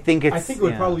I think it's I think it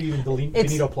would yeah. probably be in It's-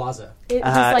 Benito Plaza. It's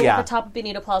just like yeah. at the top of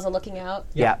Benito Plaza, looking out.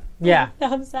 Yeah. Yeah.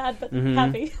 I'm sad but Mm-hmm.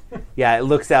 happy. Yeah, it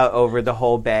looks out over the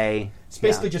whole bay. It's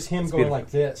basically Yeah. just him It's going beautiful. like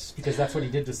this, because that's what he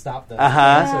did to stop the.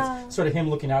 Uh-huh. So it's sort of him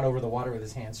looking out over the water with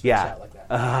his hands stretched Yeah. out like that.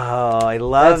 Oh, I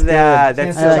love That's that. good. That's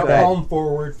Hands I so like stretched out, good. that. palm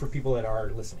forward for people that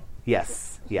are listening.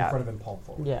 Yes. In Yeah. front of him, palm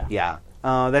forward. Yeah. Yeah.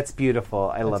 Oh, that's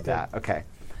beautiful. I love good. that. Okay.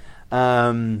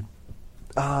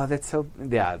 Oh, that's so.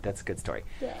 Yeah, that's a good story.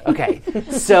 Yeah. Okay.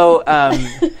 So,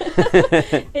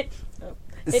 It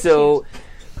so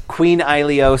Queen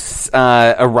Ailios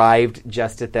arrived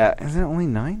just at that. Is it only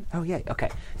 9? Oh, yeah. Okay.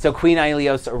 So Queen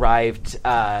Ailios arrived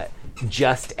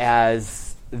just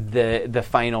as the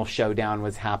final showdown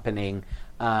was happening.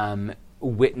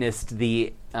 Witnessed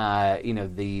the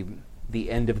the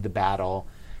end of the battle,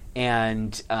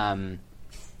 and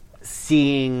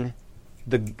seeing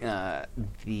the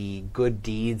good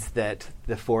deeds that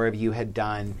the four of you had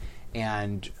done,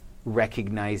 and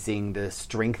recognizing the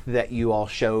strength that you all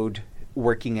showed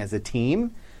working as a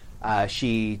team,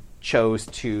 she chose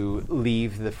to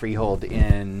leave the freehold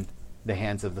in the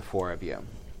hands of the four of you.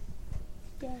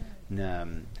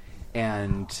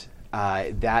 And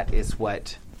that is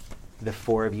what the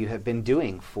four of you have been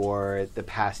doing for the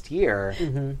past year,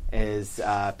 is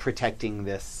protecting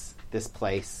this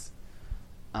place.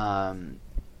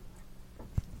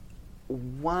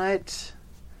 What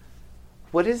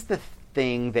is the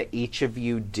thing that each of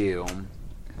you do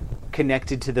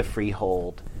connected to the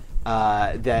freehold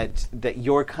that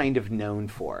you're kind of known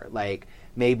for? Like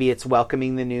maybe it's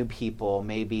welcoming the new people.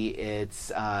 Maybe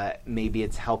it's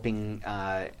helping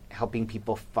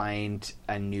people find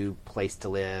a new place to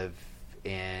live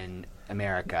in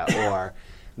America, or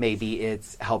maybe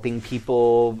it's helping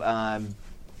people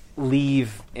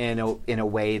leave in a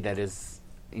way that is,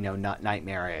 not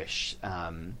nightmarish.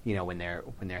 When they're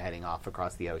heading off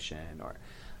across the ocean,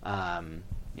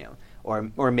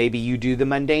 or maybe you do the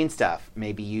mundane stuff.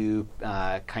 Maybe you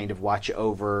kind of watch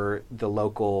over the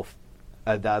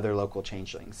other local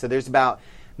changelings. So there's about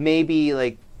maybe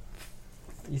like,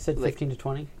 You said 15 to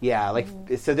 20? yeah,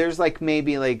 so there's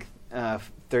maybe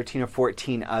 13 or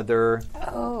 14 other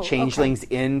changelings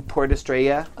in Port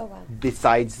Estrella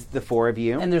besides the 4 of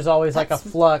you. And there's always a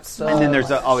flux. And then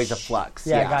there's always a flux.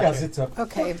 Yeah, gotcha. Because it's a port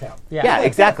town. Yeah,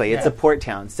 exactly. It's a port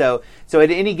town. So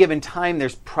at any given time,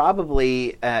 there's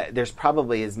probably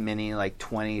as many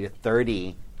 20 to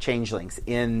 30 changelings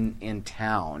in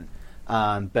town,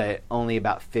 but only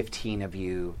about 15 of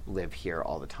you live here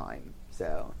all the time.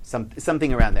 So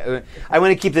something around that. I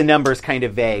want to keep the numbers kind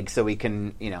of vague so we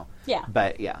can, Yeah.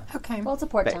 But yeah. Okay. Well, it's a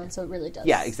port town, so it really does.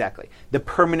 Yeah, exactly. The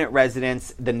permanent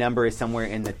residents, the number is somewhere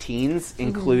in the teens,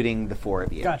 including the 4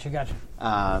 of you. Gotcha.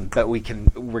 But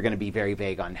we're going to be very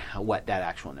vague on what that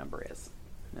actual number is,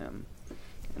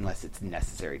 unless it's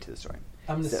necessary to the story.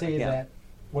 I'm going to say that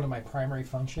one of my primary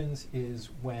functions is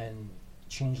when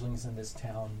changelings in this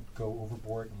town go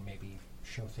overboard and maybe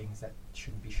show things that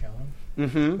shouldn't be shown.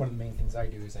 Mm-hmm. One of the main things I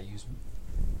do is I use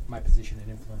my position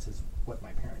and influence as what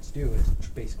my parents do, is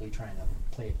basically trying to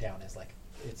play it down as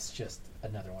it's just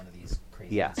another one of these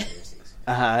crazy conspiracies.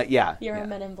 Yeah. You're a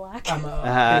Men in Black. I'm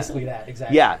basically that,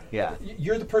 exactly. Yeah.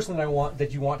 You're the person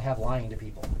that you want to have lying to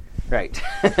people. Right.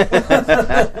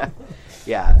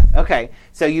 Yeah. Okay.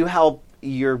 So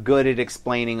you're good at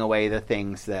explaining away the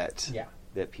things that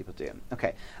people do.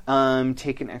 Okay.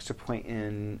 Take an extra point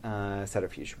in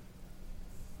subterfuge.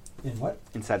 In what?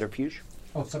 In subterfuge.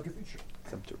 Oh, subterfuge.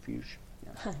 Subterfuge.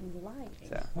 Yeah. I'm lying.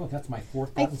 So. Oh, that's my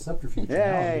 4th thought in subterfuge. Yay.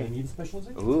 Now, do I need a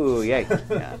specialization? Ooh, yay.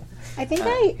 Yeah. I think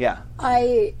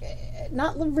I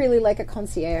not really like a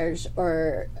concierge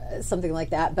or something like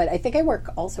that, but I think I work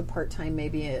also part-time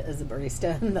maybe as a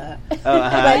barista in the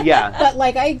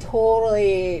but I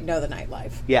totally know the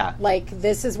nightlife. Yeah.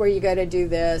 This is where you go to do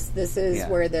this. This is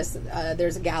where this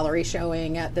there's a gallery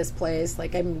showing at this place.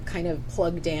 I'm kind of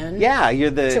plugged in. Yeah,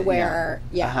 you're the to where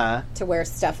to where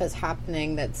stuff is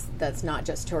happening that's not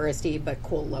just touristy but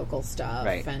cool local stuff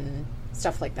and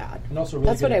stuff like that. And also really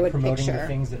that's good what I would promoting picture. The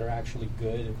things that are actually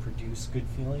good and produce good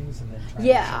feelings, and then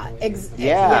trying to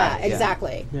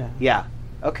exactly. Yeah.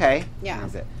 Okay. Yeah.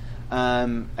 That's it.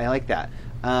 I like that.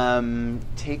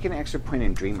 Take an extra point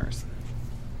in dreamers.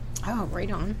 Oh,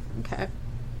 right on. Okay.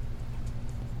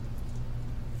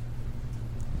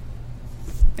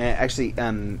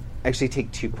 Actually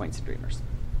take 2 points in dreamers.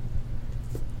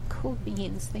 Cool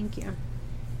beans. Thank you.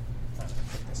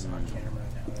 Put this on camera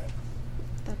now.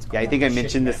 That's cool. Yeah, I think I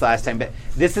mentioned this last time, but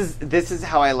this is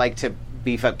how I like to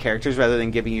beef up characters rather than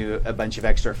giving you a bunch of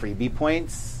extra freebie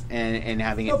points and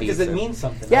having it be because it means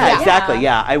something. Yeah, right? exactly.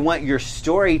 Yeah, I want your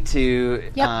story to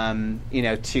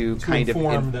to kind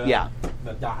inform of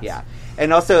the dots. Yeah,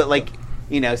 and also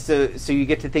so you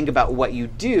get to think about what you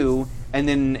do, and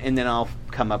then I'll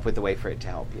come up with a way for it to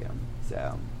help you.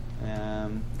 So. Do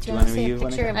you want to see a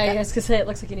picture of I was going to say, it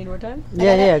looks like you need more time.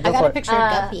 Yeah, go I got for a it. picture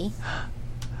of Guppy.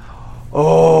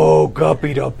 Oh,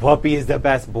 Guppy the puppy is the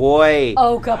best boy.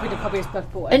 Oh, Guppy the puppy is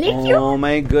best boy. And if you Oh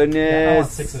my goodness. I want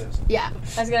 6 of those. yeah,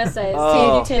 I was going to say,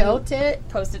 Oh. see if you built can it.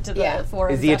 post it to the Yeah.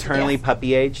 forum. Is he eternally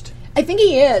puppy aged? I think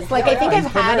he is. I think I've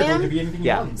he's had programmable to him be anything you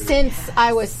Yeah. want him to be. since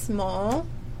I was small,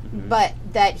 but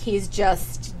that he's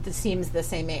just seems the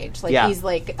same age. Yeah. He's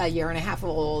a year and a half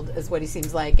old is what he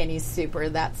seems like, and he's super.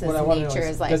 That's his What I want to know nature.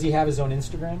 is, Is does he have his own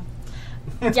Instagram?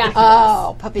 Yeah.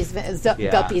 Oh, puppies,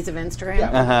 guppies of Instagram.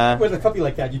 Yeah. With a puppy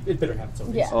like that, it better have its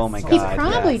own. Yeah. Oh my He god.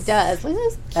 probably yes. does. Look at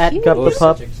this At cute. Gup the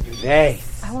Pup. Hey.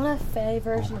 I want a fae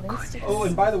version of Instagram. Oh,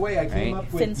 and by the way, I came Right.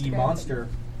 up with the Finstgram. monster.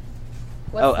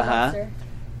 What's Oh, the monster?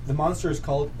 The monster is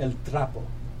called El Trapo,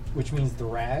 which means the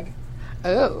rag.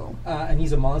 Oh, And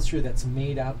he's a monster that's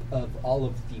made up of all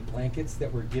of the blankets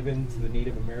that were given to the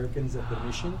Native Americans at the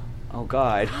mission. Oh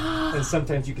god. And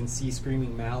sometimes you can see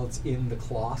screaming mouths in the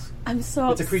cloth. I'm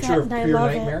so It's a upset creature of and I pure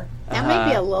love nightmare. that might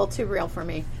be a little too real for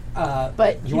me.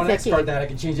 But you want to Vicky. start that, I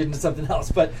can change it into something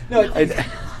else. But no,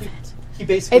 he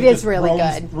basically It is just really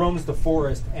good. roams the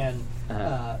forest and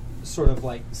sort of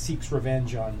seeks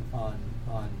revenge on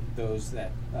those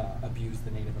that abuse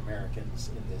the Native Americans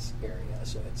in this area.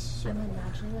 So it's sort I'm of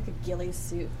imagining a ghillie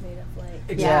suit made of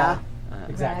Exactly. Yeah.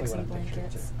 exactly Rags what I'm and picturing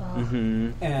blankets.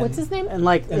 too. Oh. And What's his name? And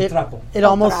like El trapo. it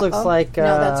almost Trapo? looks like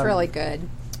no, that's really good.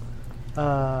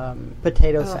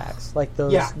 Potato sacks, like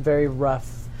those very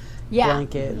rough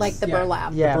blankets, like the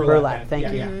burlap. Yeah, burlap.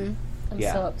 Thank you. I'm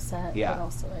so upset, but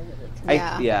also I really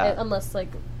can't. Unless like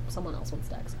someone else wants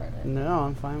to expert it. No,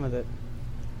 I'm fine with it.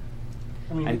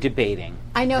 I'm debating.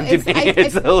 I know.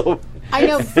 It's a little. I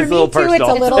know. For it's me too, it's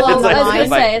a little on the I was line. going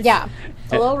to say, Yeah.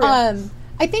 a little real.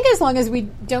 I think as long as we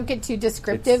don't get too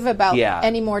descriptive about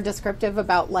any more descriptive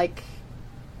about like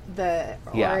the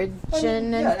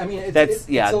origin. I mean, it's a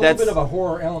little bit of a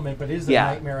horror element, but it is a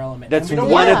nightmare element. That's and we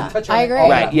don't one have of to touch on I it agree. all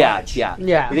right. that Yeah, much.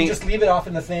 yeah. We just leave it off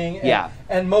in the thing. And, Yeah.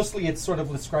 and mostly it's sort of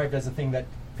described as a thing that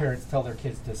parents tell their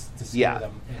kids to scare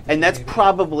them. And that's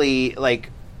probably like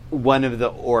one of the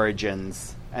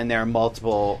origins. And there are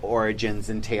multiple origins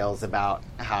and tales about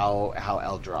how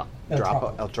El Trapo.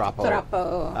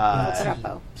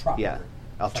 Yeah,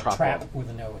 El Trapo. Trap with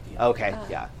an O at the end. Okay,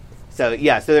 So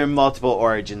there are multiple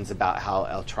origins about how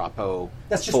El Trapo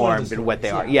formed and what they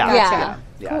are. Yeah.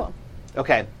 Cool.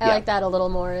 Okay. I like that a little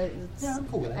more. I'm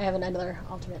cool with I that. have another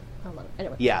alternate.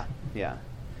 Anyway. Yeah.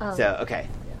 So okay.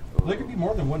 Well, there could be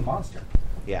more than one monster.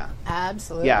 Yeah.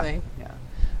 Absolutely. Yeah.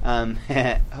 Oh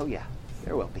yeah,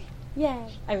 there will be. Yay!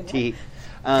 Okay.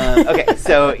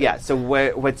 So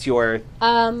what's your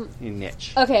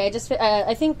niche? Okay,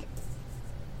 I think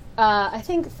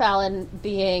Fallon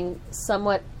being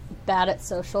somewhat bad at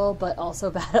social, but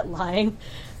also bad at lying,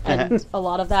 and a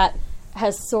lot of that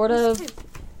has sort of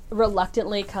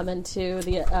reluctantly come into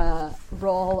the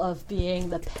role of being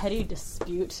the petty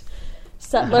dispute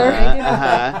settler,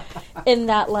 in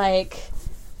that like.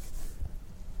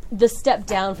 The step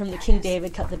down from the King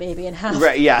David cut the baby in half.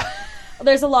 Right, yeah.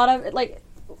 There's a lot of, like,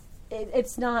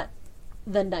 it's not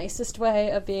the nicest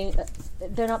way of being,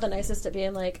 they're not the nicest at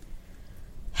being like,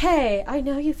 hey, I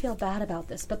know you feel bad about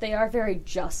this, but they are very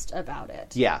just about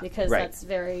it. Yeah, because that's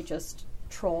very just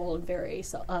troll and very you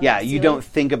silly. don't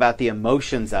think about the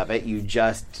emotions of it, you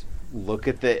just look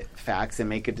at the facts and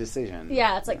make a decision.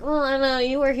 Yeah, it's like, well, I know,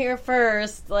 you were here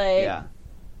first, like,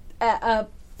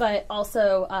 but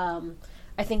also,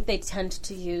 I think they tend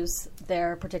to use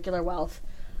their particular wealth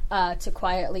to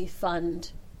quietly fund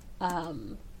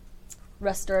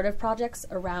restorative projects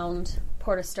around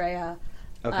Port Estrella.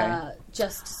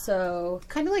 Just so...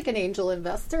 Kind of like an angel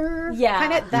investor.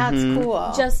 Yeah. That's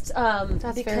cool. Just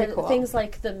that's because very cool. things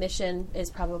like the mission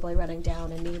is probably running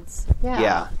down and needs...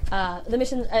 the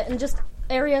mission and just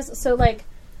areas... So, like,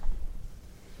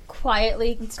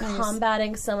 quietly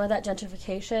combating some of that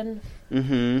gentrification.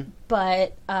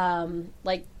 But,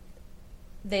 like,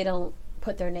 they don't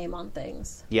put their name on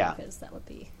things. Yeah. Because that would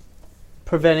be...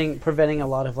 Preventing a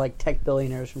lot of, like, tech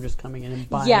billionaires from just coming in and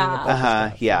buying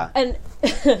And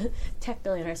tech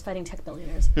billionaires, fighting tech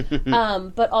billionaires.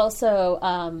 But also,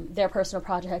 their personal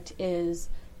project is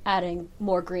adding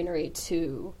more greenery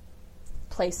to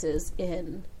places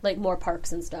in, like, more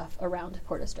parks and stuff around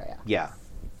Port Estrella. Yeah.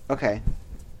 Okay.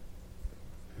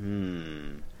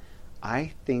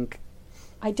 I think...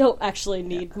 I don't actually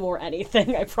need more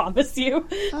anything, I promise you.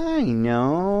 I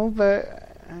know, but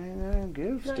I gotta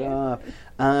goof stuff.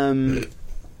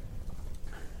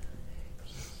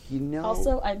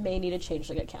 Also, I may need a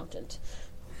changeling accountant.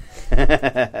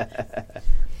 I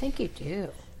think you do.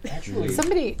 Actually,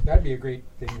 somebody that'd be a great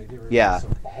thing to give her.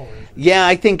 Some ballers.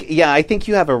 I think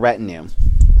you have a retinue.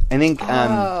 I think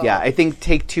I think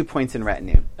take 2 points in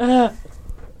retinue.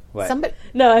 What?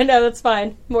 No, I know, that's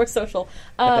fine. More social.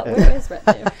 Where is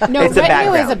retinue? No, it's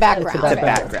retinue is a background. It's a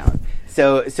background.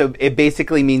 So it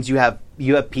basically means you have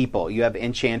people, you have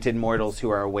enchanted mortals who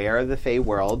are aware of the Fey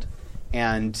world,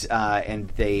 and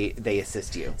they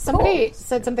assist you. Somebody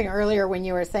said something earlier when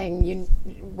you were saying you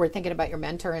were thinking about your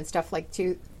mentor and stuff like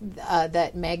too,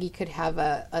 that Maggie could have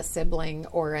a sibling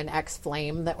or an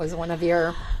ex-flame that was one of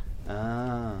your.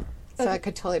 So I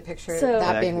could totally picture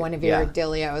that being one of your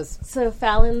Delios. So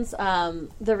Fallon's,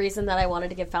 the reason that I wanted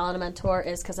to give Fallon a mentor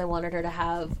is because I wanted her to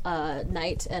have a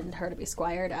knight and her to be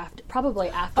squired after the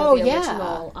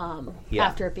original,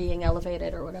 after being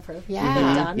elevated or whatever they've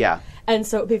done. Yeah. And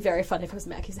so it would be very fun if it was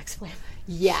Maggie's ex-flame.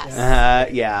 Yes.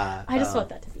 I just want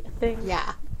that to be a thing.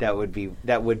 Yeah. That would be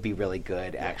really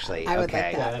good, actually. I would like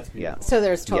that. Yeah, that's beautiful. So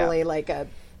there's totally like a...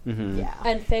 Yeah.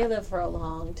 And Faye lived for a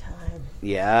long time.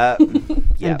 Yeah.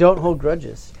 And don't hold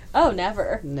grudges. Oh,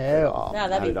 never. No. No,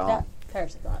 that'd be that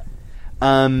Paris thought.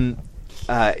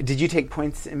 Did you take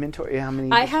points in mentor? How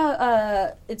many? I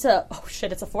have it's a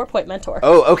 4-point mentor.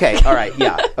 Oh, okay. All right.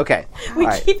 Yeah. Okay. We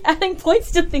keep adding points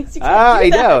to things you can't do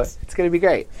I that. know. It's going to be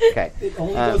great. Okay. It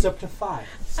only goes up to 5.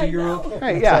 So you're okay.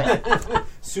 Right, yeah.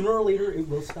 Sooner or later, it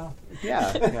will stop.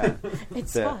 Yeah.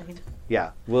 It's fine.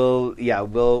 Yeah,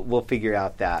 we'll figure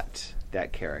out that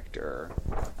character.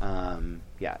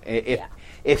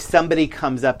 If somebody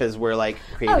comes up as we're like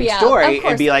creating a story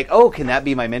and be like, oh, can that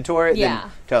be my mentor? Yeah.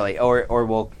 Then totally. Or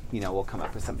we'll come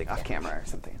up with something off camera or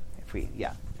something.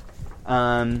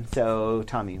 So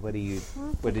Tommy, what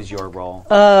is your role?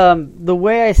 The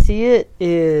way I see it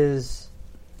is,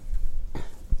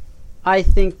 I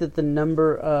think that the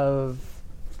number of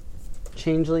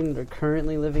changelings that are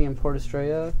currently living in Port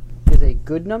Estrella is a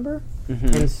good number,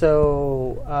 and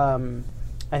so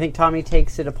I think Tommy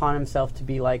takes it upon himself to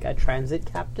be like a transit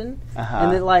captain,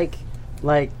 and then like,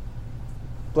 glad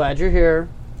you're here.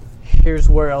 Here's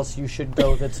where else you should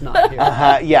go that's not here.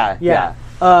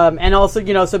 And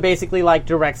also, so basically, like,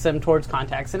 directs them towards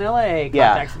contacts in LA,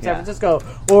 contacts in San Francisco,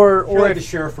 or like the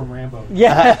sheriff from Rambo.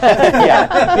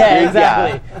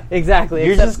 Exactly.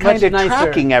 You're just kind of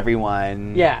tracking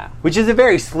everyone. Yeah, which is a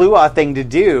very sleuth thing to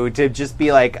do. To just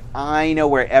be like, I know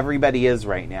where everybody is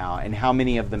right now and how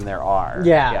many of them there are.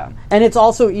 Yeah. And it's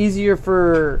also easier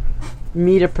for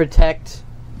me to protect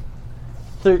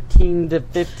 13 to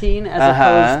 15 as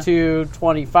opposed to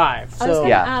 25. So I was going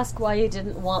to ask why you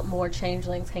didn't want more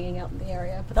changelings hanging out in the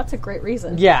area, but that's a great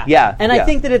reason. Yeah. And I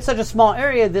think that it's such a small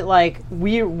area that like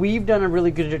we've done a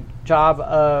really good job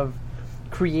of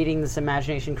creating this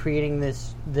imagination, creating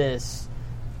this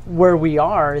where we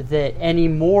are, that any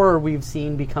more we've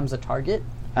seen becomes a target.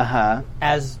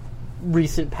 As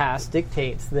recent past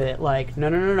dictates that like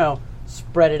no,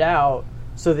 spread it out,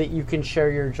 so that you can share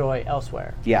your joy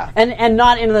elsewhere. Yeah. And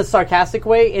not in the sarcastic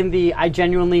way, in the I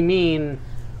genuinely mean,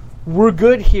 we're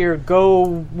good here,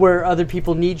 go where other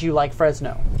people need you, like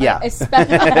Fresno. Yeah.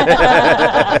 Especially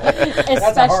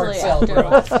after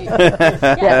last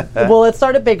year. Well, let's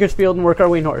start at Bakersfield and work our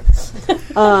way north.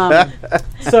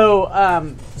 So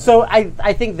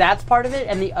I think that's part of it,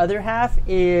 and the other half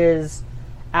is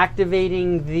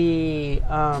activating the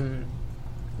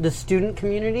student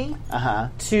community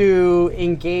to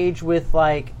engage with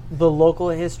like the local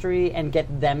history and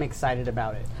get them excited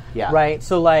about it. Yeah. Right?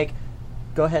 So like,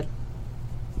 go ahead.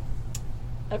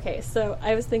 Okay, so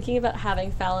I was thinking about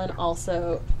having Fallon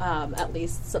also at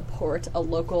least support a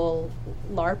local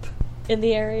LARP in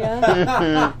the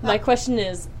area. My question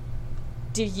is,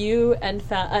 do you and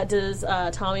does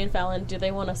Tommy and Fallon, do they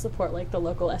want to support like the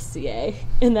local SCA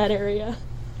in that area?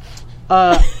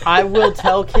 I will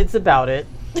tell kids about it.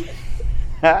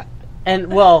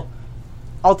 And well,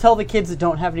 I'll tell the kids that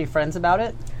don't have any friends about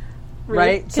it. Really?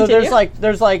 Right? Continue. So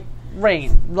there's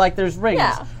rain. Like there's rings.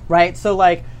 Yeah. Right? So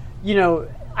like,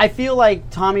 I feel like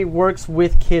Tommy works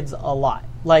with kids a lot.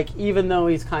 Like even though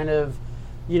he's kind of,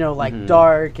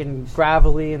 dark and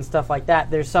gravelly and stuff like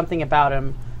that, there's something about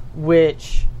him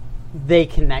which they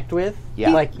connect with.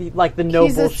 Yeah. Like the no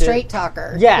He's bullshit. a straight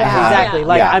talker. Yeah, exactly. Yeah.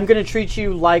 Like I'm going to treat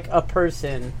you like a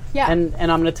person. Yeah. And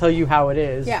I'm going to tell you how it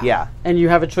is. Yeah. Yeah. And you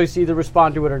have a choice to either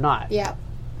respond to it or not. Yeah.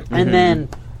 And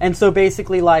so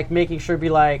basically like making sure be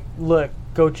like, look,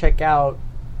 go check out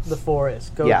the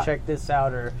forest. Go check this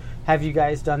out, or have you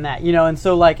guys done that? And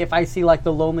so like if I see like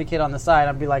the lonely kid on the side,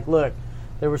 I'd be like, look,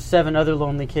 there were 7 other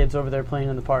lonely kids over there playing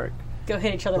in the park. Go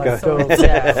hit each other Like, with swords.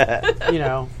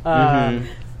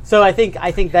 So I think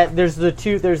that there's the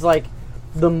two. There's like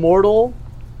the mortal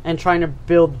and trying to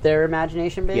build their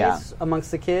imagination base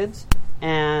amongst the kids,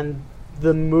 and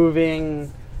the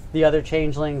moving the other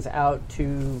changelings out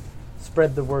to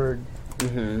spread the word.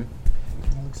 Okay.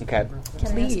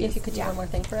 Can I ask you if you could do one more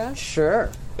thing for us? Sure.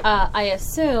 I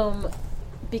assume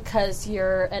because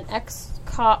you're an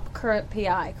ex-cop, current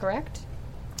PI, correct?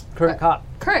 Current cop.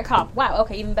 Current cop. Wow.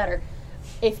 Okay, even better.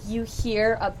 If you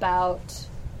hear about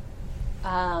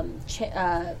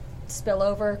spillover,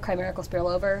 chimerical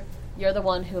spillover, you're the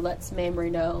one who lets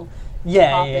Mamrie know.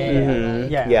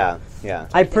 Yeah.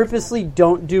 I purposely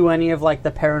don't do any of like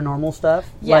the paranormal stuff.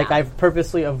 Yeah. Like I've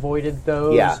purposely avoided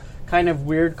those kind of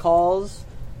weird calls,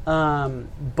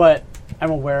 but I'm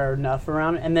aware enough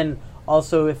around it. And then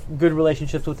also, if good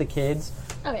relationships with the kids,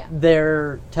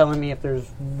 they're telling me if there's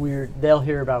weird, they'll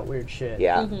hear about weird shit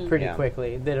pretty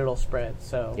quickly, that it'll spread.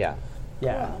 So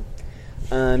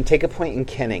take a point in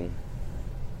kenning.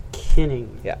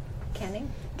 Kenning. Yeah.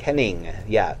 Kenning?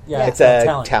 Yeah. It's a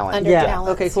talent. talent. Under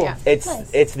talents. Okay, cool. Yeah.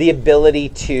 It's the ability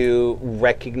to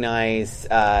recognize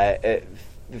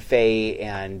Fae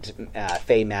and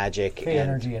Fae magic, Fae and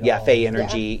energy and all. Fae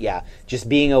energy, just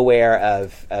being aware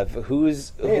of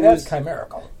who's that's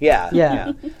chimerical.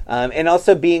 Yeah. And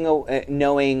also being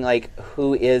knowing like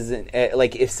who is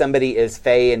like if somebody is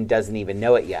Fae and doesn't even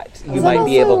know it yet, you might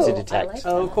be able to detect.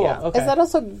 Oh, cool. Yeah. Okay. Is that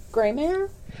also Greymare?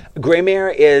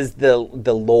 Greymare is the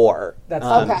lore. That's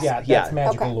Okay. that's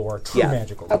magical Okay. lore, true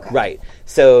magical lore. Okay. Right.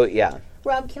 So yeah.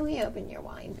 Rob, can we open your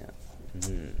wine?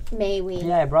 May we?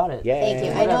 Yeah, I brought it. Yeah. Thank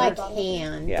you. I know I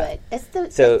can, Yeah. but it's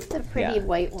the pretty yeah.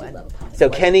 white one. So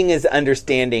Kenning is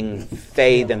understanding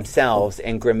Fae themselves,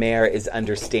 and Grimaire is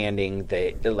understanding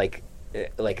the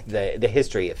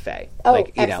history of Fae. Oh, like,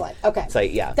 you excellent. know, Okay. It's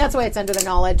like That's why it's under the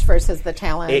knowledge versus the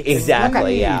talent. exactly.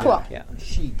 Okay. Yeah. Cool. Yeah.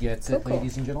 She gets it,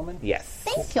 ladies and gentlemen. Yes.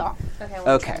 Thank you.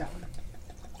 Okay.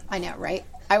 I know, right?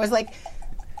 I was like,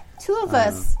 two of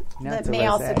us not that to may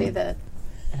also say. be the.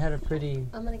 It had a pretty.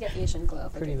 I'm gonna get Asian glow.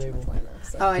 Pretty label.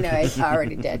 Oh, I know. I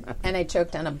already did, and I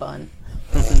choked on a bun.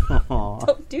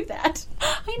 Don't do that.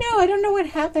 I know. I don't know what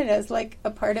happened. It was like a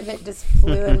part of it just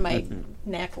flew in my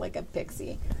neck like a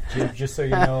pixie, Just so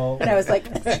you know, and I was like,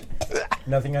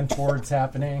 nothing untoward's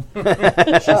happening.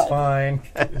 She's fine.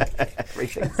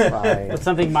 Everything's fine. But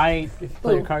something might, if you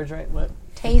play your cards right. What?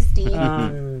 tasty.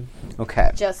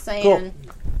 Okay. Just saying.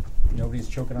 Nobody's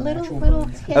choking on Little actual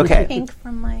buns. hint Okay. of pink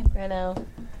from my. I know.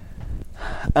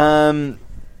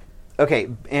 Okay,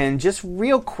 and just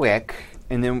real quick,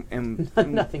 and then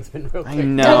Nothing's been real I quick.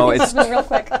 know it's real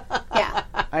quick. Yeah.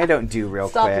 I don't do real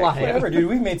Stop quick. lying. Whatever, dude.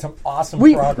 We've made some awesome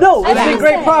We progress. no, I it's been was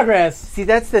great saying. progress. See,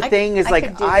 that's the thing is I like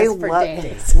could do I this for love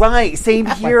days. right. Same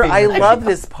here. I favorite love part.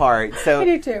 this part. So I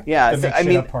do too. Yeah, The so, mix I it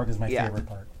mean, up part is my yeah. favorite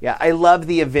part. Yeah, I love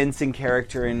the events in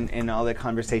character and all the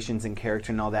conversations in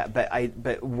character and all that.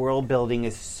 But world building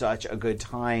is such a good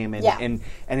time and Yeah. and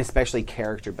especially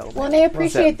character building. Well, and I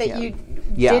appreciate So, that you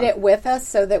Yeah. did it with us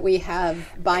so that we have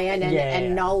buy-in and, Yeah.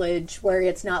 and knowledge where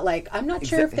it's not like, I'm not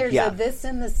sure if there's Yeah. a this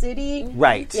in the city.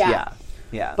 Right. Yeah. Yeah.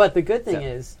 Yeah. But the good thing So-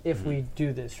 is, if we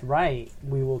do this right,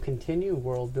 we will continue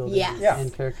world building Yes. Yeah.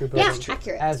 and character building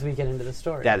accurate. as we get into the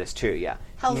story. that is true. Yeah.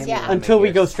 Hells yeah. Until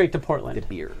we go Beers. straight to Portland. The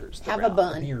beers. the Have a realm.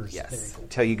 bun. Beers. There Yes. you go.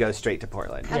 Until you go straight to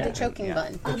Portland. Have Yeah. the choking Yeah.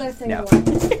 bun. Other thing. No.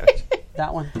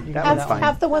 That one. You That can one's have fine.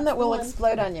 Have the one that will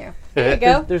explode on you. There you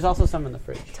go. There's also some in the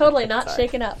fridge. Totally not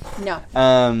shaken up. No.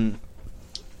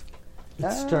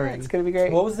 It's stirring. It's gonna be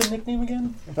great. What was the nickname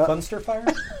again? Funster Fire?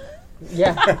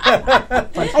 Yeah. I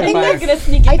think We're that's, gonna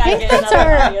sneak it I back think in. that's another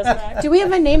our- audio's back. do we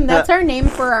have a name? That's our name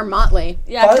for our motley.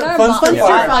 Yeah, Fun- can our Funster mom-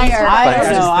 Fire. Fire. I Fire. don't know.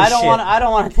 Just the I don't shit. want. I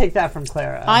don't want to take that from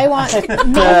Clara. I want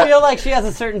I feel like she has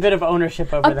a certain bit of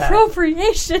ownership over that.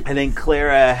 appropriation. I think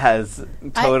Clara has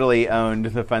totally owned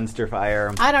the Funster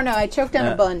Fire. I don't know. I choked on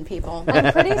a bun, people.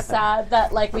 I'm pretty sad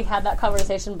that like we had that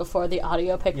conversation before the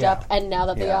audio picked Yeah. up, and now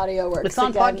that the Yeah. audio works, It's on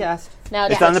again, podcast. Now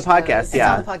It's on the podcast. It's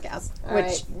Yeah. on the podcast, All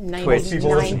which right. Twitch people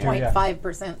listen to, yeah.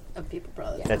 99.5% of people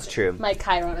probably. That's true. My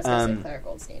Chiron associate Claire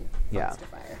Goldstein. yeah. Monster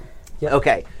Fire.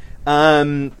 Okay.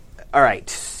 All right.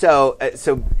 So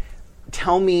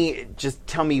tell me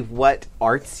what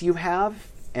arts you have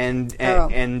and what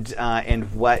I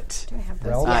have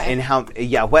those. Realm? and how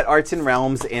what arts and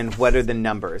realms and what are the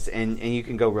numbers and you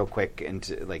can go real quick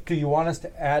into like Do you want us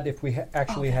to add if we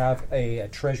actually have a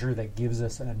treasure that gives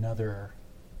us another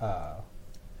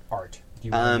art? Do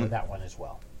you want to know that one as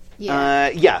well?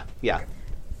 Yeah.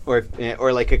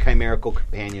 or like a chimerical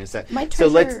companion. So, My so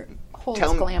let's treasure holds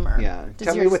tell me, glamour. Yeah, Does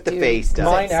tell me yours what the do- face does.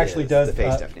 Mine actually does. the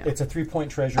face stuff. Yeah. It's a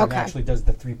 3-point treasure and Okay. actually does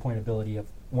the 3-point ability of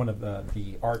one of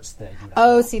the arts that you have.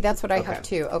 Oh, see, that's what I Okay. have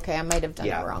too. Okay, I might have done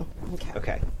Yeah. it wrong. Okay.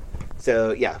 Okay.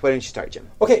 So yeah, why don't you start, Jim?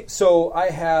 Okay, so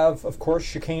I have, of course,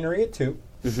 chicanery at 2,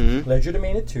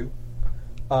 legerdemain at 2,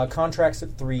 contracts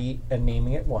at 3, and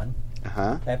naming at 1.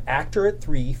 Uh-huh. I have actor at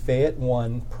 3, fey at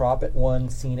 1, prop at 1,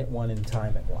 scene at 1, and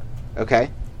time at 1. Okay.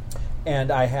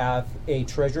 And I have a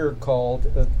treasure called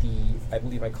I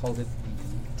believe I called it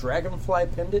the Dragonfly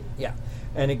Pendant. Yeah.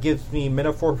 And it gives me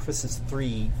Metamorphosis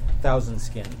 3,000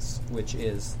 skins, which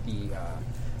is the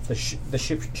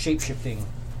shape-shifting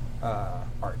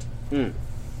art.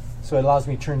 So it allows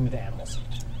me to turn into animals.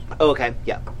 Oh, okay.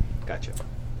 Yeah. Gotcha.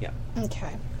 Yeah.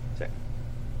 Okay. Sorry.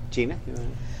 Gina? You wanna-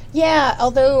 Yeah,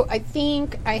 although I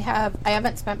think I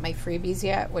haven't spent my freebies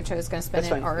yet, which I was going to spend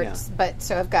That's in fine, arts. yeah. But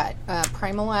so I've got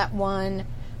Primal at 1,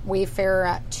 Wayfarer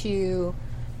at 2,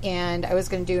 and I was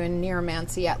going to do a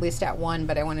Neuromancy at least at 1,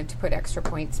 but I wanted to put extra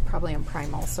points probably on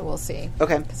Primal, so we'll see.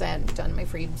 Okay. Because I hadn't done my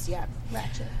freebies yet.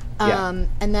 Ratchet. Yeah.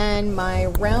 And then my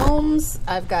realms,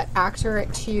 I've got Actor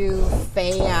at 2,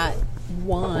 Fae at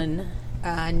 1,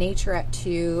 Nature at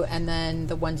 2, and then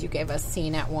the ones you gave us,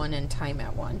 Scene at 1 and Time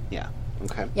at 1. Yeah.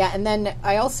 Okay. Yeah, and then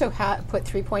I also put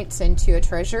 3 points into a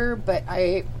treasure, but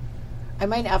I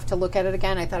might have to look at it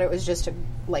again. I thought it was just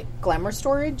like glamour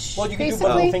storage. Well, you can do basically.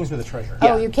 multiple things with a treasure.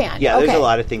 Oh, you can. Yeah, okay. there's a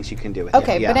lot of things you can do with it.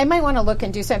 Okay, Yeah. but I might want to look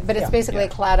and do something. But it's basically a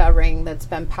Claddagh ring that's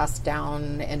been passed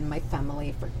down in my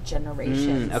family for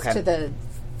generations okay. to the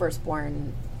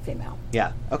firstborn female.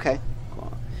 Yeah. Okay.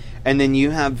 Cool. And then you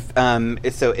have and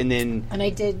I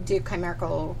did do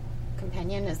Chimerical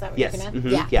Companion. Is that what yes, you're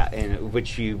looking at? mhm, yeah, and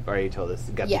which you already told us,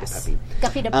 Guppy Yes. the puppy.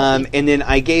 Guppy the puppy. And then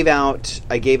I gave out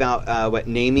what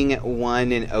naming at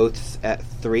 1 and oaths at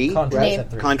 3. Contracts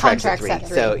at 3. Contracts at Contracts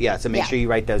 3. at 3. So make sure you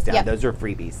write those down. Yep. Those are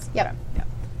freebies. Yep. Okay. Yeah.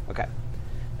 Okay.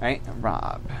 All right,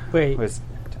 Rob. Wait.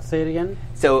 Say it again.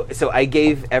 So I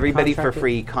gave everybody for Contract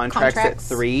free contracts at Contracts.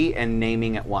 3 and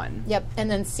naming at 1. Yep, and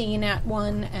then scene at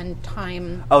 1 and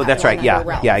time. Oh, at that's 1 right. Yeah. under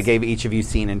realms. Yeah, I gave each of you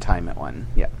scene and time at 1.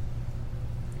 Yeah.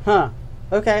 Huh.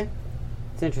 Okay.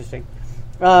 It's interesting.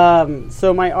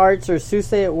 So my arts are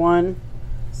Suse at 1,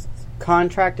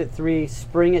 Contract at 3,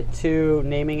 Spring at 2,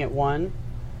 Naming at 1.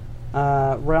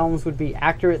 Realms would be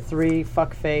Actor at 3,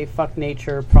 Fuck Fae, Fuck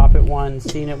Nature, Prop at 1,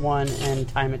 Scene at 1, and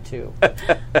Time at 2.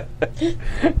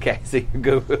 Okay, so you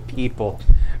go with people,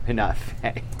 but not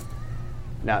Fae.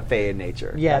 Not Fae in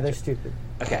nature. Yeah, Gotcha. they're stupid.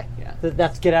 Okay, yeah.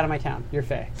 That's get out of my town. You're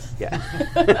Fae. Yeah.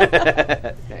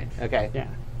 Okay. Yeah.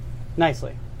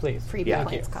 Nicely, please. Free Yeah.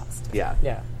 points cost. Yeah.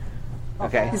 Yeah.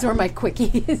 Okay. These were my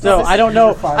quickies. So I don't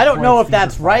know. I don't know if fees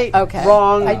that's are right, Okay.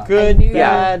 wrong, I good, knew-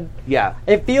 bad. Yeah.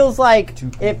 It feels like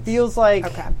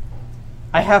Okay.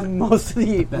 I have most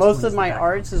of my back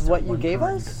arts is what you gave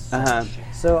us. Uh-huh.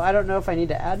 So I don't know if I need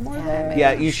to add more there.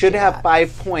 Yeah, you should have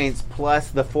 5 points plus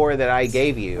the 4 that I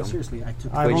gave you. Seriously, I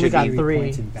took I've Which only should got be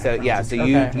 3. So yeah, so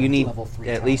Okay. you need Level 3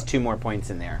 at least talent 2 more points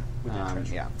in there. with that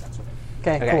treasure. Yeah. That's what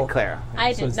Okay, Okay, cool. Claire.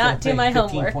 I So did instead not of do paying my 15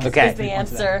 homework. points, Okay. Is the 3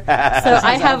 points of answer. that. So I Sometimes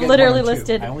I'll have get literally 1 or 2.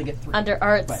 listed I only get 3. under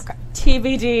arts But-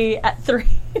 TBD at 3,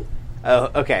 Oh,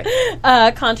 okay.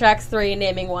 contracts 3,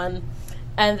 naming 1,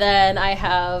 and then I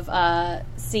have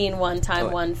scene 1, time Oh,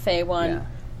 1, Fae 1, yeah.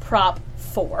 prop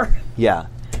 4, Yeah.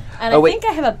 and Oh, I wait. think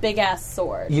I have a big ass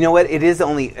sword. You know what? It is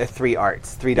only 3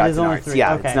 arts, 3 dots is in only arts. 3,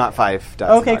 Yeah, okay. it's not 5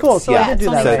 dots. Okay, in cool. arts. So yeah. I did do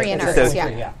it's that only right. 3 in So- arts, so-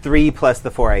 yeah. Three plus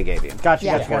the 4 I gave you. Gotcha.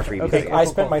 Yeah. Gotcha. Four Gotcha. freebies. Okay. I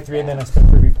cool, spent cool. my 3 and then I spent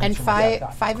 3 points. And from five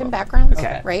that. in backgrounds,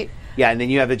 Okay. right? Yeah, and then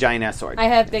you have the giant ass sword. I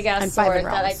have big ass And 5 in sword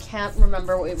that I realms. can't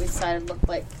remember what we decided looked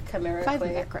like chimerically. 5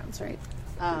 in backgrounds, right?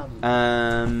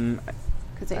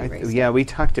 Because I erased yeah, we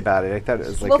talked about it. I thought it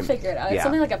was like We'll an- figure it out. It's yeah.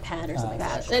 something like a pen or something like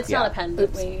that. It's Yeah. not a pen, but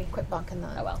Oops, we. quit bonking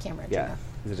the Oh, well. camera. Yeah. Gina.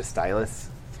 Is it a stylus?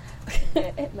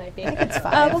 It might be. It's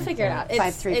 5. We'll figure it out. It's,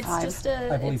 5, 3, it's 5. just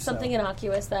I believe it's something so.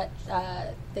 innocuous that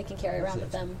they can carry around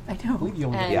with them. I I know. believe you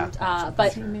only get And Yeah.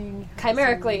 but Dreaming,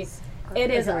 chimerically, it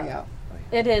is Here we go.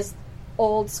 it is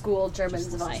old school German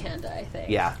Zweihände, I think.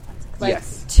 Yeah. Like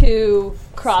Yes. 2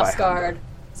 cross guard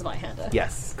Zweihände.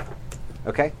 Yes.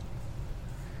 Okay.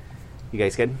 You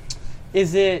guys good?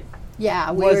 Is it?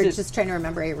 Yeah, we Was were it- just trying to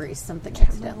remember I erased something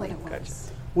accidentally. Gotcha.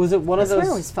 Was it one I of swear those?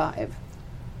 it was 5.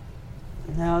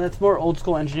 No, that's more old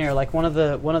school engineer. Like one of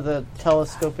the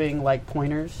telescoping like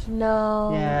pointers.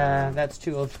 No. Yeah, that's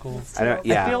too old school. I don't.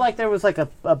 Yeah. I feel like there was like a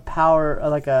power,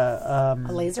 like A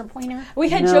laser pointer? We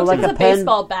had No, joked like it was a a pen-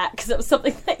 baseball bat because it was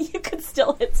something that you could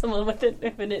still hit someone with it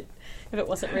if it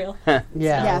wasn't real. Yeah,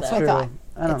 Yeah, that's what I true. thought.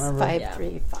 I don't It's remember. 5, Yeah.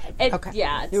 3, 5. It, Okay.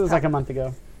 Yeah. It's It was like a month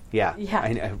ago. Yeah. Yeah.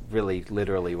 I know, really,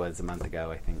 literally was a month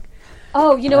ago. I think.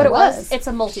 Oh, you know what It it was? was. It's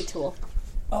a multi-tool.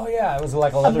 Oh yeah, it was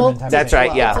like a Leatherman type That's of right.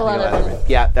 thing. Yeah. It's a lot of them.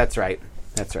 Yeah. That's right.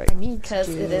 That's right. I need Because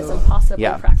to it is impossibly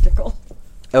Yeah. practical.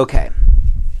 Okay.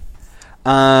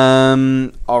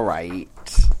 All right.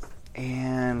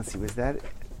 And let's see. Was that it?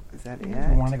 You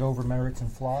want to go over merits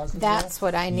and flaws? as well? That's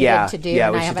what I needed Yeah. to do. Yeah.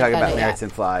 and We I should haven't talk done about it merits yet.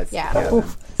 and flaws. Yeah. Yeah.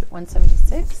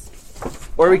 176.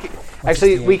 Or we can,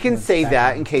 actually we 168 can was save that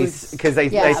back. in case because I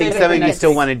Yeah, think I some of think you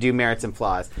still that's- want to do merits and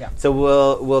flaws. Yeah. So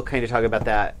we'll kind of talk about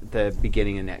that at the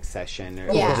beginning of next session,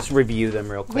 or Yeah. we'll just review them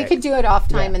real quick. We could do it off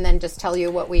time Yeah. and then just tell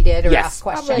you what we did or Yes. ask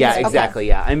questions. Yeah, Okay. exactly.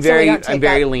 Yeah, I'm So we very don't take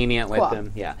that- lenient with Cool.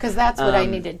 them. Yeah, Because that's what I Um,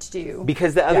 needed to do.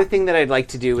 because the other Yeah. thing that I'd like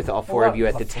to do with all four of you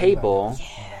at the love feedback. table.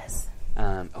 Yes.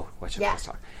 Watch your Yeah.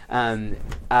 talk.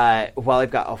 While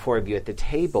I've got all four of you at the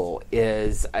table,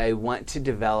 is I want to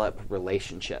develop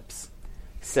relationships.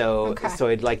 So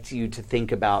I'd like you to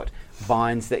think about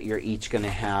bonds that you're each going to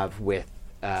have with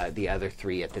the other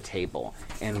three at the table,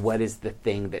 and what is the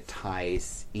thing that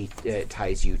ties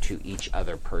you to each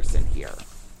other person here.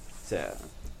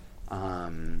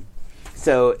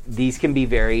 So these can be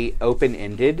very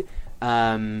open-ended.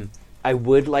 I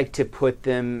would like to put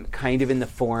them kind of in the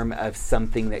form of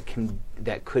something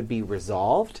that could be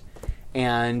resolved,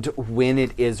 and when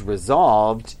it is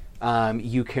resolved,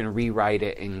 you can rewrite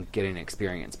it and get an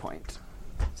experience point.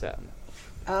 So.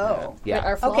 Oh. Yeah.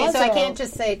 Our flaws Okay, so I or- can't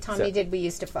just say, Tommy, So- did we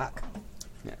used to fuck?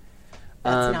 Yeah.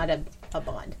 That's not a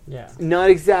bond. Yeah. Not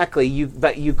exactly.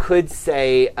 But you could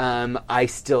say, I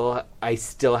still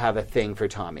have a thing for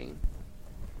Tommy.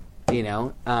 You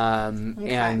know,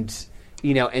 and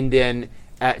you know, and then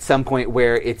at some point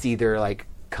where it's either like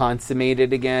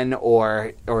consummated again,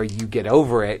 or you get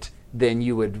over it, then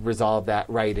you would resolve that,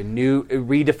 write a new,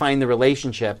 redefine the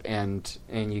relationship, and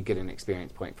you get an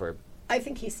experience point for. I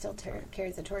think he still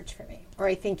carries a torch for me, or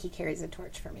I think he carries a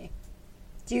torch for me.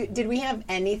 Did we have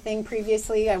anything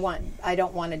previously? I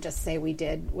don't want to just say we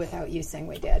did without you saying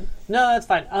we did. No, that's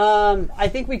fine. I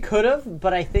think we could have,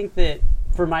 but I think that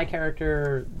for my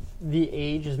character, the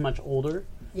age is much older.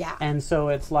 Yeah. And so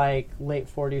it's like late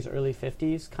 40s, early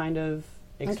 50s kind of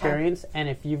experience. And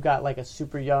if you've got like a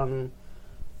super young,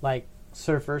 like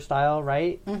surfer style,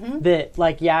 right? Mm-hmm. That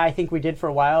like, yeah, I think we did for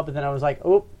a while, but then I was like,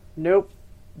 oh, nope.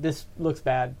 This looks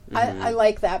bad. I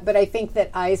like that, but I think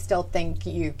that I still think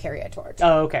you carry a torch.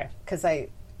 Oh, okay. Because I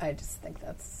just think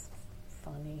that's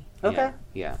funny. Okay.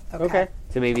 Yeah. Okay.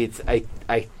 So maybe it's I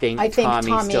think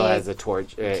Tommy still has a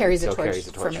torch. Carries a carries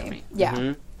torch for me. Yeah.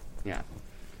 Mm-hmm. Yeah.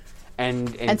 And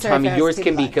sorry Tommy, if I was yours too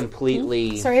can be blunt.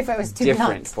 completely Sorry if I was too different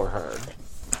blunt. for her.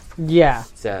 Yeah.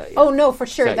 So Oh, no, for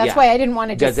sure. So, That's yeah. why I didn't want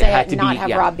to just Doesn't say have it to and not be- have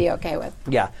yeah. Rob be okay with.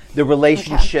 Yeah, the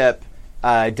relationship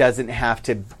doesn't have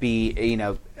to be,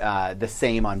 the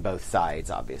same on both sides,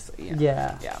 obviously.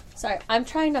 Yeah. Yeah. Sorry, I'm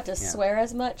trying not to swear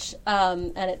as much,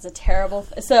 and it's a terrible.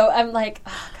 So I'm like,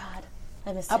 oh God,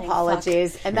 I miss saying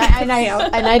Apologies. And I know.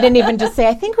 And I didn't even just say,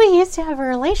 I think we used to have a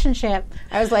relationship.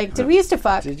 I was like, did we used to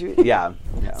fuck? Did you? Yeah.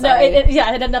 Fuck. No, it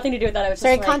had nothing to do with that. I was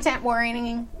Sorry, just like, content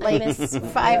warning like miss-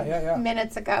 5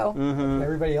 minutes ago.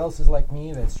 Everybody else is like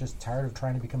me that's just tired of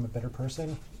trying to become a better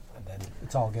person. And then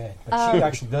it's all good. But she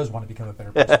actually does want to become a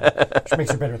better person, which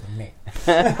makes her better than me.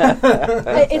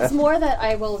 It's more that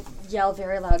I will yell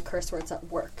very loud curse words at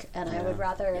work, and I would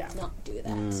rather not do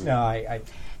that. No, I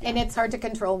And it's hard to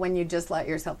control when you just let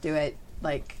yourself do it.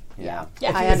 Like, Yeah,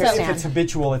 I if understand. it's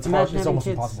habitual, it's Imagine it's having almost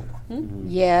kids. impossible.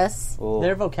 Yes.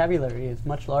 Their vocabulary is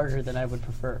much larger than I would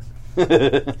prefer.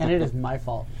 And it is my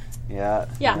fault. Yeah.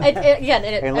 Yeah, I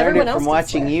learned everyone it else from can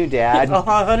watching swear. you, Dad.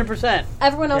 100%.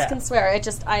 Everyone else Yeah. can swear. I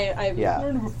just, I Yeah.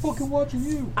 I'm fucking watching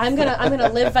you. I'm gonna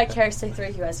live vicariously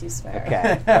through you as you swear.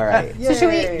 Okay. All right.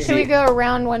 So should we go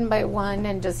around one by one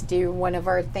and just do one of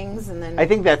our things and then? I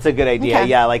think that's a good idea. Okay.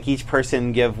 Yeah, like each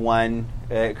person give one,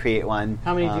 create one.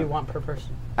 How many do you want per person?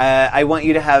 I want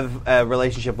you to have a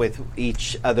relationship with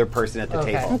each other person at the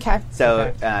Okay. table. Okay.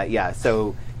 So,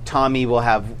 so Tommy will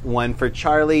have one for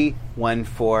Charlie, one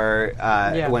for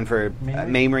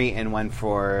Mamrie, and one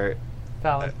for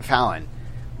Fallon. Fallon.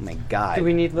 Oh my God. Do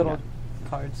we need little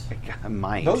cards?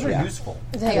 Mine. Those are yeah. useful.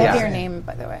 I Yeah. love your name,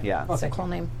 by the way. Yeah. It's a thank cool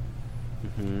you.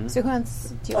 name. So who wants?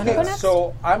 Do you want to go Okay, next?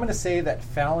 so I'm going to say that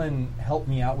Fallon helped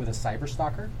me out with a cyber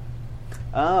stalker.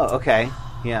 Oh, okay.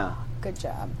 Yeah. Good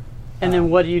job. And then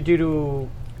what do you do to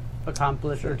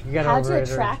accomplish or to get How'd over you it?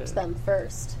 or attract to- them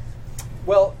first?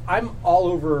 Well, I'm all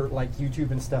over like YouTube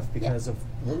and stuff because of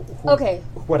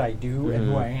what I do and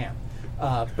who I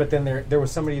am. But then there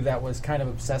was somebody that was kind of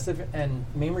obsessive, and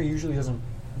Mamrie usually doesn't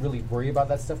really worry about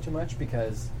that stuff too much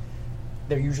because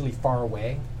they're usually far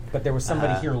away. But there was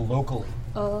somebody here locally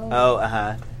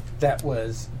that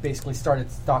was basically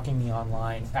started stalking me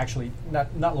online. Actually,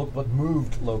 not local, but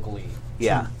moved locally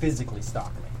to physically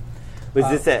stalk me.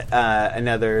 Was this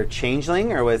another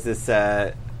changeling, or was this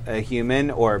a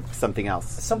human, or something else?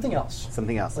 Something else.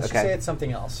 Something else. Let's okay. just say it's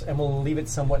something else, and we'll leave it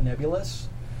somewhat nebulous.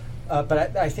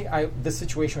 But I think this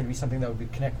situation would be something that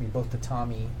would connect me both to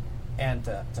Tommy and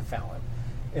to Fallon,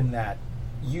 in that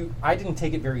I didn't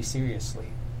take it very seriously.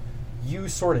 You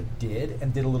sort of did,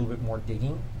 and did a little bit more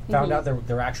digging. Found out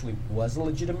there actually was a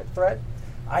legitimate threat.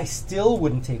 I still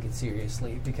wouldn't take it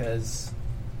seriously because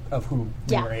of who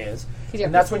Mamrie is.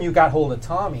 And that's when you got hold of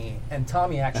Tommy, and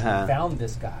Tommy actually found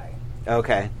this guy.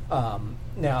 Okay.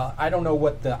 Now, I don't know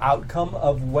what the outcome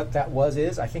of what that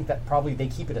is. I think that probably they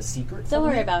keep it a secret. Don't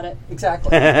worry about it.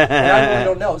 Exactly. And I really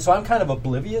don't know. So I'm kind of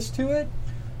oblivious to it.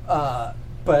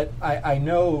 But I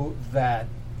know that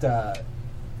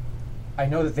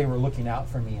they were looking out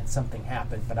for me and something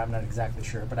happened, but I'm not exactly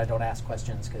sure. But I don't ask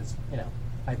questions because,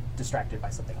 I'm distracted by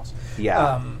something else.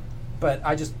 Yeah. But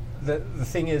I just, the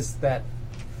thing is that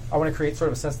I want to create sort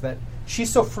of a sense that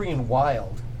she's so free and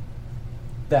wild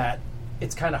that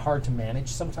it's kind of hard to manage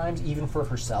sometimes, even for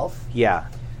herself. Yeah.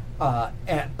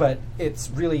 But it's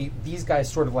really these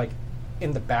guys sort of like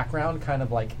in the background, kind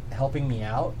of like helping me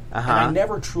out. And I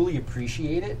never truly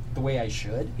appreciate it the way I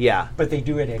should. Yeah. But they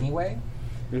do it anyway.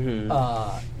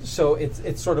 So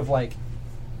it's sort of like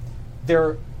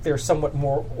they're somewhat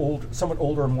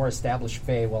older and more established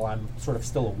fae, while I'm sort of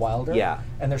still a wilder. Yeah.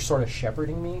 And they're sort of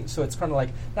shepherding me. So it's kind of like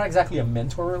not exactly a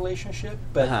mentor relationship,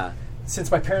 but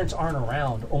since my parents aren't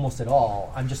around almost at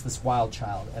all, I'm just this wild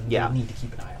child, and they need to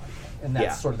keep an eye on me. And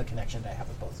that's sort of the connection that I have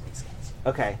with both of these guys.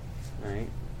 Okay. All right.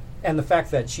 And the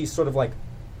fact that she's sort of like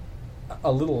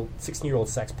a little 16-year-old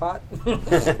sex pot.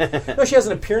 No, she has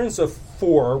an appearance of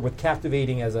 4 with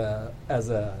captivating as a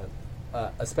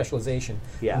specialization,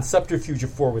 and subterfuge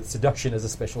of 4 with seduction as a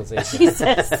specialization.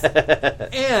 Jesus.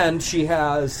 And she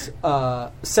has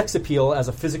sex appeal as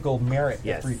a physical merit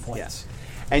at 3 points. Yes.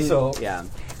 And so,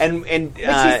 and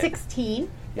But she's 16.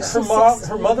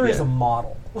 her mother is a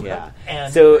model. Yeah.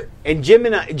 and Jim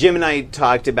and I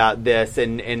talked about this,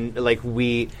 and like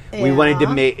we wanted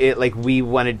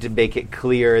to make it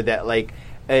clear that like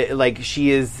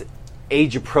she is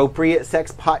age appropriate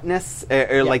sex potness,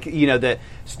 or like, you know, the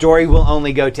story will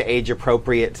only go to age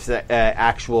appropriate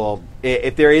actual.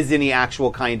 If there is any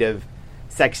actual kind of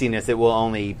sexiness, it will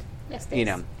only. You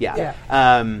know,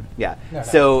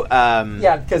 So,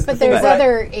 because but there's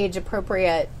other age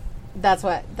appropriate. That's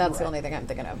the only thing I'm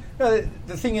thinking of. No,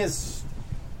 the thing is,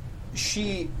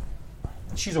 she's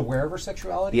aware of her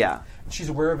sexuality. Yeah, she's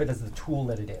aware of it as the tool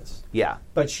that it is. Yeah,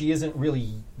 but she isn't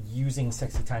really using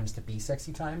sexy times to be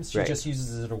sexy times. She just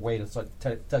uses it as a way to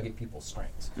tug at people's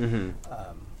strings. Mm-hmm.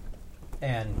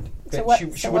 And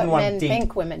she wouldn't want to date.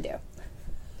 Think women do.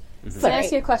 Mm-hmm. Can I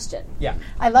ask you a question? Yeah.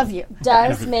 I love you.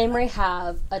 Does Mamrie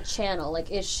have a channel? Like,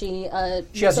 is she a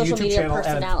social media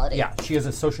personality? She has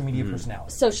a social media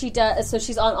personality. So she does. So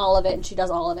she's on all of it, and she does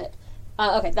all of it.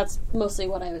 Okay, that's mostly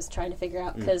what I was trying to figure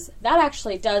out, because that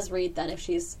actually does read then if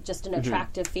she's just an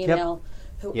attractive female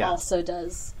who also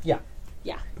does. Yeah.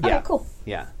 Okay, cool.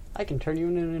 Yeah. I can turn you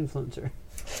into an influencer.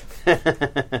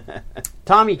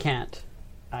 Tommy can't.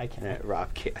 I can.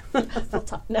 Rob can't.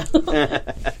 No.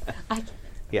 I can.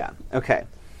 Yeah. Okay.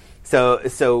 So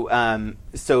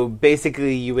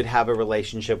basically, you would have a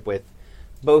relationship with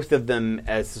both of them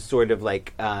as sort of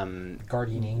like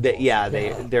guardian angels.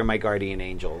 They're my guardian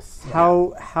angels.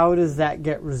 How does that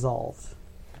get resolved?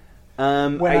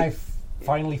 When I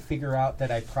finally figure out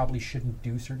that I probably shouldn't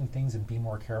do certain things and be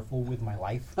more careful with my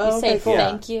life. You say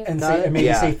thank you, and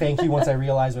maybe say thank you once I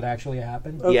realize what actually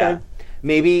happened. Okay. Yeah.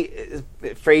 Maybe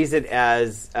phrase it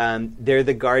as they're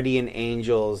the guardian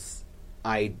angels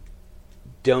I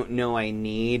don't know I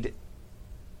need,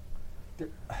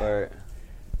 or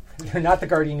they're not the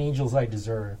guardian angels I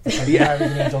deserve. They're the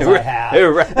guardian angels I have.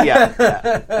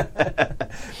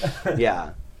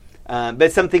 Yeah.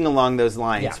 But something along those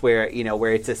lines, where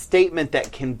it's a statement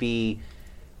that can be,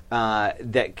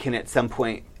 that can at some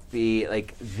point be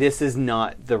like, this is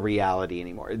not the reality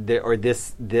anymore, or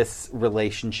this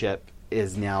relationship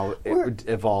is now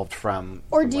evolved from.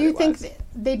 Or do you think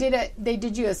they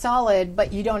did you a solid,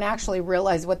 but you don't actually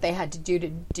realize what they had to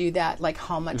do that, like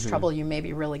how much trouble you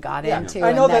maybe really got into?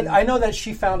 I know that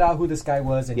she found out who this guy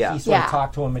was, and he sort of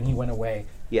talked to him, and he went away.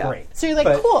 Yeah. Great. So you're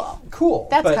like, cool.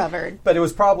 That's covered. But it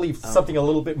was probably something a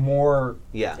little bit more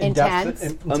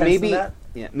intense maybe than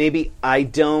that? Maybe I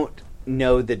don't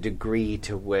know the degree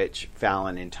to which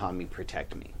Fallon and Tommy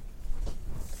protect me.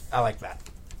 I like that.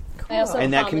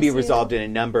 And that can be resolved in a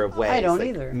number of ways. I don't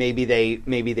either. Maybe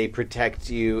they protect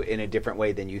you in a different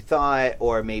way than you thought,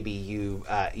 or maybe you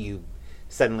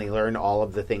suddenly learn all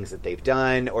of the things that they've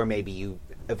done, or maybe you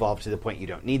evolve to the point you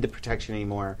don't need the protection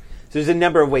anymore. So there's a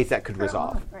number of ways that could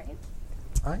resolve. Right.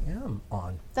 I am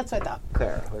on. That's what I thought.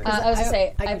 Clara. I was going to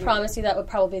say, I promise you that would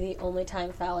probably be the only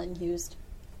time Fallon used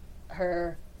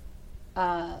her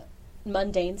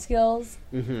mundane skills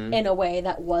in a way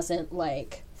that wasn't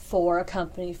like for a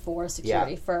company, for a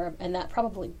security firm, and that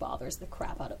probably bothers the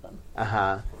crap out of them.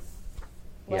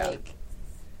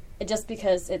 Just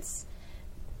because it's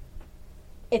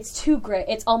too gray.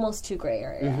 It's almost too gray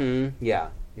area.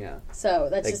 Yeah. So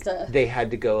that's they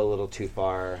had to go a little too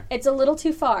far. It's a little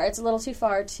too far. It's a little too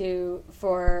far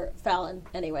for Fallon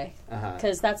anyway,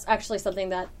 because that's actually something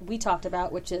that we talked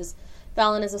about, which is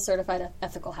Fallon is a certified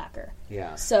ethical hacker.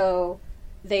 Yeah. So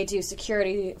they do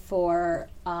security for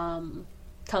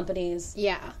companies.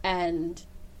 Yeah. And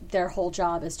their whole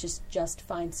job is just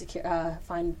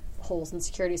find holes in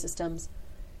security systems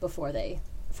for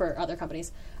other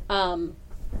companies.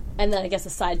 And then I guess a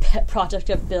side pet project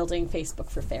of building Facebook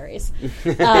for fairies.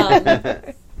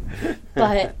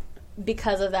 But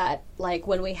because of that, like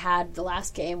when we had the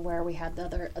last game where we had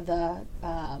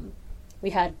we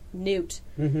had Newt,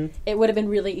 it would have been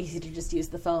really easy to just use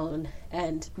the phone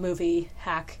and movie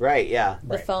hack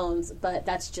the phones, but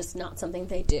that's just not something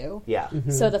they do. Yeah.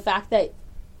 So the fact that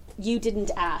you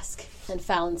didn't ask and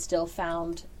Fallon still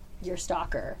found your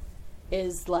stalker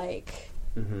is like...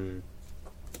 Mm-hmm.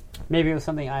 Maybe it was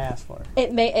something I asked for.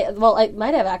 It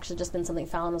might have actually just been something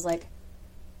Fallon was like,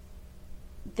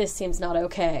 this seems not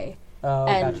okay. Oh,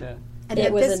 and gotcha. And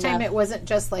at this time, it wasn't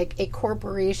just like a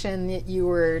corporation that you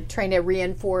were trying to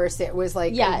reinforce. It was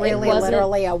like really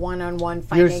literally a one-on-one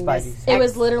finding this. It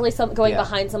was literally going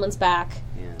behind someone's back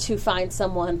to find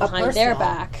someone behind their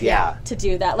back to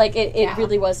do that. Like, it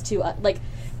really was to, like,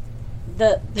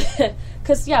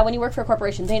 because, when you work for a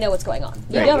corporation, they know what's going on.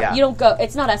 You don't go,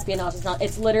 it's not espionage,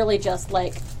 it's literally just,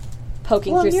 like,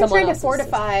 poking through someone else's. You're trying to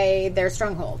fortify their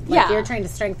stronghold. Like, you're trying to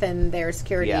strengthen their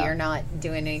security. You're not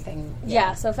doing anything.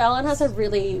 Yeah, so Fallon has a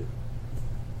really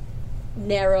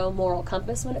narrow moral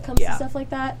compass when it comes to stuff like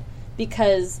that,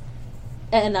 because...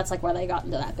 And that's like why they got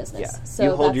into that business. Yeah. So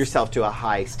you hold yourself to a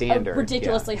high standard. A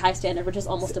ridiculously high standard, which is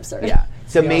almost absurd. Yeah.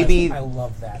 So maybe... I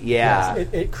love that. Yeah. Yes,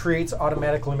 it creates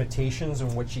automatic limitations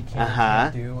on what you can and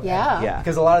can't do. Yeah.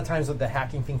 Because a lot of times with the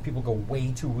hacking thing, people go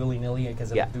way too willy-nilly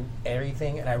because they do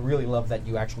everything. And I really love that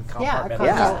you actually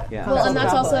compartmentalize that. Well, and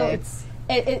that's also...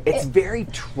 It's very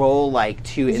troll-like,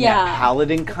 too, in that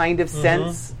paladin kind of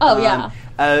sense. Oh, yeah.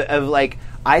 Of like...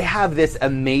 I have this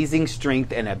amazing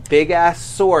strength and a big-ass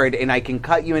sword, and I can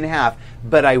cut you in half,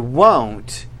 but I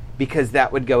won't because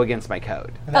that would go against my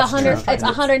code. It's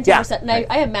 110%. And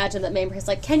I imagine that Mamrie is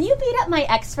like, can you beat up my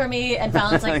ex for me? And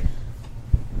Fallon's like,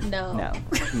 no.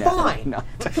 Fine. No.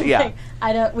 Like,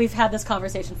 I don't. We've had this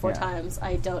conversation 4 times.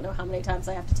 I don't know how many times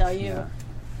I have to tell you,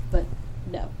 but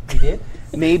no. You did?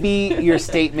 Maybe your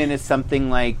statement is something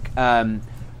like,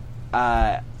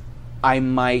 I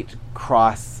might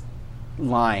cross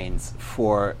lines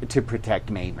to protect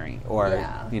Mamrie, or or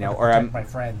protect my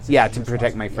friends. To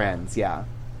protect my friends. Yeah.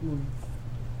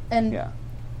 And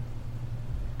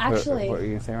actually, what were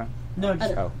you gonna say, Ron?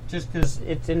 No, just because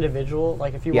it's individual.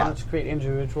 Like if you wanted to create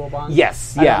individual bonds,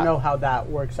 I don't know how that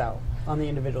works out on the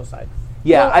individual side.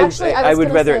 Yeah, well, I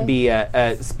would rather it be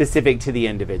specific to the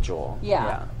individual.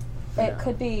 Yeah. It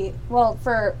could be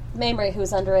for Mamrie,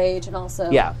 who's underage, and also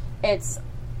it's.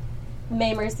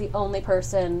 Mamrie's the only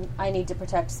person I need to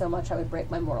protect so much I would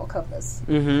break my moral compass.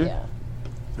 Mm-hmm.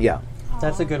 Yeah.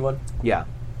 That's a good one. Yeah.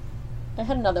 I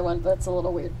had another one, but it's a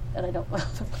little weird, and I don't know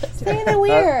if I'm going to say the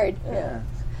weird.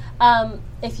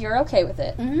 If you're okay with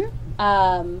it,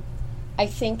 I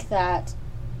think that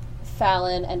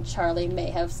Fallon and Charlie may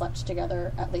have slept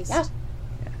together at least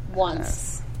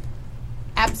once.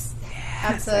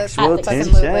 Absolutely.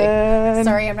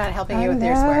 Sorry, I'm not helping you with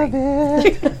your swearing.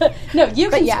 No,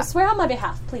 you can swear on my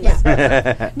behalf, please.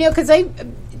 No, because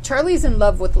Charlie's in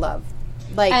love with love.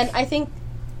 Like, and I think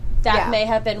that may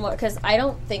have been because I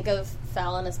don't think of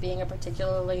Fallon as being a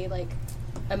particularly like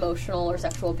emotional or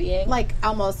sexual being. Like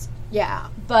almost,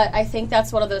 But I think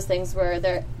that's one of those things where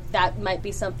that might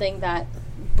be something that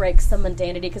breaks the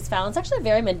mundanity, because Fallon's actually a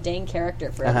very mundane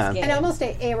character for this game. And almost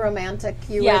a romantic,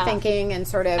 you were thinking, and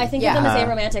sort of... I think of them as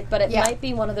aromantic, but it might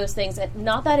be one of those things, that,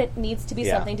 not that it needs to be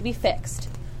something to be fixed,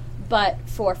 but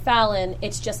for Fallon,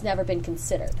 it's just never been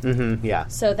considered. Mm-hmm,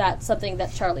 So that's something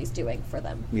that Charlie's doing for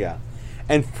them. Yeah.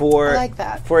 And for I like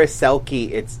that. For a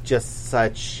Selkie, it's just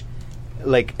such...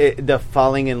 Like, the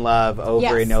falling in love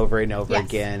over and over and over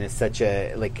again is such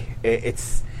a... Like,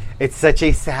 it's such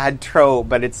a sad trope,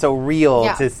 but it's so real.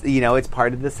 To, it's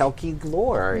part of the Selkie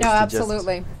lore. No,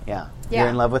 absolutely. You're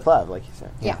in love with love, like you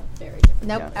said. Yeah. Very different.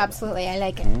 Nope, absolutely. I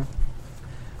like it.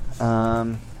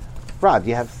 Rob, do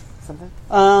you have something?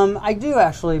 I do,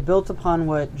 actually. Built upon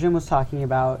what Jim was talking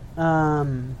about,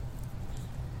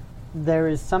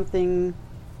 there's something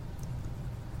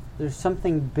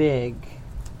big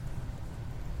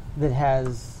that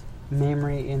has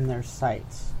Mamrie in their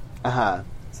sights.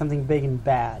 Something big and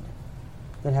bad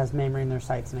that has Mamrie in their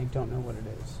sights, and I don't know what it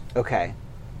is. Okay.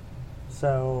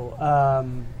 So,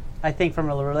 I think from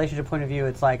a relationship point of view,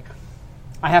 it's like,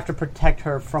 I have to protect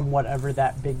her from whatever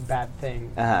that big bad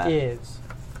thing is.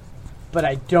 But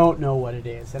I don't know what it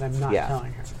is, and I'm not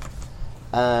telling her.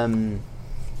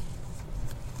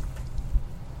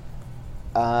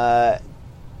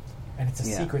 And it's a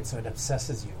secret, so it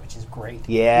obsesses you, which is great.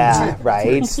 Yeah, right?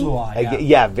 Very Slua,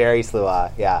 very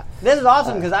Slua, This is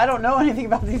awesome, because I don't know anything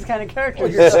about these kind of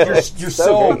characters. Well, you're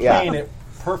so playing it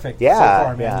perfect so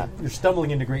far, man. You're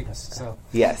stumbling into greatness. So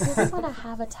yes. I just want to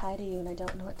have a tie to you, and I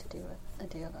don't know what to do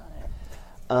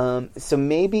about it. So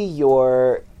maybe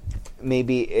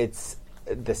it's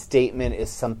the statement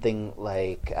is something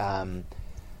like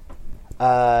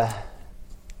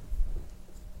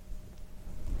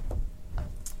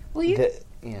well, he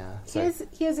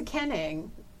has a kenning,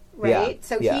 right?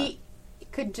 So he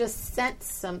could just sense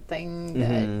something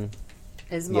that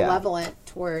is malevolent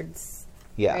towards,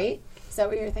 right? Is that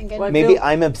what you're thinking? Well, Maybe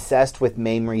I'm obsessed with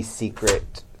Mamrie's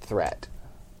secret threat.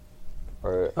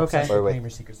 Or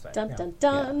Mamrie's secret threat. Dun dun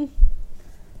dun.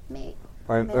 Me.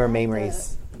 Or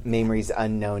Mamrie's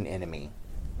unknown enemy.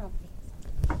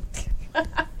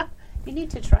 You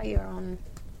need to try your own.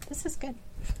 This is good.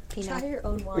 Try your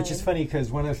own wine. Which is funny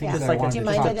because one of the things Just that I like wanted Do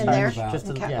to you talk mind to it you in there? about Just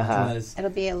Okay. was It'll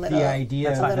be a little, the idea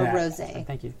a little that rosé.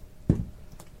 Thank you.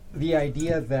 the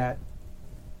idea that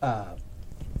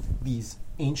these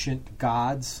ancient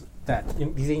gods, the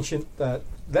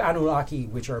Anunnaki,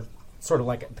 which are sort of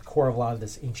like at the core of a lot of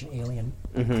this ancient alien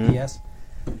BS,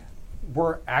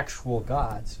 were actual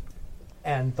gods,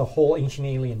 and the whole ancient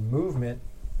alien movement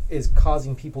is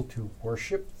causing people to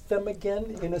worship them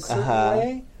again in a certain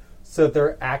way, so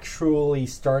they're actually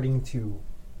starting to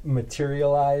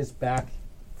materialize back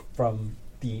from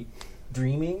the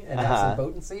dreaming and have some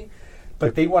potency,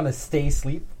 but they want to stay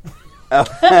asleep.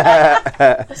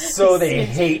 So they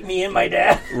hate me and my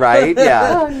dad. Right?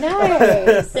 Yeah. Oh,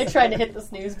 nice. They're trying to hit the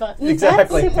snooze button.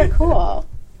 Exactly. That's super cool.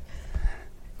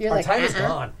 You're Our like, time is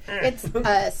gone.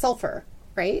 It's sulfur,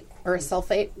 right? Or a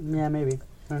sulfate. Yeah, maybe. I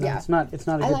don't know. Yeah. It's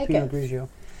not a I good like Pinot it. Grigio.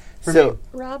 So,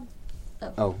 Rob?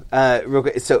 real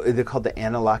quick. So they're called the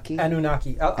Anunnaki?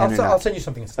 Anunnaki. I'll Anunnaki. send you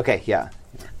something. Okay, yeah.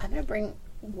 I'm going to bring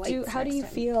white. How do you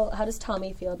feel? How does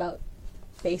Tommy feel about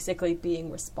basically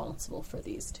being responsible for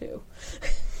these two?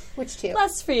 Which two?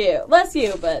 Less for you, less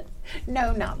you, but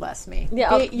No, not less me.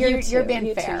 yeah, You're being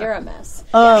you fair. Too. You're a mess.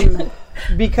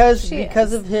 Because She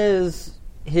because is. of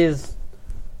his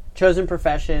chosen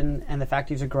profession and the fact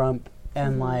he's a grump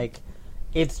and like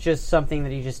it's just something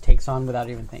that he just takes on without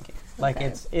even thinking. Like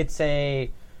Okay. it's a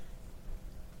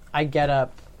I get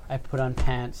up, I put on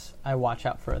pants, I watch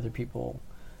out for other people,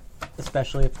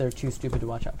 especially if they're too stupid to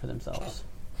watch out for themselves.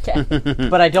 Okay.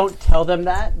 But I don't tell them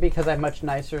that because I'm much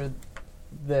nicer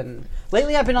than...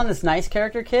 Lately I've been on this nice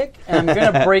character kick, and I'm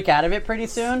going to break out of it pretty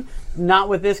soon. Not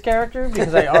with this character,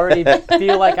 because I already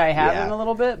feel like I have him a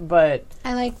little bit, but...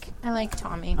 I like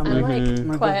Tommy. I'm I'm gonna like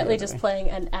go quietly the other just way. playing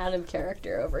an Adam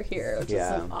character over here, which is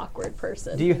Yeah. an awkward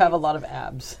person. Do you have a lot of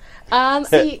abs?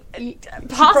 See, Probably has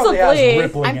Possibly.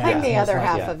 rippling I'm playing abs, the most other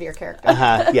half likely. of your character.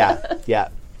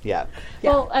 Yeah.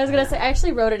 Well, I was gonna say I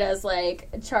actually wrote it as like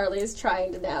Charlie's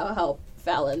trying to now help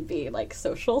Fallon be like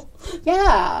social.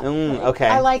 Yeah. Okay.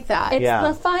 I like that. It's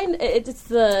Yeah. it's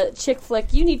the chick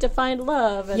flick. You need to find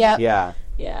love. And Yep.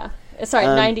 Yeah. Sorry,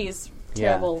 90s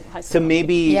terrible high school. So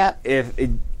maybe Yep.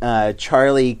 if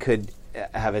Charlie could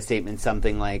have a statement,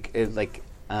 something like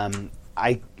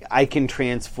I can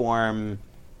transform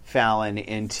Fallon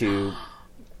into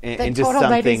The total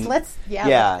something. 90s.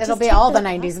 Yeah. It'll Just be take all the the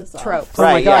 90s glasses off. tropes. Oh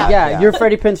my Right, god, yeah. yeah. You're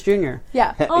Freddie Prinze Jr.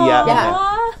 Yeah.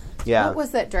 Aw. Yeah. What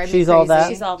was that drive me She's crazy? all that?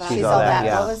 She's all that. She's all that.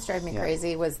 yeah. What was drive me Yeah.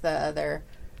 crazy was the other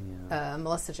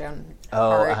Melissa Joan Oh,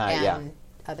 Hart yeah. and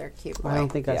other cute boy. I don't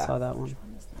think I Yeah. saw that one.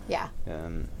 Yeah.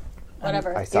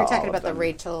 Whatever. I saw You're talking all about of the them.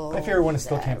 Rachel. My favorite one is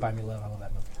Still Can't Buy Me Love. I love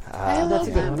that movie. I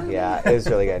love that. Yeah, it was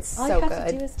really good. All so you have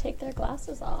to good. do is take their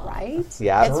glasses off. Right?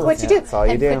 Yeah. It's what you Yeah, do. that's all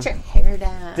you and do. put your hair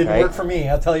down. Didn't Right. work for me.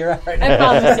 I'll tell you right I now.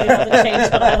 promise you it doesn't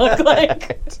change what I look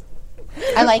like.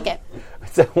 I like it.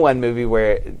 It's that one movie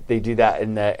where they do that,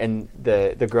 and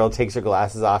the girl takes her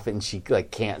glasses off, and she like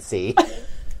can't see.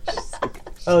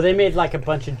 Oh, they made like a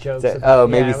bunch of jokes. So- about-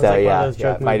 maybe it was so. like one of Yeah, those yeah.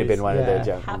 joke It might have movies. been one of the Yeah.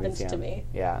 joke Happened movies. to me.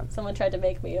 Yeah. Someone tried to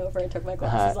make me over and took my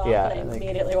glasses off, yeah, and I like-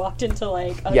 immediately walked into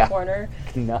like a Yeah. corner.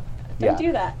 No. Don't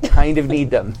do that. Kind of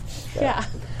need them. Yeah.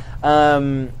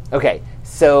 Okay.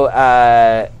 So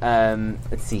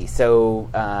let's see. So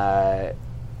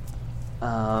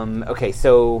okay.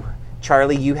 So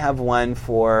Charlie, you have one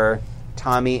for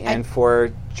Tommy and for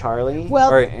Charlie.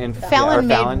 Well, or Fallon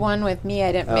made Fallon? one with me.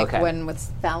 I didn't Oh, make okay. one with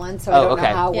Fallon, so Oh, I don't okay.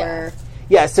 know how Yeah. we're.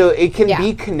 Yeah. So it can Yeah.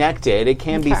 be connected. It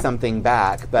can be Okay. something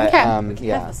back, but Okay. Have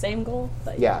yeah. the same goal,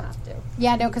 but you Yeah. don't have to.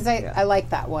 Yeah, no, because I like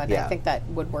that one. Yeah. I think that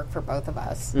would work for both of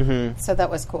us. Mm-hmm. So that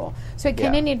was cool. So I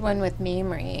kind Yeah. of need one with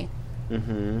Mamrie.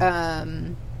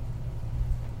 Mm-hmm.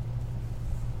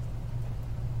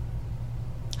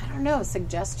 I don't know,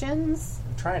 suggestions?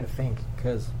 I'm trying to think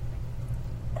because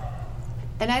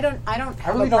And I don't I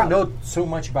have really a don't problem. know so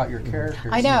much about your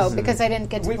characters. I know, because I didn't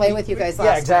get to We- play we- with you guys yeah,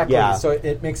 last exactly. Yeah. So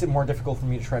it makes it more difficult for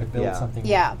me to try to build Yeah. something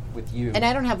Yeah. with you. And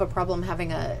I don't have a problem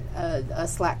having a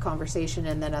Slack conversation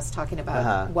and then us talking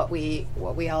about what we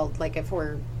all like if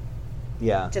we're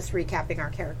Yeah. just recapping our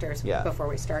characters Yeah. before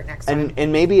we start next time.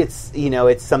 And maybe it's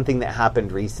it's something that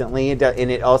happened recently, and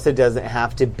it also doesn't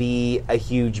have to be a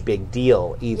huge big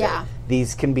deal either. Yeah.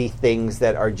 These can be things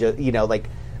that are just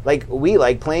like we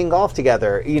like playing golf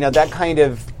together. That kind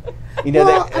of Well,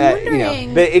 that I'm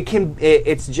wondering- but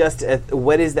it's just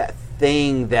what is that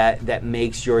thing that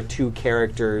makes your two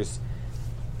characters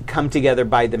come together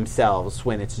by themselves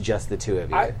when it's just the two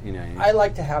of you. I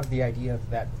like to have the idea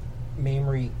that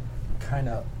Mamrie kind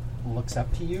of looks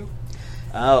up to you.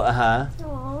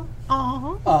 Oh,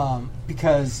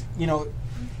 Because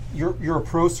you're a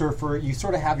pro surfer. You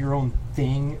sort of have your own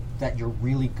thing that you're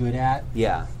really good at.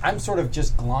 Yeah. I'm sort of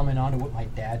just glomming onto what my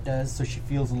dad does, so she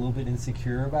feels a little bit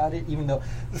insecure about it. Even though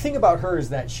the thing about her is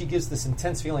that she gives this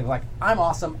intense feeling like, I'm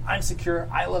awesome, I'm secure,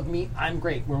 I love me, I'm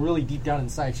great. We're really deep down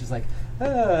inside, she's like,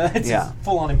 it's just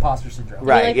full-on imposter syndrome.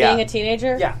 Right. Like being a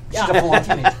teenager? Yeah, she's a full-on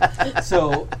teenager.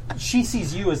 So she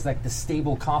sees you as like the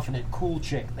stable, confident, cool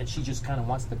chick that she just kind of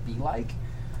wants to be like.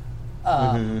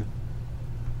 And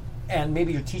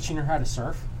maybe you're teaching her how to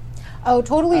surf. Oh,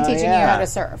 totally teaching you how to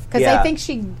surf. Because I think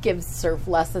she gives surf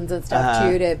lessons and stuff,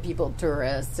 too, to people,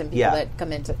 tourists, and people that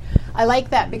come into... I like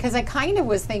that, because I kind of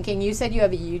was thinking, you said you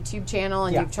have a YouTube channel,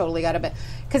 and you've totally got a bit...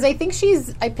 Because I think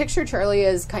I picture Charlie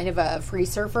as kind of a free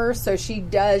surfer, so she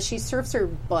surfs her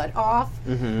butt off,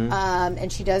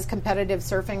 and she does competitive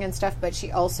surfing and stuff, but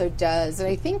she also does... And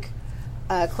I think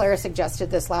Clara suggested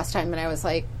this last time, and I was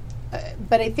like,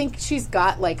 but I think she's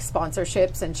got like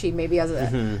sponsorships, and she maybe has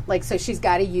a so she's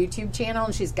got a YouTube channel,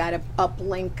 and she's got to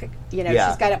uplink, she's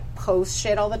got to post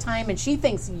shit all the time, and she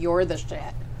thinks you're the shit.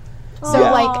 So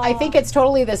like I think it's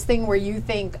totally this thing where you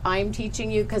think I'm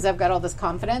teaching you because I've got all this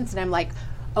confidence, and I'm like,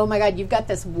 oh my God, you've got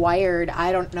this wired,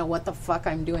 I don't know what the fuck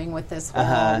I'm doing with this whole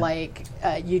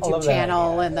YouTube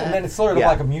channel. And then it's sort of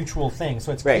like a mutual thing,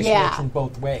 so it's connection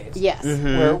both ways. Yes.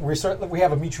 Where we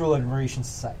have a mutual admiration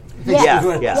society.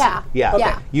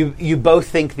 Okay. You both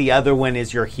think the other one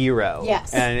is your hero.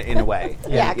 Yes. And in a way.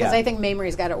 Because I think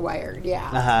Mamrie's got it wired.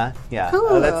 Yeah. Cool.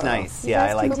 Oh, that's nice. You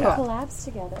guys I like can that. do collabs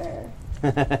together.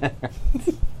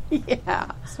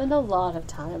 Yeah. Spend a lot of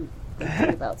time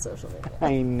thinking about social media.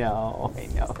 I know.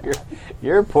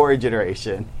 You're a poor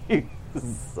generation.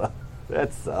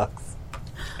 That sucks.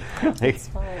 It's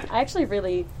fine. I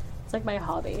actually it's like my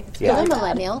hobby. It's You're really a fun.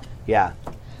 millennial. Yeah.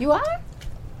 You are?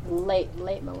 Late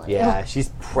millennial. Yeah, she's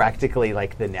practically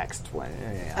like the next one.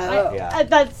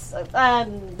 That's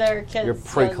their kids. You're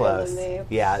pretty close. Than me.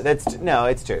 Yeah,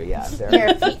 it's true.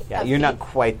 Yeah, you're not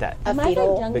quite that. Am I the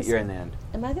youngest? But you're in the end.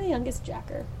 Am I the youngest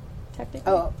Jacker?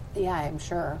 Technically. Oh, yeah, I'm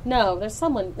sure. No, there's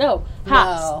someone. No,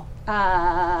 House.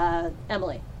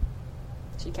 Emily.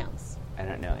 She counts. I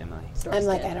don't know Emily. I'm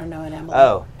like, I don't know an Emily.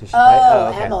 Oh, does she play? Oh,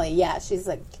 okay. Emily. Yeah, she's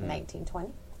like 19, 20.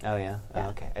 Oh yeah. Oh,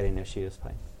 okay. I didn't know she was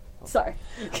playing. Sorry.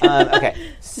 Okay,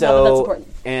 so no, but that's important.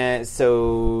 And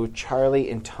so Charlie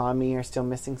and Tommy are still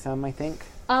missing some, I think.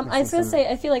 I was gonna say,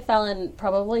 I feel like Fallon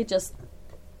probably just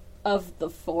of the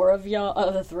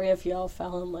three of y'all,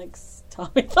 Fallon likes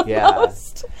Tommy the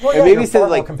most. Well, maybe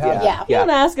something like You don't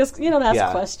ask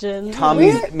questions.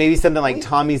 Maybe something like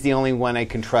Tommy's the only one I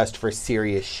can trust for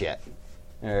serious shit.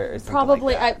 Or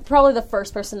probably, like probably the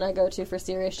first person I go to for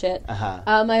serious shit.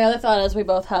 My other thought is we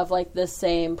both have like the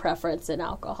same preference in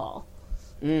alcohol.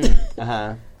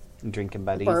 Drinking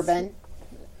buddies. Bourbon.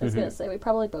 I was gonna say we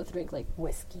probably both drink like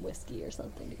whiskey or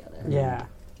something together. Yeah.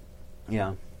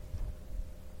 Yeah.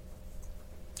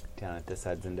 Down at the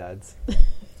Suds and Duds.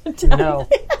 No,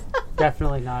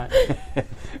 definitely not.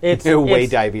 It's way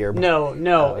divier.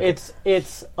 No.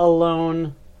 It's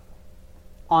alone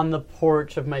on the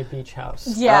porch of my beach house.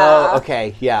 Yeah. Oh,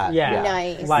 okay. Yeah.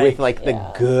 Nice. With like the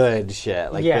good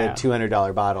shit, like the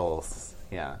 $200 bottles.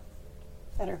 Yeah.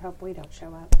 Better hope we don't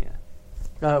show up. Yeah.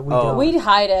 We don't. We'd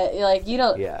hide it. Like, you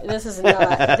don't. Yeah. This is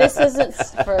not. This isn't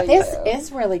for you. This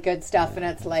is really good stuff, and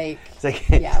it's like. It's like,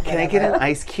 can I get an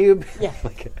ice cube? Yeah.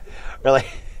 Or like.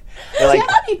 Do you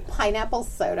have any pineapple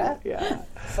soda? Yeah.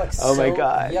 It's like my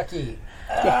God. Yucky.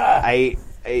 I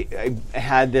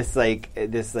had this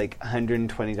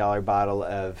 $120 bottle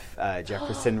of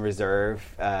Jefferson Reserve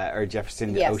or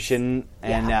Jefferson Ocean,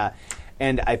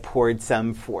 and I poured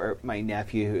some for my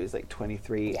nephew who was like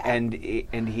 23, and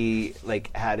he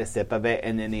like had a sip of it,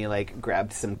 and then he like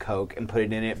grabbed some Coke and put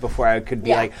it in it before I could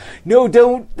be like, no,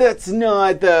 don't. That's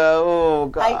not the. Oh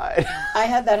God. I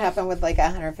had that happen with like a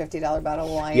 $150 bottle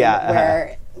of wine, Yeah,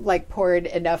 where like poured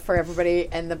enough for everybody,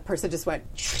 and the person just went.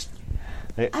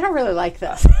 I don't really like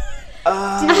this.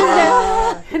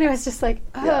 And it was just like,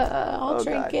 I'll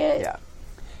drink it. Yeah.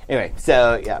 Anyway,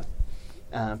 so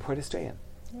Port Estrella.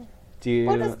 Do you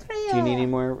need any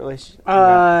more relationships?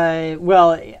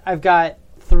 Well, I've got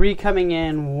 3 coming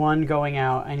in, 1 going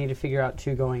out. I need to figure out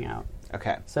 2 going out.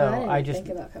 Okay. So I just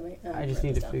think about coming. I just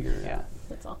need to figure it out.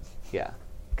 That's all. Yeah.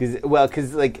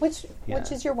 Because like which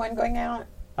is your one going out?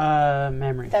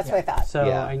 Memory. That's what I thought. So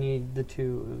I need the 2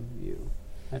 of you.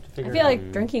 have to figure I it feel out.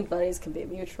 like drinking buddies can be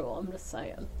mutual. I'm just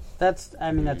saying. That's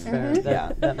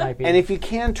fair. That might be. And if you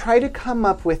can, try to come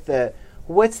up with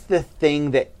what's the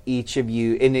thing that each of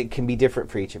you, and it can be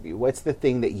different for each of you, what's the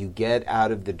thing that you get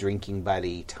out of the drinking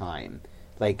buddy time?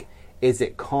 Like, is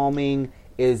it calming?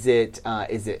 Is it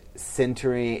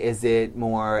centering? Is it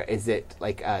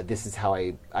like, this is how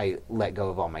I let go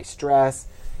of all my stress?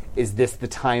 Is this the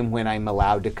time when I'm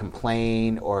allowed to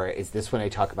complain? Or is this when I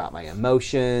talk about my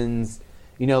emotions?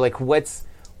 Like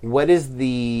what is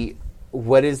the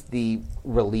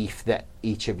relief that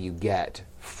each of you get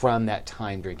from that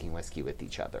time drinking whiskey with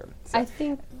each other? So, I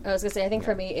was gonna say,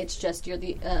 for me, it's just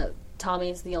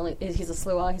Tommy's the only. He's a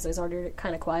slua. He's already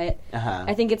kind of quiet. Uh-huh.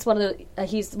 I think it's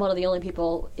he's one of the only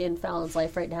people in Fallon's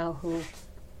life right now who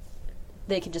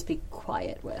they can just be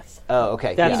quiet with. Oh,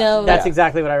 okay. That's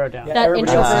exactly what I wrote down. Yeah, That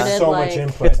everybody has introverted, so much like-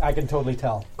 input. I can totally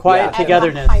tell. Quiet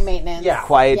togetherness. High maintenance. Yeah.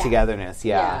 Quiet Yeah. togetherness.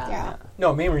 Yeah. Yeah.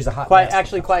 No, Mamrie's a hot Quiet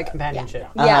mess. companionship.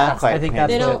 Yeah. Quiet I think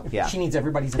that's companionship. what- Yeah. She needs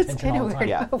everybody's It's attention kind all of the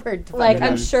weird. time. Weird Like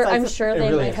I'm sure It they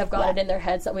really might is. have got it in their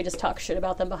heads that we just talk shit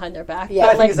about them behind their back. Yeah.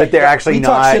 But, like, But they're actually we not.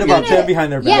 talk shit about you're- them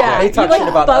behind their back. Yeah. They talk You, shit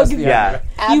about bug- us behind Yeah. their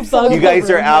back. you bug You the guys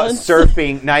are room out once.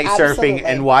 surfing, night surfing, Absolutely.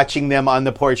 and watching them on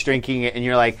the porch drinking it, and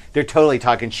you're like, they're totally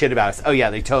talking shit about us. Oh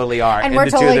yeah, they totally are. And we're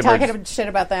the two totally of them are talking shit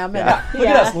about them. And Look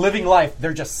at us living life.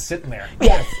 They're just sitting there.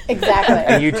 yes, exactly.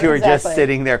 and you two are just Exactly.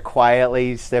 sitting there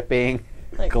quietly sipping,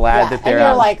 Like, glad Yeah, that they're and you're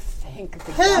out. like, thank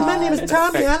God.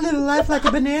 Tommy. I live a life like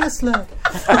a banana slug.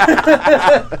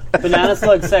 Banana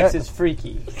slug sex is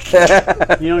freaky.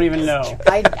 You don't even know.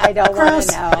 I don't want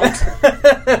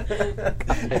to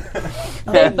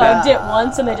know. They bugged it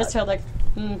once and they just heard like,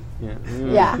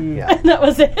 Yeah. yeah. that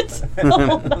was it. The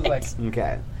whole night. Like,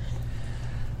 Okay.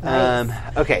 Nice.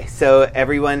 Okay. So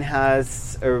everyone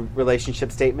has a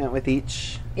relationship statement with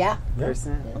each Yeah.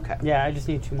 person. Okay. Yeah, I just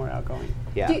need 2 more outgoing.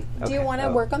 Yeah. Do you Okay. want to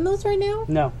Oh. work on those right now?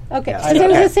 No. Okay. Yeah. Because I was Okay.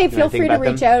 going to say, You feel wanna think free to about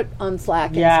reach them? out on Slack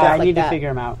and Yeah, stuff I like need that. to figure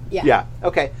them out. Yeah. Yeah.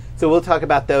 Okay. So we'll talk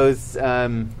about those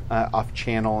off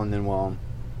channel, and then we'll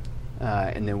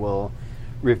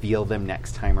reveal them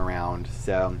next time around.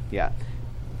 So yeah,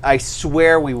 I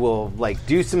swear we will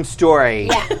do some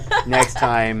story next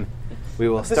time. We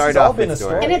will This start has all off been with a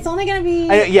story. story. And it's only going to be...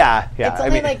 Yeah. It's I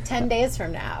only mean, like 10 days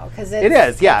from now. Because It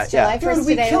is, yeah, it's July yeah. 1st Dude,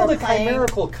 we today. killed We're a playing.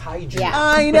 chimerical kaiju. Yeah.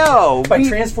 I know. By We-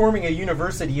 transforming a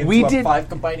university into We a did- 5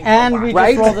 combining And robot. we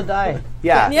Right? just rolled a die.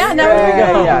 Yeah. Yeah, now there we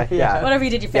go. Yeah. Whatever you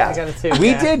did, you Yeah. failed. I got it too. We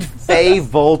Yeah. did Faye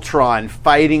Voltron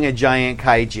fighting a giant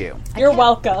kaiju. You're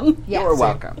welcome. Yeah. You're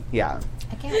welcome. Yeah.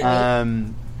 I can't wait.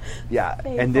 Yeah.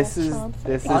 Faye And this is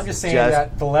Voltron. I'm just saying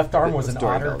that the left arm was an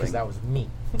story otter because building. that was me.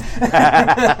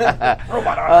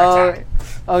 Robot otter attack.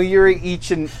 Oh, you were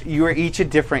each a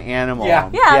different animal. Yeah.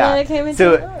 Yeah, and then it came into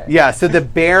so another. yeah, so the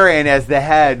Baron as the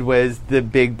head was the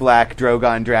big black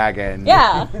Drogon dragon.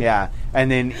 Yeah. Yeah.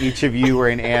 And then each of you were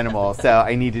an animal. So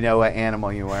I need to know what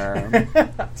animal you were.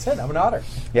 I said I'm an otter.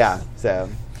 Yeah. So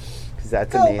because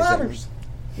that's Go amazing. otters.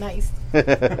 Nice.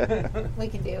 We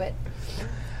can do it.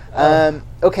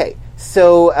 Okay,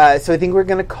 so I think we're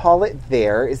going to call it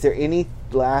there. Is there any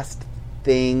last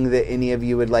thing that any of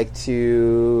you would like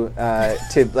to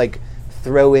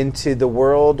throw into the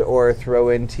world or throw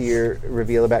into your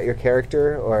reveal about your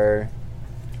character? Or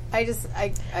I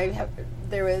have.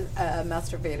 There was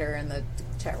Master Vader in the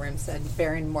chat room said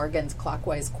Baron Morgan's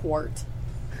clockwise quart.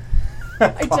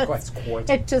 Clockwise quart.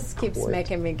 It just keeps Quart.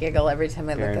 making me giggle every time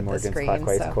I look Baron at the Morgan's screen.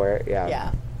 clockwise so. quart? Yeah.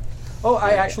 Yeah. Oh,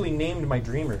 I actually named my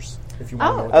dreamers. If you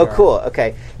want to know what Oh, they are. cool.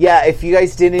 Okay, yeah. If you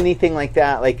guys did anything like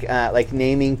that, like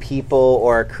naming people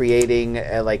or creating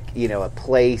a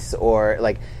place or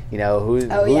who's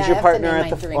I your have to partner name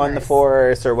at my the on the dreamers.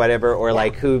 force or whatever, or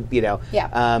who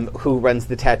Yeah. who runs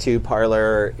the tattoo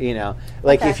parlor.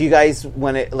 Okay. If you guys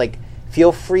want to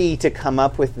feel free to come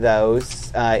up with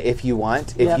those if you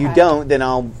want. If you Okay. don't, then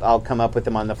I'll come up with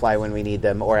them on the fly when we need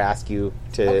them, or ask you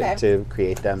Okay. to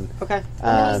create them. Okay.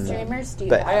 How many streamers do you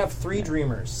but- have? I have 3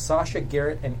 dreamers, Sasha,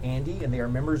 Garrett, and Andy, and they are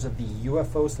members of the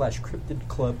UFO/cryptid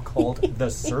club called The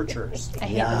Searchers. I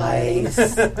hate them already. Nice.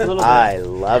 A little bit. I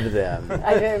love them.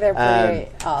 I think they're pretty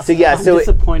awesome. So yeah, I'm so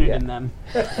disappointed yeah. in them.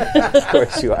 Of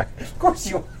course you are. Of course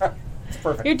you are. It's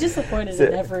perfect. You're disappointed So-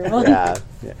 in everyone. Yeah.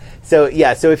 So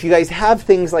if you guys have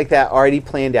things like that already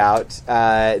planned out,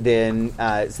 then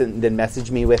message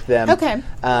me with them. Okay.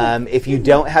 If you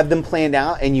don't have them planned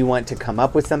out and you want to come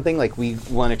up with something, like we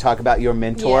want to talk about your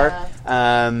mentor,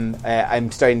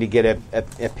 I'm starting to get a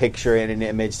picture and an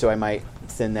image, so I might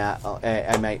send that.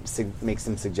 I might make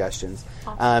some suggestions.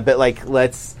 But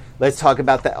let's talk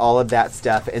about all of that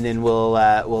stuff, and then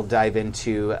we'll dive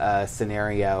into a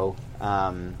scenario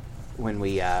when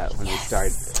we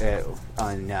start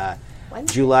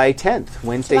July 10th.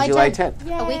 Wednesday, July 10th.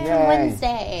 A week from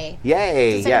Wednesday.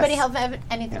 Yay! Does anybody have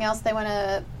anything else they want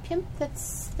to pimp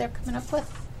they're coming up with?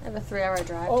 I have a 3-hour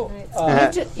drive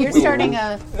tonight. You're starting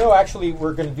a... No, actually,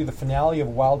 we're going to do the finale of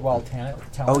Wild Wild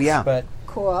Talents. Oh, yeah. But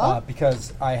cool.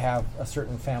 because I have a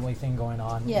certain family thing going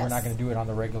on, we're not going to do it on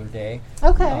the regular day.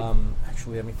 Okay.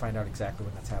 Actually, let me find out exactly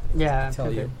when that's happening. Yeah. I'll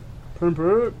tell you.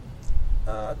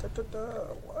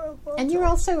 And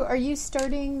are you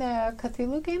starting the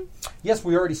Cthulhu game? Yes,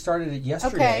 we already started it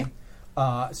yesterday.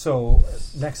 Okay. So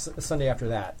next Sunday after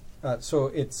that. So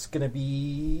it's going to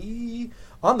be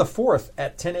on the 4th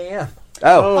at 10 a.m.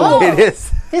 Oh, it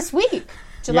is. This week,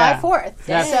 July 4th.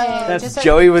 That's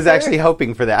Joey was actually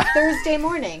hoping for that. Thursday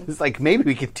morning. It's like, maybe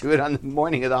we could do it on the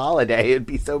morning of the holiday. It'd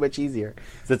be so much easier.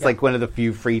 So it's like one of the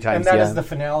few free times. And that is the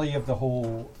finale of the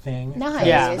whole thing. Nice.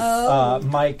 Yeah.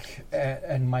 Mike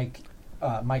and Mike's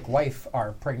wife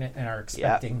are pregnant and are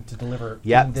expecting to deliver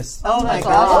in this. Oh my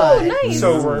God! Oh, nice.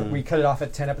 So we cut it off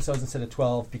at 10 episodes instead of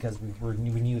 12 because we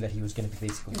knew that he was going to be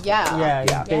basically.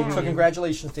 Yeah. So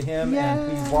congratulations to him, and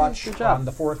please watch on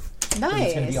the 4th. Nice.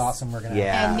 It's going to be awesome. We're going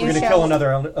to kill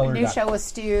another new duck. show with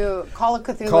Stu, Call of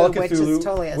Cthulhu, which is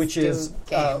totally a Stu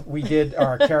game. We did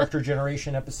our character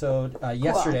generation episode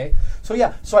yesterday. So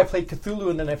so I played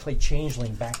Cthulhu and then I played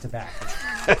Changeling back to back.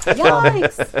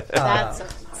 Yikes! That's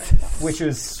which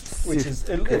is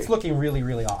it's looking really,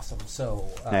 really awesome. So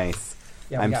nice.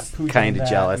 Yeah, I'm kind of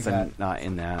jealous I'm not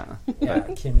in that. Yeah,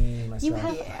 Kimmy, myself. You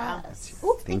have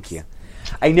Thank you.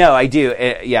 I know, I do.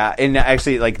 And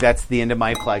actually, like, that's the end of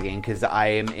my plugging because I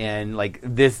am in, like,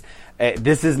 this.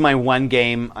 This is my one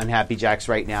game on Happy Jacks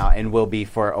right now and will be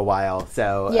for a while.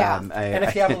 So and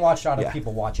if you haven't watched Other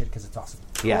People, watch it because it's awesome.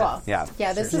 Yeah, cool.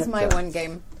 Yeah, this is my one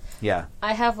game. Yeah.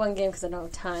 I have one game because I don't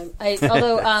have time.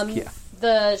 Although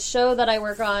the show that I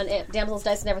work on, Damsels,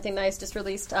 Dice, and Everything Nice, just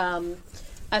released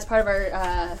as part of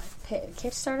our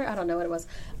Kickstarter. I don't know what it was.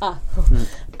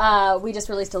 We just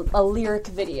released a lyric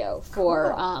video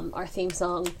for our theme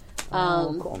song.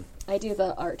 Cool. I do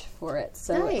the art for it,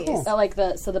 so nice. I like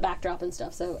the backdrop and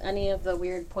stuff. So any of the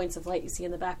weird points of light you see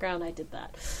in the background, I did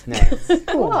that. Nice.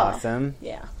 Cool. Awesome.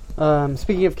 Yeah.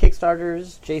 Speaking of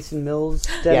Kickstarters, Jason Mills'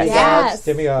 Demigods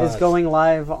is going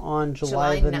live on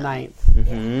July the 9th.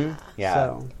 Mm-hmm.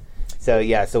 Yeah. So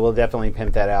we'll definitely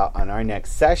pimp that out on our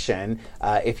next session.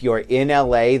 If you're in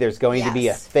LA, there's going to be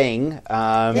a thing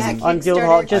on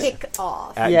Guildhall. Just kick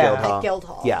off at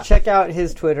Guildhall. Yeah. Check out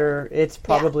his Twitter. It's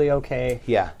probably okay.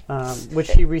 Yeah.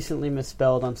 Which he recently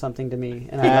misspelled on something to me,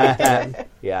 and I liked that.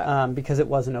 Yeah. Because it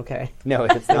wasn't okay. No,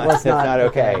 it's not. It's not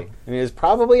okay. I mean, it was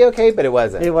probably okay, but it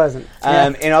wasn't. It wasn't.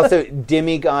 And also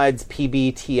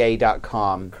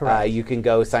demigodspbta.com. Correct. You can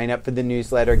go sign up for the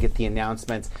newsletter, get the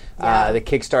announcements. The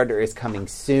Kickstarter is coming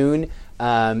soon.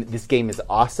 This game is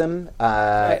awesome.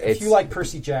 If you like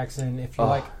Percy Jackson, if you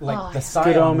like the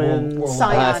Scion, Good Omens.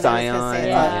 Scion.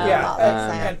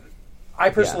 I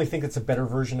personally think it's a better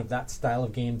version of that style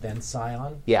of game than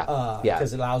Scion.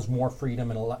 Because it allows more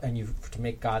freedom and you to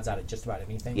make gods out of just about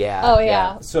anything.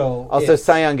 So also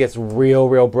Scion gets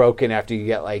real broken after you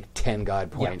get like 10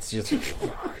 god points. Just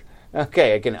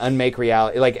okay, I can unmake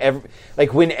reality.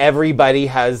 Like when everybody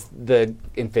has the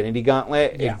Infinity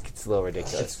Gauntlet, it gets a little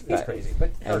ridiculous. It's crazy,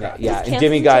 but and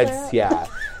Demigods,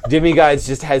 Demigods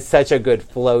just has such a good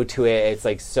flow to it. It's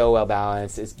like so well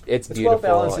balanced. It's beautiful. Well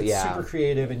balanced. It's super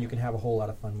creative, and you can have a whole lot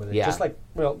of fun with it. Yeah. Just like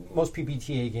most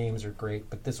PBTA games are great,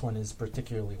 but this one is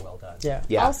particularly well done. Yeah.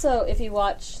 Also, if you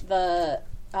watch the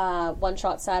One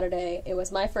Shot Saturday, it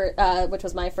was my first, which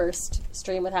was my first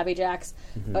stream with Happy Jacks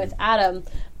with Adam.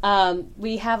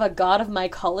 We have a God of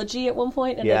Mycology at one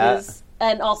point, and it is,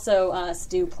 and also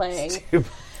Stu playing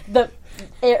the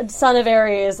son of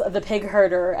Ares, the pig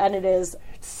herder, and it is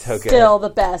still the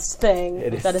best thing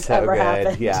that has ever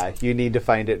happened. Yeah, you need to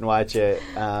find it and watch it.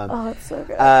 It's so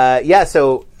good.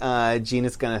 So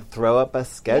Gina's going to throw up a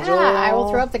schedule. Yeah, I will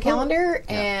throw up the calendar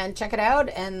and check it out,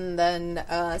 and then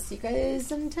see you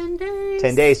guys in 10 days.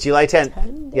 10 days, July 10th.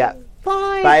 10 days. Yeah.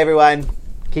 Bye. Bye, everyone.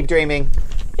 Keep dreaming.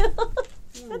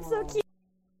 That's so cute.